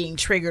 I'm being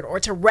triggered,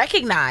 or to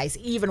recognize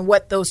even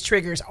what those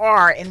triggers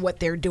are and what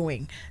they're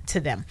doing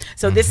to them.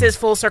 So this is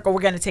Full Circle.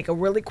 We're going to take a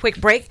really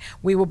quick break.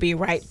 We will be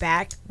right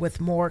back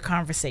with more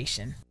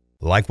conversation.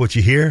 Like what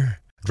you hear?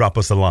 Drop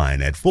us a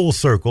line at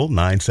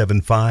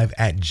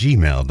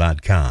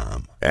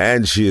fullcircle975@gmail.com.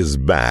 And she is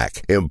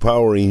back,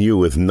 empowering you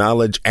with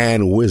knowledge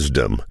and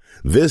wisdom.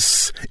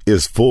 This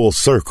is Full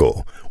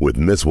Circle with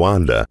Miss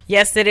Wanda.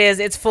 Yes, it is.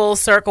 It's Full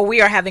Circle. We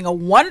are having a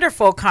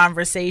wonderful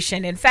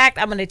conversation. In fact,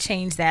 I'm going to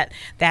change that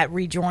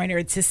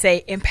rejoinder to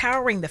say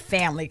empowering the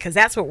family, because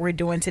that's what we're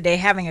doing today,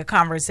 having a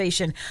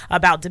conversation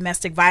about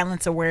domestic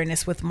violence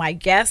awareness with my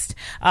guest,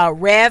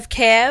 Rev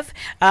Kev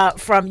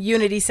from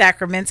Unity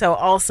Sacramento,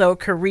 also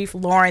Karif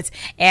Lawrence,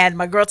 and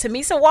my girl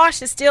Tamisa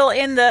Wash is still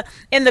in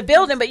the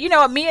building. But you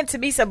know what? Me and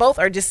Tamisa both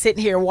are just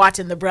sitting here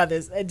watching the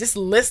brothers, just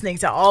listening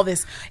to all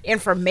this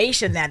information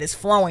that is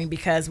flowing,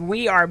 because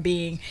we are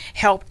being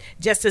helped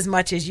just as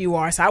much as you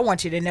are. So I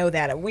want you to know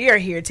that we are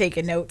here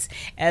taking notes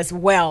as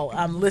well,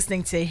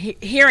 listening to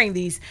hearing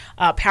these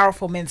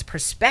powerful men's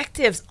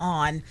perspectives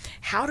on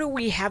how do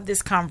we have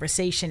this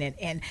conversation,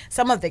 and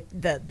some of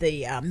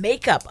the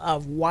makeup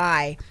of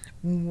why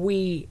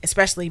we,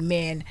 especially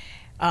men,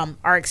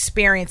 are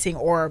experiencing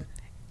or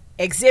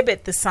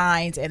exhibit the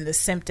signs and the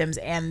symptoms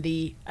and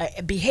the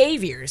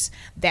behaviors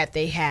that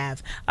they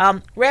have.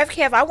 Rev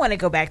Kev, I want to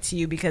go back to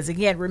you because,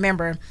 again,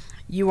 remember,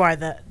 you are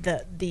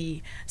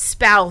the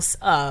spouse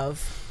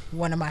of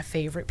one of my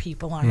favorite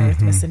people on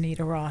earth, Miss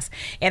Anita Ross.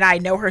 And I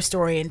know her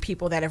story, and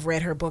people that have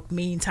read her book,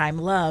 Meantime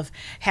Love,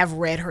 have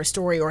read her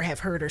story or have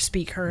heard her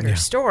speak, her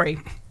story.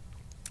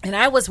 And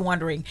I was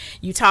wondering,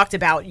 you talked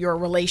about your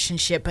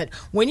relationship, but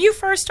when you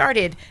first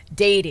started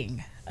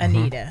dating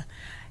Anita,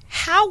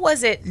 how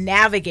was it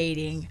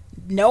navigating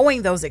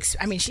knowing those,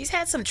 she's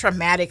had some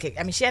traumatic,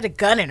 she had a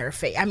gun in her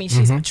face.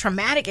 She's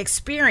traumatic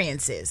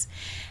experiences.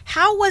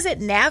 How was it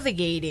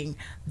navigating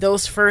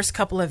those first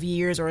couple of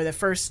years, or the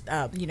first,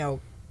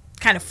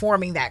 kind of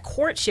forming that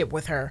courtship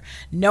with her,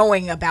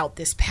 knowing about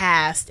this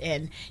past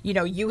and,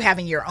 you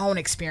having your own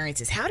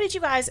experiences? How did you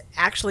guys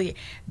actually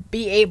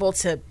be able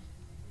to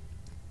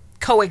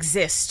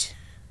coexist?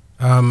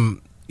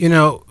 For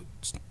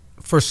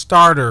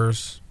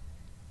starters,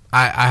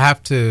 I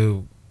have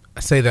to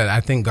say that I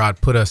think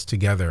God put us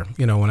together.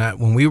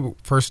 When we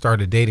first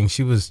started dating,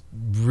 she was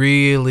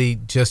really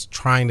just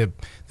trying to.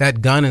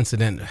 That gun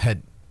incident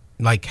had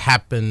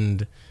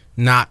happened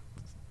not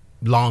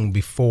long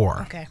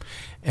before. Okay.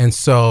 And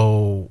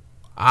so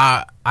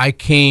I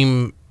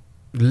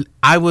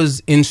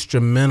was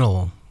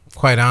instrumental,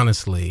 quite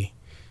honestly.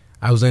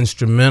 I was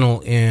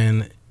instrumental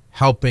in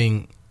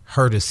helping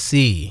her to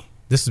see.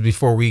 This is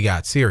before we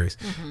got serious,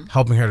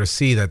 helping her to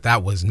see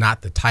that was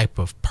not the type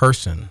of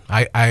person.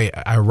 I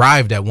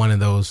arrived at one of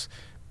those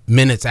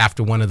minutes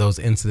after one of those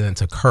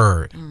incidents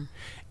occurred.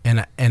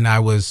 And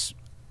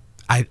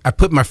I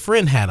put my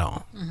friend hat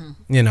on,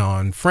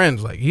 and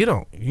friends like, you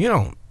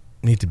don't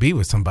need to be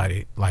with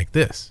somebody like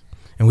this.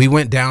 And we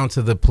went down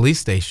to the police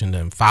station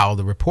and filed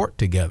a report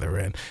together.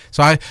 And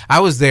so I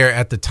was there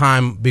at the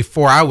time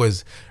before I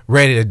was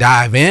ready to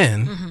dive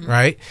in,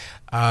 right?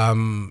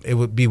 It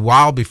would be a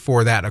while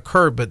before that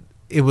occurred, but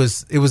it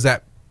was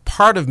that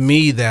part of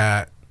me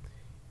that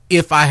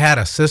if I had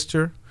a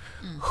sister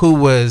who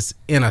was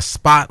in a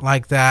spot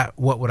like that,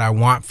 what would I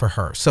want for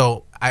her?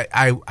 So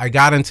I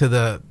got into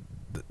the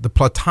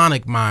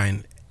platonic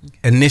mind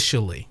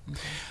initially.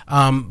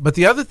 But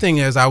the other thing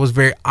is I was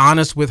very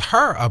honest with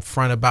her up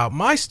front about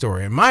my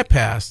story and my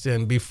past.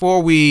 And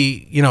before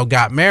we,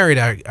 got married,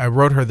 I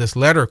wrote her this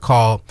letter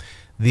called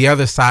The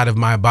Other Side of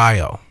My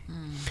Bio.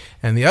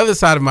 And the other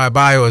side of my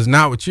bio is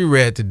not what you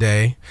read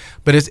today,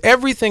 but it's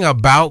everything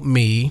about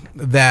me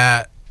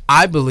that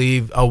I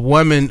believe a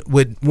woman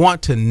would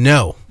want to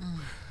know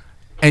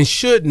and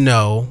should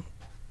know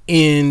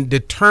in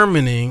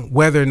determining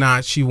whether or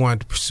not she wanted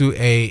to pursue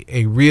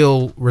a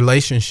real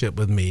relationship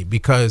with me.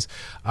 Because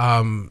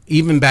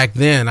even back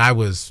then, I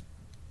was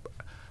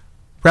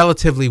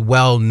relatively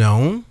well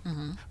known,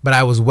 but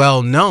I was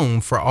well known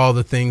for all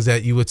the things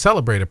that you would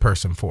celebrate a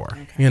person for,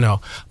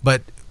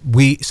 But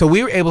we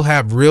were able to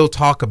have real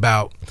talk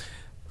about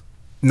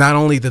not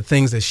only the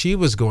things that she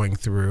was going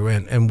through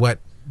and what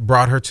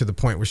brought her to the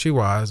point where she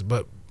was,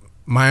 but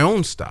my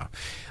own stuff.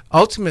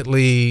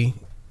 Ultimately,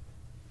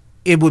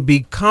 it would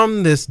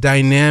become this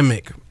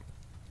dynamic,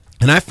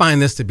 and I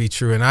find this to be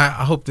true, and I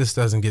hope this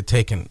doesn't get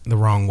taken the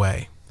wrong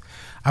way.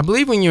 I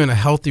believe when you're in a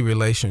healthy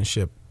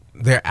relationship,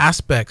 there are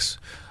aspects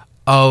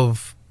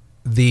of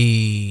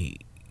your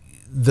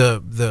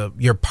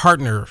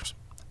partners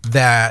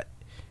that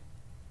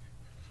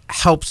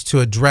helps to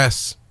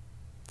address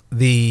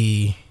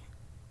the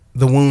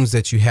wounds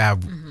that you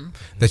have,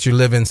 that you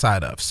live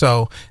inside of.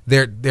 So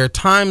there are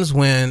times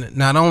when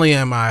not only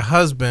am I a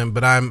husband,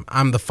 but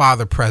I'm the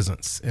father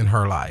presence in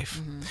her life.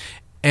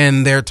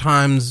 And there are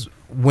times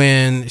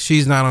when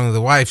she's not only the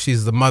wife,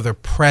 she's the mother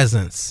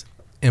presence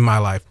in my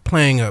life,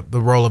 playing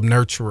the role of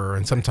nurturer.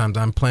 And sometimes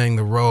I'm playing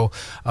the role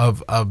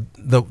of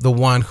the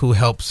one who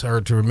helps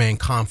her to remain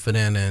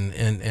confident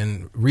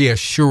and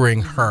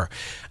reassuring her.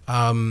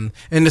 And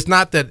it's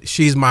not that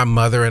she's my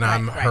mother and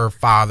I'm her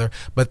father,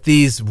 but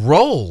these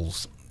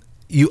roles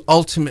you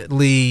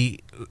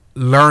ultimately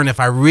learn. If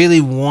I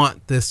really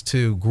want this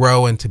to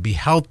grow and to be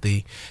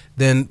healthy,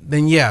 then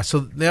yeah. So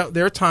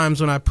there are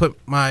times when I put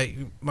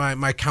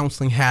my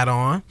counseling hat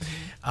on.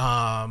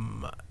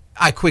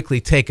 I quickly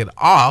take it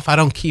off. I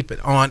don't keep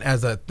it on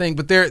as a thing.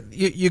 But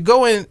you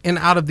go in and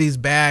out of these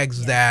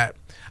bags that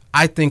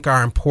I think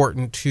are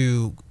important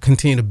to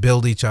continue to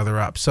build each other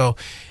up. So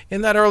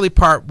in that early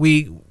part,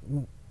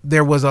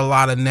 there was a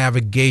lot of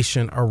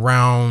navigation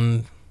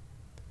around,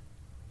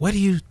 what do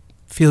you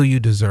feel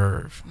you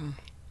deserve?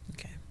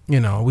 Okay.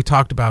 We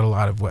talked about a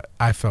lot of what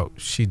I felt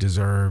she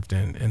deserved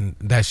and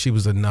that she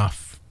was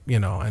enough,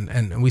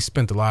 and we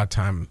spent a lot of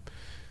time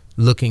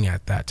looking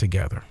at that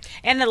together.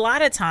 And a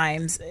lot of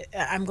times,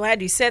 I'm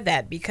glad you said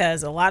that,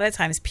 because a lot of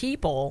times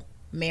people,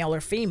 male or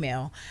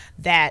female,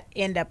 that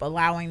end up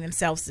allowing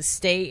themselves to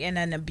stay in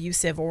an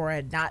abusive or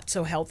a not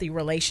so healthy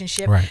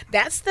relationship, right.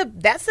 that's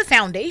the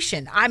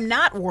foundation. I'm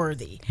not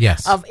worthy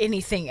yes. of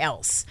anything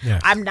else.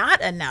 Yes. I'm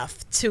not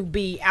enough to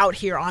be out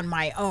here on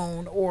my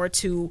own, or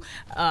to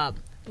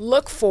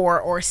look for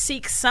or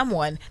seek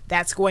someone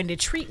that's going to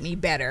treat me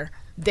better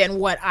than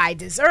what I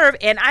deserve,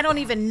 and I don't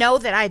even know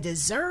that I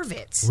deserve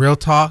it. Real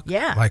talk?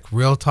 Yeah. Like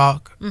real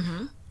talk?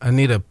 Mm-hmm. I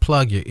need to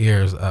plug your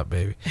ears up,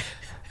 baby.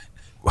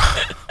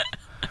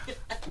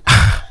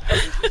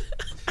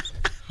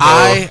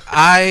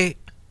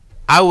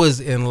 I was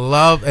in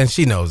love, and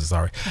she knows this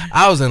already.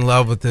 I was in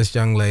love with this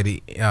young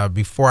lady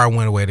before I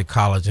went away to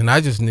college, and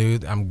I just knew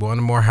I'm going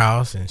to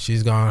Morehouse, and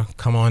she's going to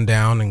come on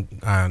down,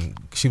 and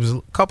she was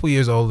a couple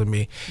years older than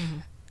me,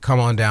 come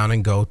on down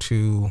and go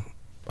to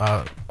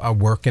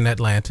work in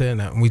Atlanta,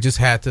 and we just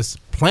had this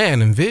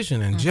plan and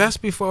vision, and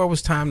just before it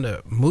was time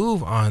to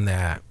move on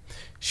that,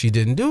 she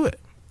didn't do it.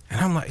 And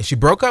I'm like, she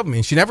broke up with me,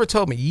 and she never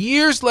told me.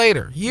 Years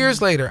later,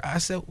 I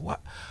said, what?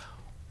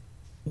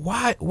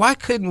 Why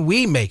couldn't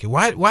we make it?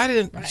 Why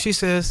didn't right. She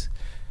says,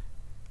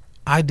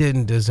 I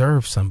didn't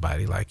deserve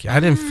somebody like you. I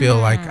didn't feel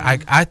like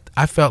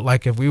I felt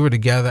like if we were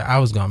together, I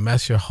was gonna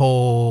mess your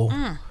whole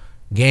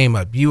game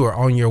up. You were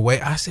on your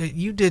way. I said,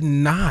 you did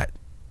not.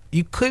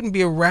 You couldn't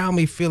be around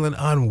me feeling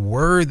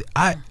unworthy.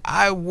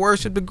 I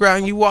worship the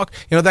ground you walk.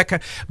 That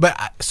kind.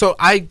 But so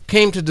I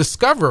came to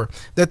discover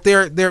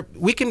that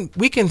we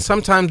can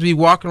sometimes be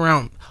walking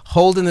around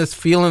holding this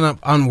feeling of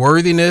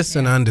unworthiness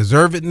and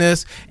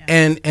undeservedness,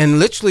 and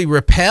literally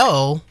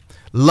repel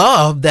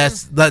love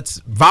that's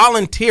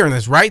volunteer and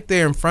that's right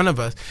there in front of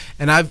us.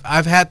 And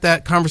I've had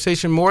that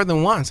conversation more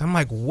than once. I'm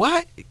like,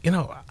 what?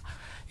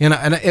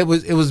 And it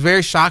was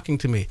very shocking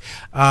to me.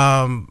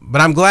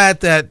 But I'm glad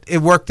that it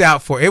worked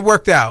out. It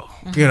worked out.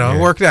 It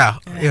worked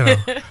out.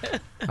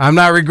 I'm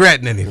not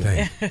regretting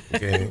anything.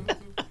 Okay.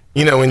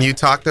 When you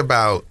talked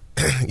about,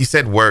 you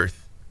said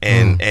worth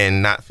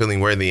and not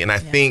feeling worthy, and I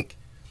think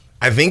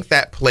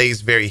that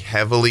plays very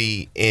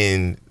heavily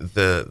in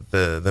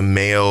the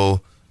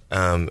male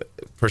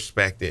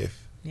perspective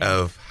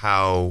of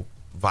how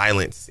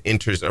violence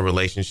enters a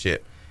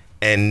relationship,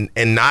 and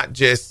not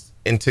just.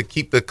 And to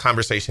keep the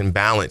conversation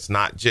balanced,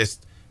 not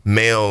just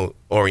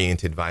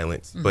male-oriented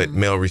violence, but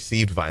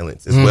male-received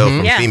violence as well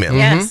from females.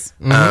 Yes.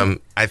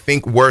 I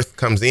think worth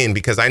comes in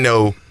because I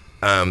know,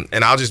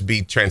 and I'll just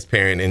be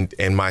transparent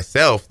and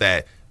myself,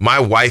 that my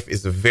wife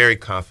is a very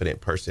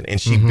confident person,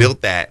 and she built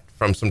that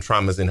from some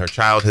traumas in her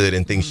childhood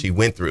and things she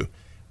went through.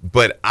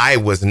 But I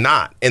was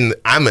not, and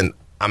I'm an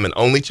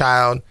only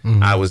child.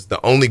 I was the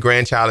only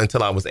grandchild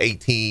until I was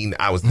 18.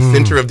 I was the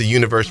center of the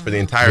universe for the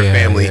entire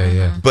family,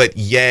 but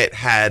yet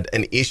had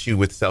an issue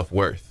with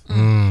self-worth.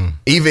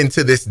 Even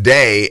to this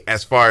day,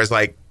 as far as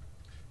like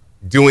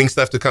doing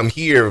stuff to come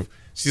here,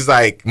 she's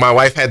like, my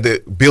wife had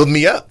to build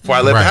me up before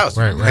I left the house.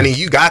 Honey,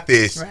 you got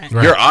this.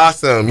 You're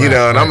awesome. And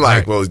I'm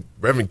like, well,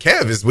 Reverend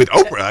Kev is with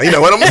Oprah.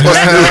 What am I supposed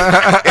to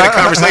do in a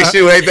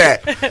conversation like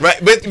that? Right.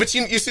 But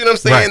you see what I'm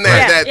saying?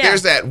 That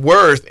there's that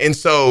worth. And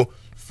so,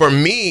 for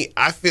me,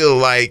 I feel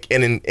like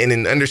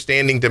in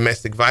understanding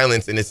domestic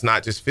violence, and it's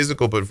not just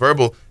physical but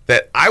verbal,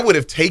 that I would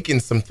have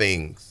taken some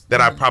things that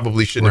I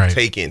probably shouldn't have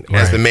taken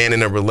as the man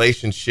in a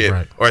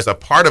relationship or as a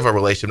part of a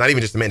relationship, not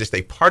even just a man, just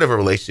a part of a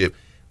relationship,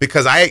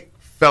 because I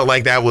felt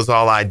like that was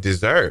all I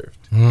deserved.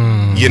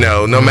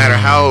 No matter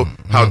how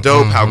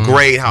dope, how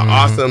great, how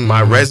awesome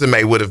my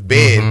resume would have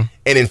been.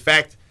 And in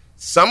fact,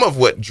 some of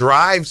what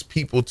drives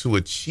people to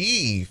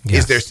achieve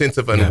is their sense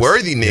of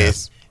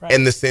unworthiness. Right.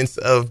 And the sense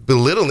of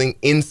belittling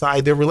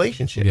inside their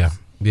relationships.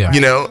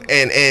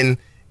 And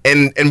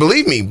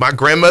believe me, my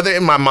grandmother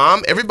and my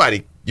mom,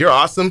 everybody, you're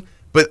awesome.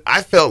 But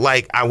I felt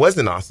like I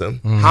wasn't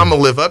awesome. How I'm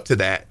gonna live up to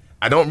that?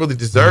 I don't really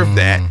deserve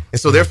that. And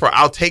so therefore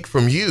I'll take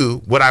from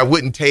you what I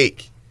wouldn't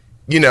take,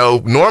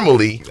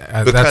 normally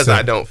because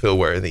I don't feel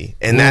worthy.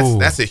 And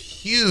that's a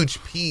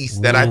huge piece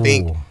that I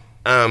think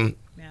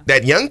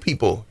that young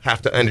people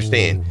have to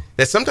understand.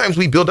 That sometimes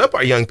we build up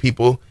our young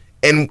people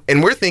and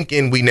we're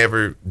thinking we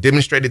never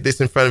demonstrated this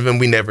in front of them.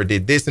 We never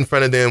did this in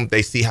front of them.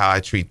 They see how I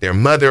treat their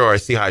mother or I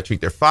see how I treat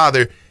their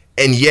father.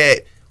 And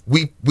yet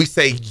we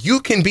say,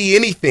 you can be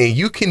anything.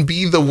 You can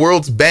be the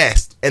world's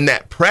best. And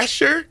that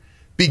pressure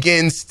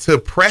begins to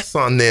press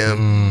on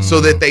them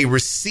so that they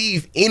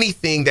receive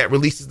anything that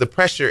releases the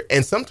pressure.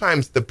 And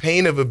sometimes the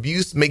pain of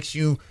abuse makes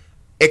you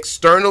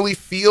externally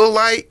feel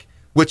like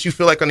what you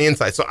feel like on the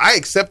inside. So I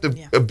accept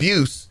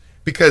abuse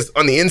because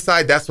on the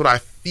inside, that's what I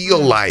feel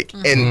like,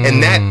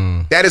 and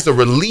that is a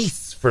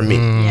release for me,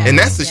 and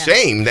that's a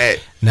shame that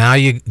now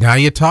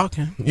you're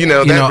talking.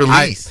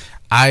 Release.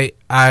 I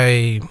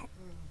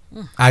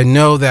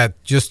know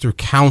that just through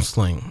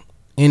counseling,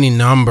 any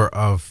number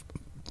of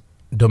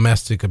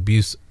domestic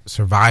abuse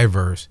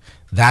survivors,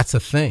 that's a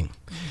thing,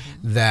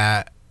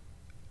 that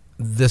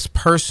this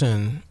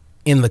person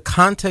in the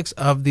context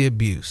of the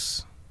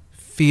abuse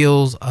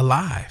feels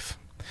alive.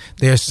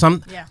 There's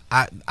some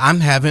I'm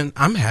having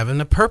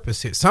a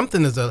purpose here.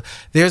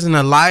 There's an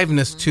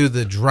aliveness to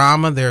the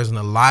drama, there's an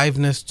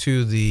aliveness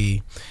to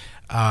the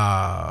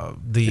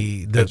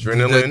adrenaline,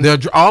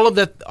 all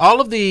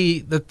of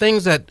the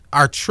things that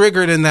are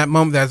triggered in that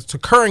moment, that's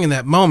occurring in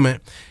that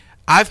moment.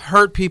 I've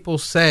heard people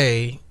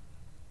say,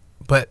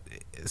 but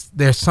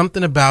there's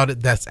something about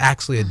it that's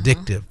actually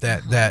addictive.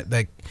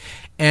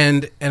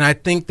 And I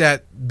think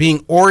that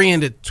being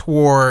oriented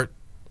toward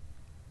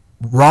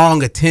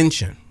wrong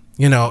attention,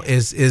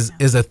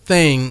 is a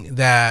thing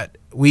that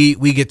we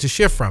get to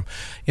shift from.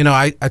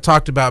 I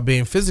talked about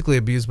being physically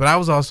abused, but I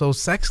was also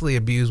sexually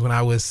abused when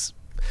I was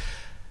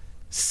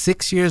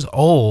 6 years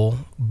old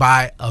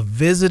by a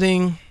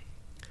visiting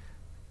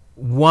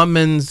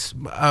woman's,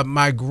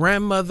 my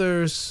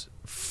grandmother's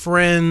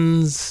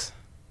friend's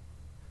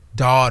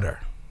daughter,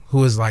 who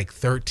was like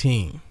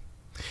 13.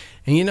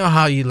 And you know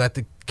how you let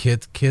the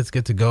kids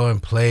get to go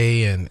and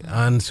play and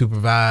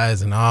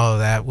unsupervised and all of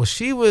that. Well,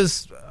 she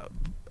was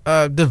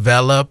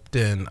developed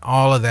and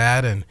all of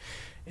that,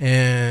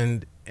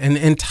 and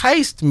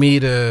enticed me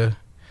to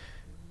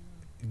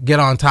get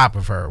on top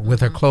of her with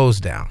her clothes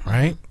down,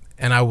 right?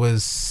 And I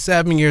was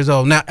 7 years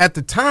old. Now, at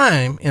the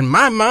time, in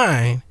my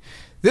mind,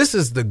 this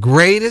is the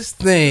greatest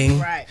thing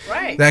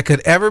that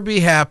could ever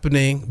be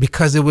happening,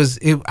 because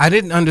I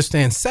didn't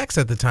understand sex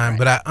at the time,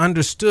 but I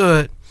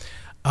understood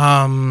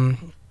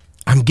I'm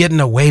getting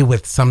away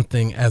with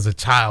something as a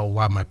child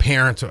while my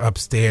parents are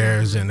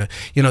upstairs, and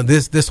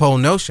this whole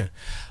notion.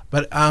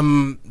 But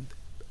and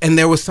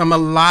there was some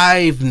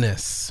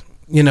aliveness,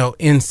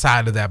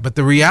 inside of that. But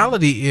the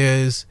reality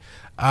is,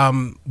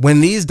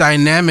 when these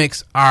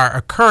dynamics are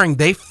occurring,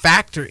 they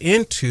factor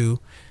into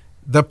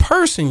the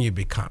person you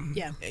become.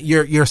 Yeah.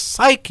 Your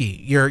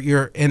psyche,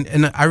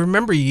 and I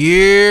remember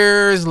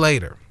years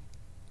later,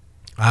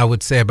 I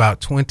would say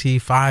about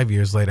 25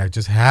 years later, I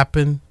just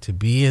happened to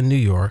be in New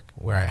York,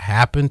 where I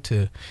happened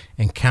to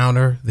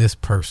encounter this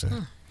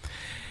person.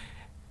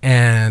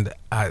 And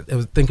I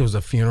think it was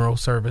a funeral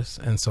service.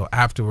 And so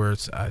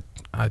afterwards, I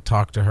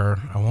talked to her.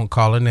 I won't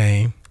call her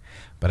name,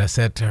 but I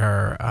said to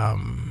her, I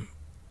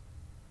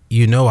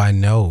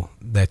know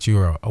that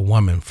you're a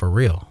woman for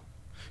real.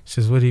 She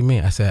says, what do you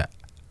mean? I said,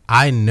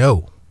 I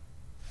know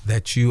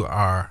that you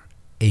are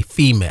a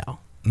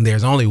female. And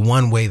there's only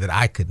one way that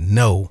I could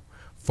know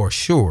for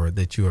sure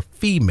that you're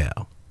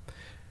female.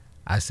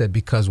 I said,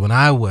 because when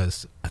I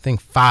was, I think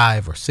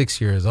 5 or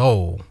 6 years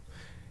old,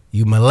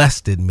 you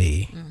molested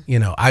me.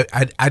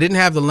 I didn't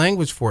have the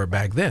language for it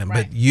back then,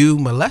 but you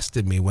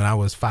molested me when I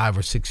was 5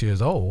 or 6 years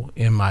old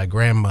in my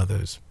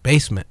grandmother's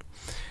basement.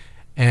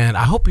 And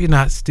I hope you're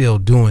not still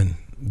doing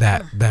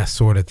that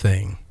sort of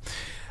thing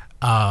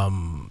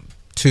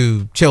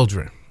to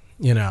children.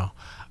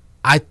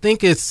 I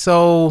think it's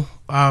so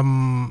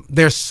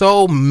there's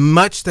so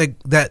much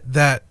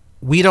that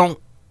we don't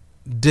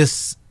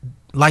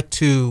like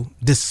to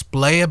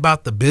display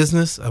about the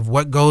business of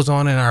what goes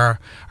on in our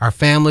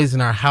families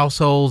and our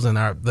households, and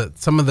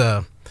some of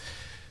the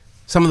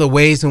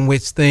ways in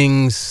which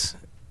things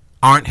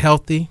aren't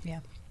healthy,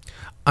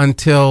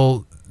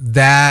 until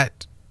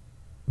that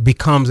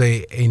becomes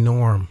a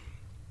norm.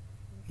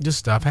 Just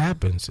stuff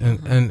happens,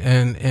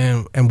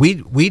 and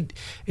we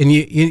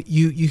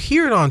you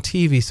hear it on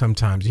TV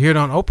sometimes. You hear it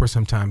on Oprah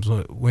sometimes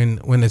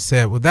when it's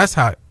said, well, that's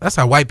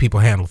how white people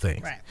handle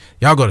things. Right.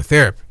 Y'all go to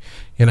therapy.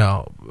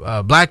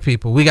 Black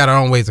people, we got our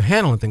own ways of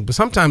handling things, but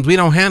sometimes we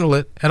don't handle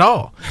it at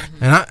all.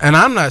 And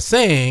I'm not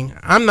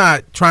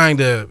trying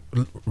to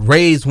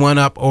raise one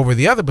up over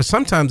the other, but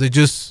sometimes it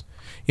just,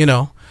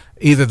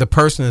 either the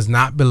person is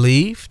not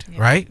believed,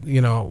 right?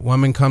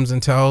 Woman comes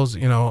and tells,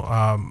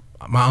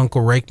 my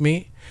uncle raped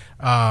me,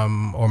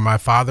 or my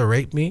father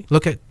raped me.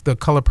 Look at The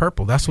Color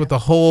Purple. That's what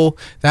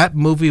that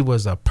movie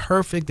was a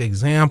perfect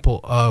example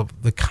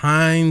of the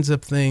kinds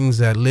of things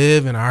that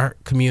live in our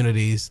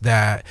communities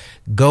that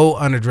go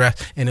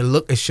unaddressed. And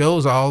it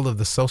shows all of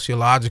the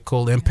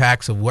sociological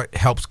impacts of what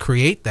helps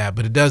create that,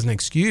 but it doesn't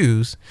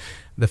excuse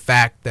the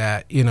fact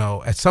that,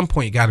 at some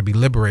point you got to be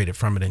liberated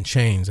from it and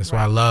change. That's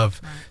why I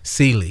love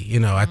Celie,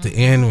 at the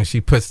end when she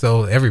puts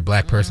every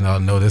black person ought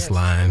to know this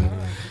line.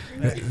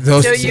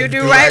 Till you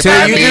do right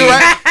by me. Do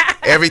right.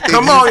 Everything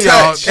Come you on,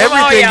 touch. y'all.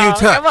 Everything you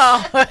touch.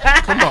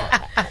 Come on.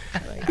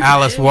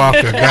 Alice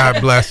Walker,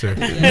 God bless her.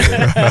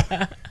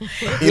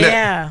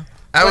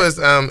 I was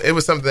it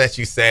was something that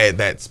you said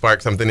that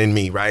sparked something in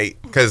me,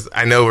 right? Because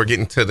I know we're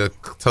getting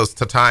close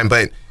to time,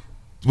 but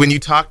when you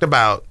talked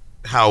about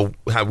how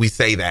we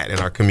say that in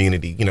our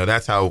community,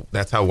 that's how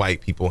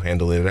white people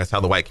handle it. That's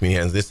how the white community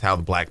handles it. This is how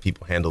the black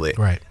people handle it.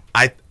 Right.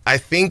 I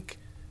think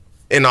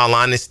in all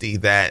honesty,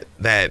 that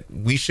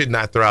we should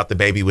not throw out the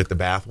baby with the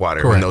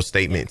bathwater in those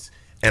statements.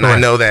 And I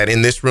know that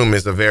in this room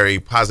is a very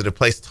positive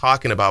place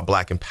talking about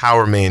Black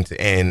empowerment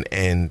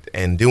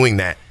and doing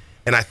that.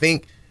 And I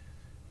think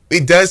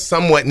it does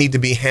somewhat need to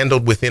be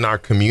handled within our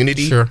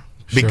community. Sure.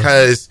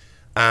 Because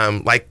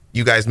like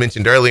you guys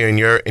mentioned earlier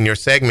in your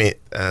segment,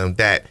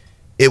 that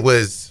it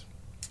was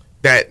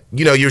that,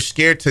 you know, you're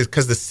scared to,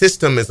 because the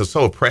system is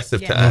so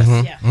oppressive to us,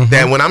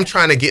 that when I'm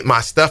trying to get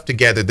my stuff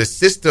together, the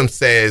system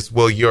says,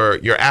 well,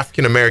 you're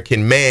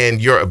African-American man,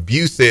 you're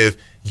abusive,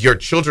 your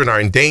children are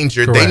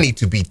endangered, they need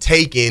to be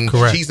taken,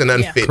 she's an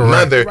unfit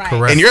mother.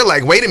 And you're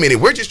like, wait a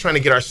minute, we're just trying to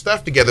get our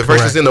stuff together.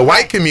 Versus in the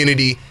white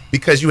community,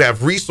 because you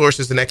have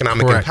resources and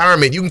economic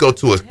empowerment, you can go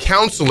to a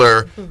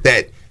counselor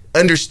that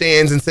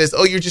understands and says,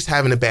 oh, you're just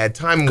having a bad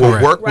time, we'll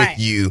work with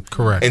you.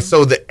 And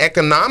so the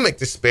economic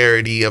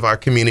disparity of our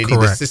community,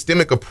 the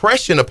systemic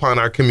oppression upon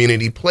our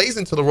community plays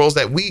into the roles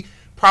that we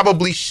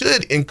probably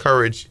should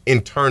encourage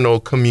internal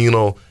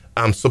communal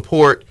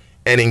support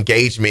and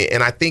engagement.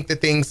 And I think that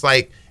things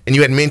like, and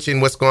you had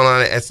mentioned what's going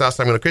on at South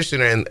Sacramento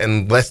Christian,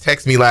 and Les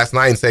texted me last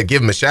night and said,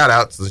 give him a shout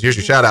out. So here's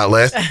your shout out,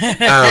 Les.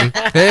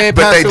 Hey,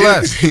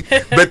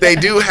 but they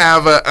do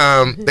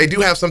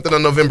have something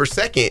on November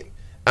 2nd.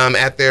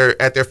 At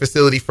their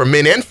facility for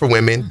men and for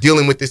women,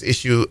 dealing with this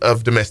issue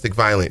of domestic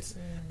violence,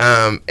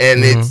 and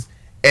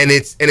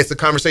it's a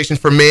conversation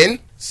for men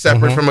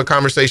separate from a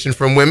conversation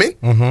from women,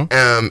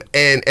 and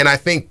I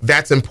think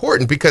that's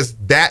important because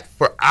that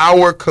for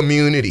our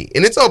community,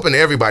 and it's open to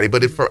everybody,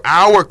 but for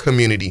our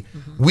community,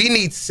 we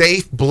need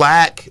safe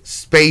Black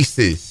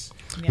spaces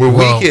where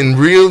we can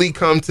really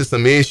come to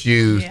some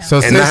issues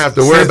and not have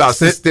to worry about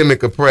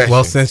systemic oppression.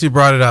 Well, since you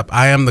brought it up,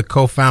 I am the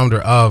co-founder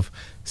of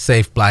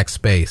Safe Black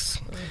Space.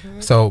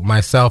 So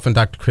myself and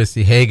Dr.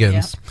 Christy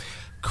Hagans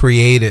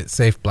created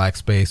Safe Black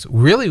Space,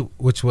 really,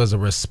 which was a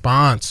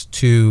response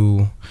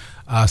to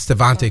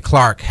Stevante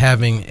Clark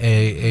having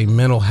a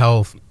mental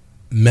health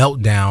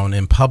meltdown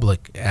in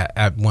public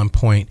at one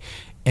point.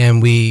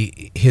 And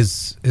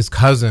his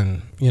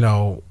cousin,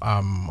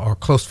 or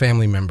close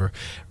family member,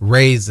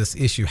 raised this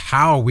issue.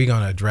 How are we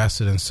going to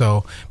address it? And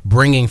so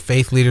bringing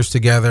faith leaders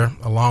together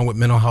along with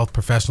mental health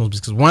professionals,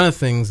 because one of the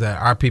things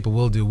that our people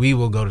will do, we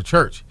will go to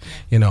church,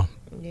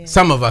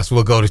 Some of us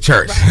will go to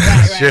church.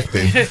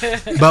 Shifting.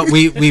 But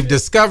we've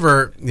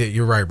discovered,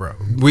 you're right, bro.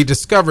 We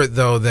discovered,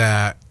 though,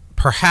 that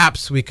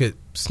perhaps we could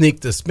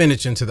sneak the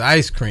spinach into the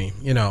ice cream,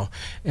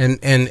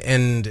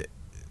 and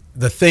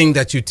the thing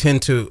that you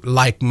tend to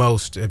like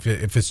most, if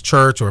it's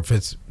church or if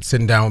it's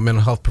sitting down with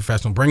mental health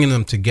professionals, bringing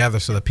them together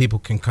so that people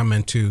can come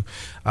into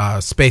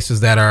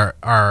spaces that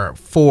are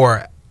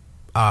for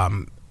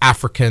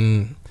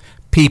African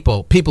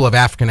people of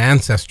African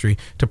ancestry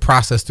to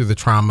process through the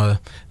trauma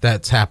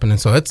that's happening.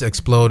 So it's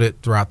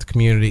exploded throughout the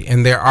community,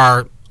 and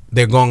they're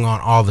going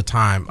on all the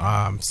time.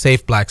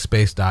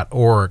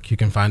 SafeBlackSpace.org. You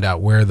can find out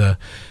where the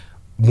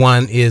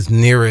one is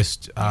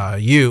nearest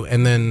you,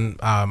 and then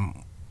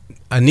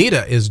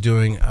Anita is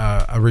doing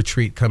a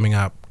retreat coming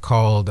up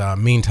called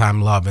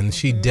Meantime Love, and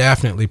she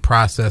definitely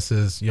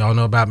processes. Y'all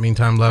know about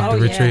Meantime Love, the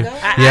retreat?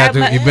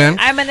 You've been?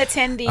 I'm an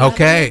attendee.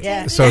 Okay.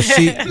 Yeah. So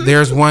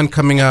there's one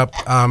coming up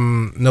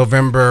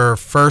November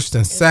 1st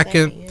and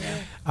 2nd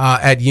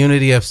at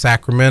Unity of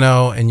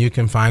Sacramento, and you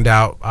can find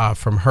out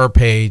from her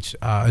page,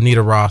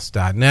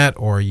 anitaross.net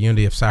or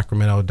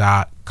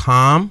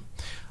unityofsacramento.com.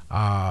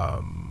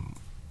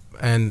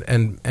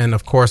 And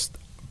of course,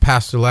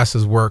 Pastor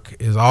Les's work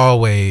is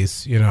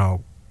always,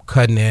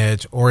 cutting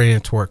edge,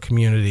 oriented toward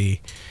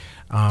community.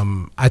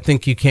 I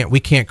think we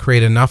can't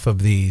create enough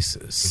of these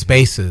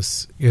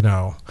spaces,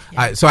 So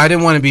I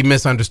didn't want to be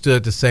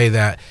misunderstood to say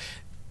that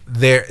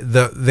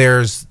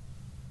there's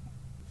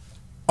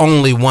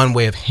only one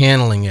way of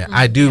handling it.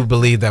 I do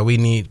believe that we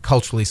need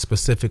culturally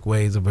specific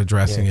ways of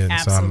addressing it.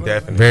 Absolutely. So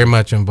I'm very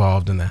much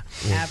involved in that.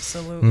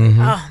 Absolutely.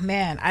 Oh,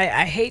 man,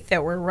 I hate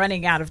that we're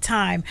running out of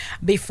time.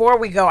 Before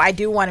we go, I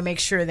do want to make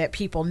sure that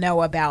people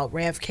know about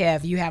Rev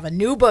Kev. You have a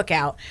new book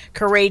out,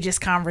 Courageous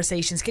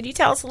Conversations. Can you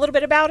tell us a little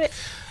bit about it?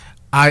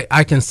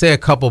 I can say a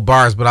couple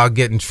bars, but I'll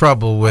get in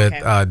trouble with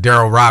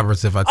Daryl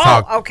Roberts if I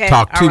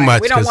talk too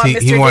much, because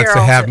he wants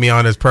to have me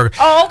on his program.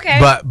 Oh, okay.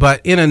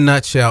 But in a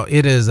nutshell,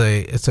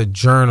 it's a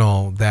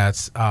journal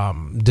that's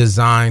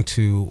designed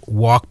to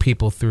walk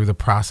people through the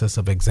process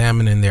of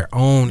examining their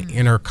own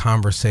inner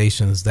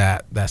conversations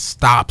that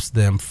stops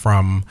them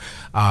from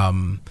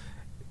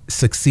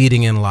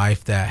succeeding in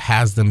life, that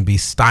has them be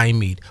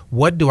stymied.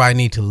 What do I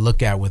need to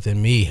look at within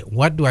me?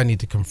 What do I need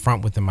to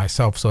confront within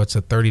myself? So it's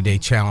a 30-day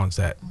challenge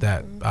that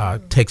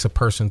takes a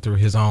person through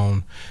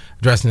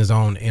addressing his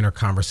own inner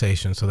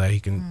conversation, so that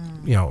he can,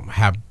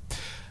 have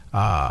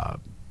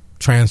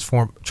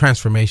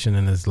transformation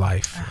in his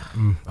life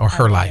or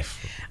her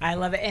life. I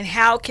love it. And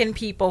how can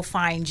people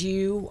find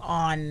you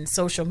on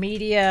social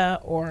media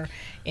or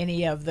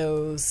any of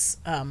those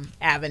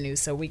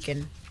avenues so we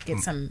can get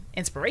some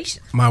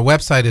inspiration? My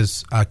website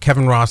is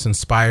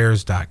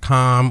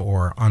kevinrossinspires.com,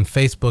 or on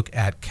Facebook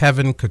at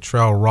Kevin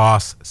Cottrell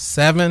Ross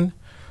 7,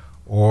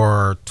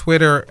 or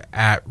Twitter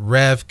at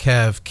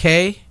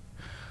RevKevK,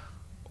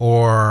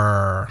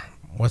 or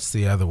what's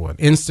the other one?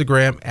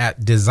 Instagram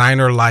at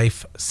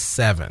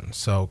DesignerLife7.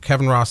 So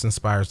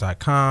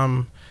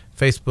KevinRossInspires.com,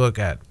 Facebook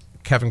at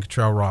Kevin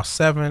Cottrell Ross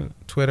 7,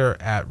 Twitter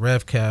at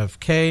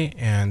RevKevK,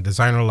 and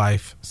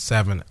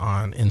DesignerLife7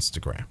 on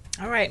Instagram.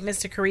 All right,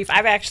 Mr. Karif,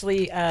 I've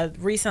actually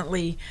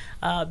recently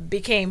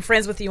became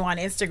friends with you on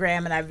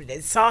Instagram, and I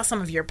saw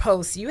some of your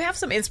posts. You have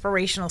some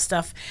inspirational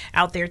stuff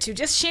out there too,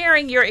 just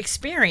sharing your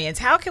experience.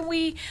 How can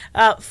we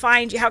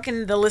find you? How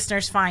can the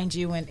listeners find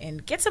you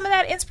and get some of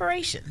that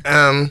inspiration?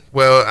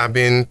 Well, I've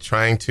been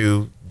trying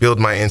to build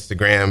my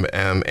Instagram,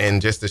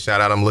 and just a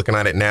shout out, I'm looking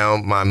at it now.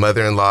 My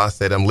mother-in-law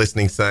said I'm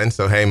listening, son.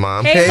 So hey,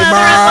 mom. Hey,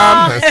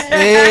 mom.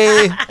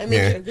 Hey. I mean,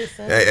 you're a good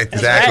son.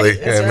 Exactly.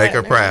 That's right. Make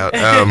her proud.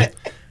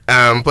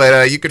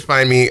 But you could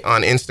find me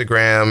on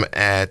Instagram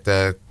at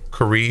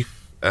Karif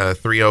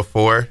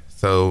 304.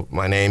 So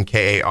my name,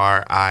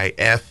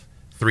 Karif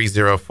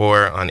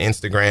 304 on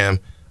Instagram.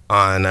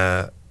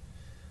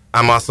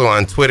 I'm also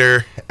on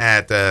Twitter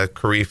at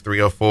Karif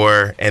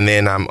 304, and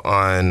then I'm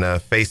on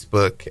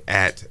Facebook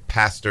at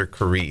Pastor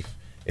Karif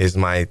is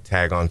my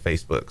tag on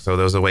Facebook. So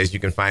those are ways you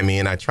can find me,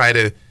 and I try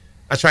to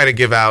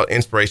give out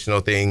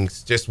inspirational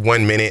things, just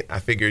 1 minute. I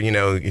figure,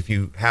 if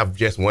you have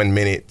just 1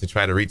 minute to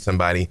try to reach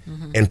somebody,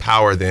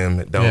 empower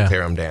them, don't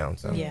tear them down.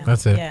 So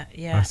That's it.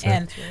 Yeah. That's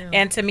and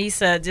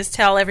Tamisa, just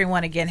tell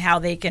everyone again how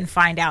they can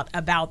find out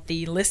about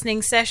the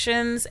listening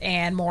sessions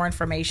and more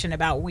information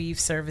about Weave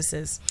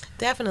services.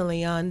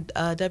 Definitely on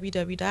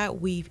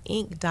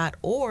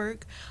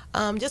www.weaveinc.org.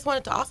 Just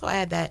wanted to also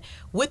add that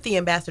with the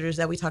ambassadors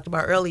that we talked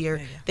about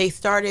earlier, they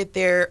started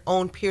their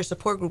own peer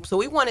support group. So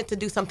we wanted to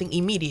do something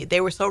immediate.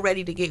 They were so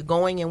ready to get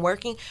going and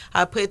working.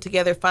 I put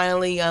together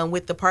finally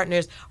with the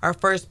partners our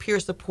first peer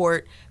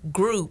support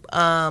group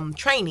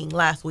training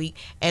last week.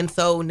 And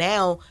so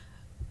now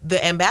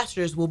the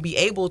ambassadors will be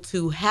able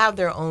to have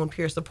their own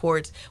peer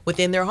supports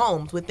within their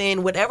homes,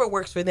 within whatever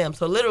works for them.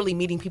 So literally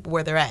meeting people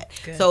where they're at.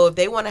 Good. So if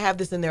they want to have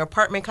this in their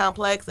apartment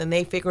complex and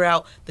they figure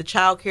out the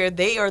childcare,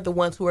 they are the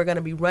ones who are going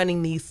to be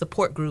running these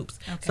support groups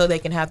so they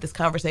can have this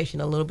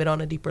conversation a little bit on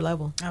a deeper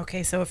level.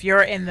 Okay, so if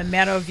you're in the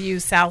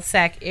Meadowview, South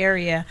Sac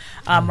area,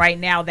 right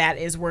now that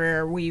is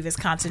where Weave is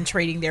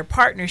concentrating their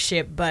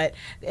partnership. But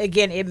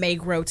again, it may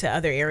grow to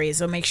other areas.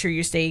 So make sure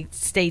you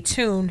stay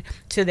tuned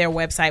to their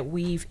website,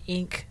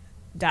 WeaveInc.org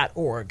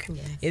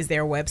is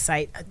their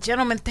website.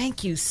 Gentlemen,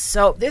 thank you.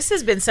 This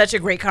has been such a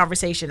great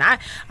conversation. I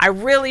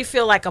really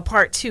feel like a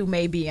part 2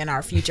 may be in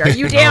our future. Are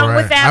you down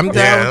with that? I'm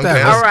down with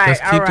that. Let's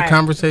keep the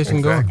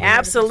conversation going.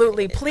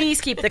 Absolutely. Please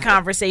keep the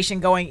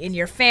conversation going in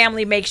your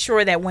family. Make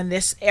sure that when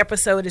this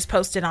episode is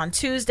posted on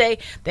Tuesday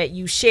that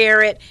you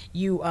share it.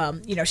 You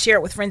share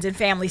it with friends and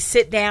family.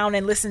 Sit down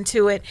and listen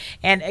to it.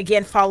 And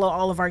again, follow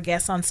all of our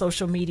guests on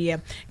social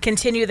media.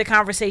 Continue the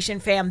conversation,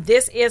 fam.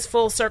 This is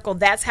Full Circle.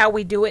 That's how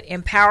we do it.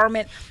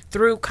 Empowerment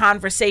through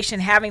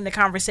conversation, having the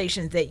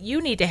conversations that you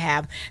need to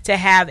have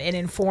an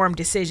informed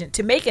decision,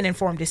 to make an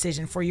informed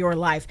decision for your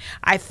life.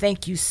 I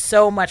thank you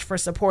so much for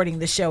supporting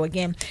the show.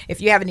 Again, if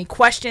you have any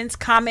questions,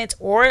 comments,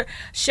 or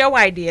show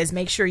ideas,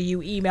 make sure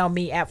you email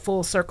me at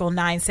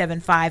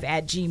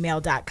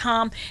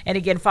fullcircle975@gmail.com. And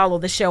again, follow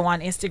the show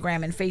on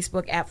Instagram and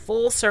Facebook at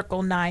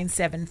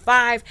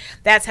fullcircle975.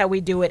 That's how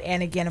we do it.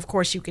 And again, of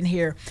course, you can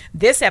hear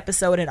this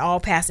episode and all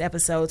past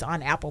episodes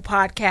on Apple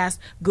Podcasts,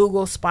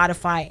 Google,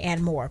 Spotify,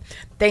 and more.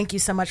 Thank you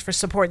so much for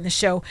supporting the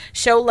show.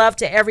 Show love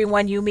to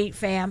everyone you meet,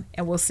 fam,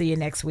 and we'll see you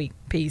next week.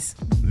 Peace.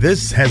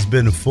 This has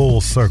been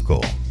Full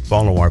Circle.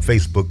 Follow our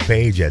Facebook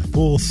page at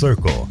Full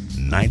Circle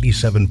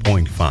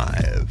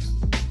 97.5.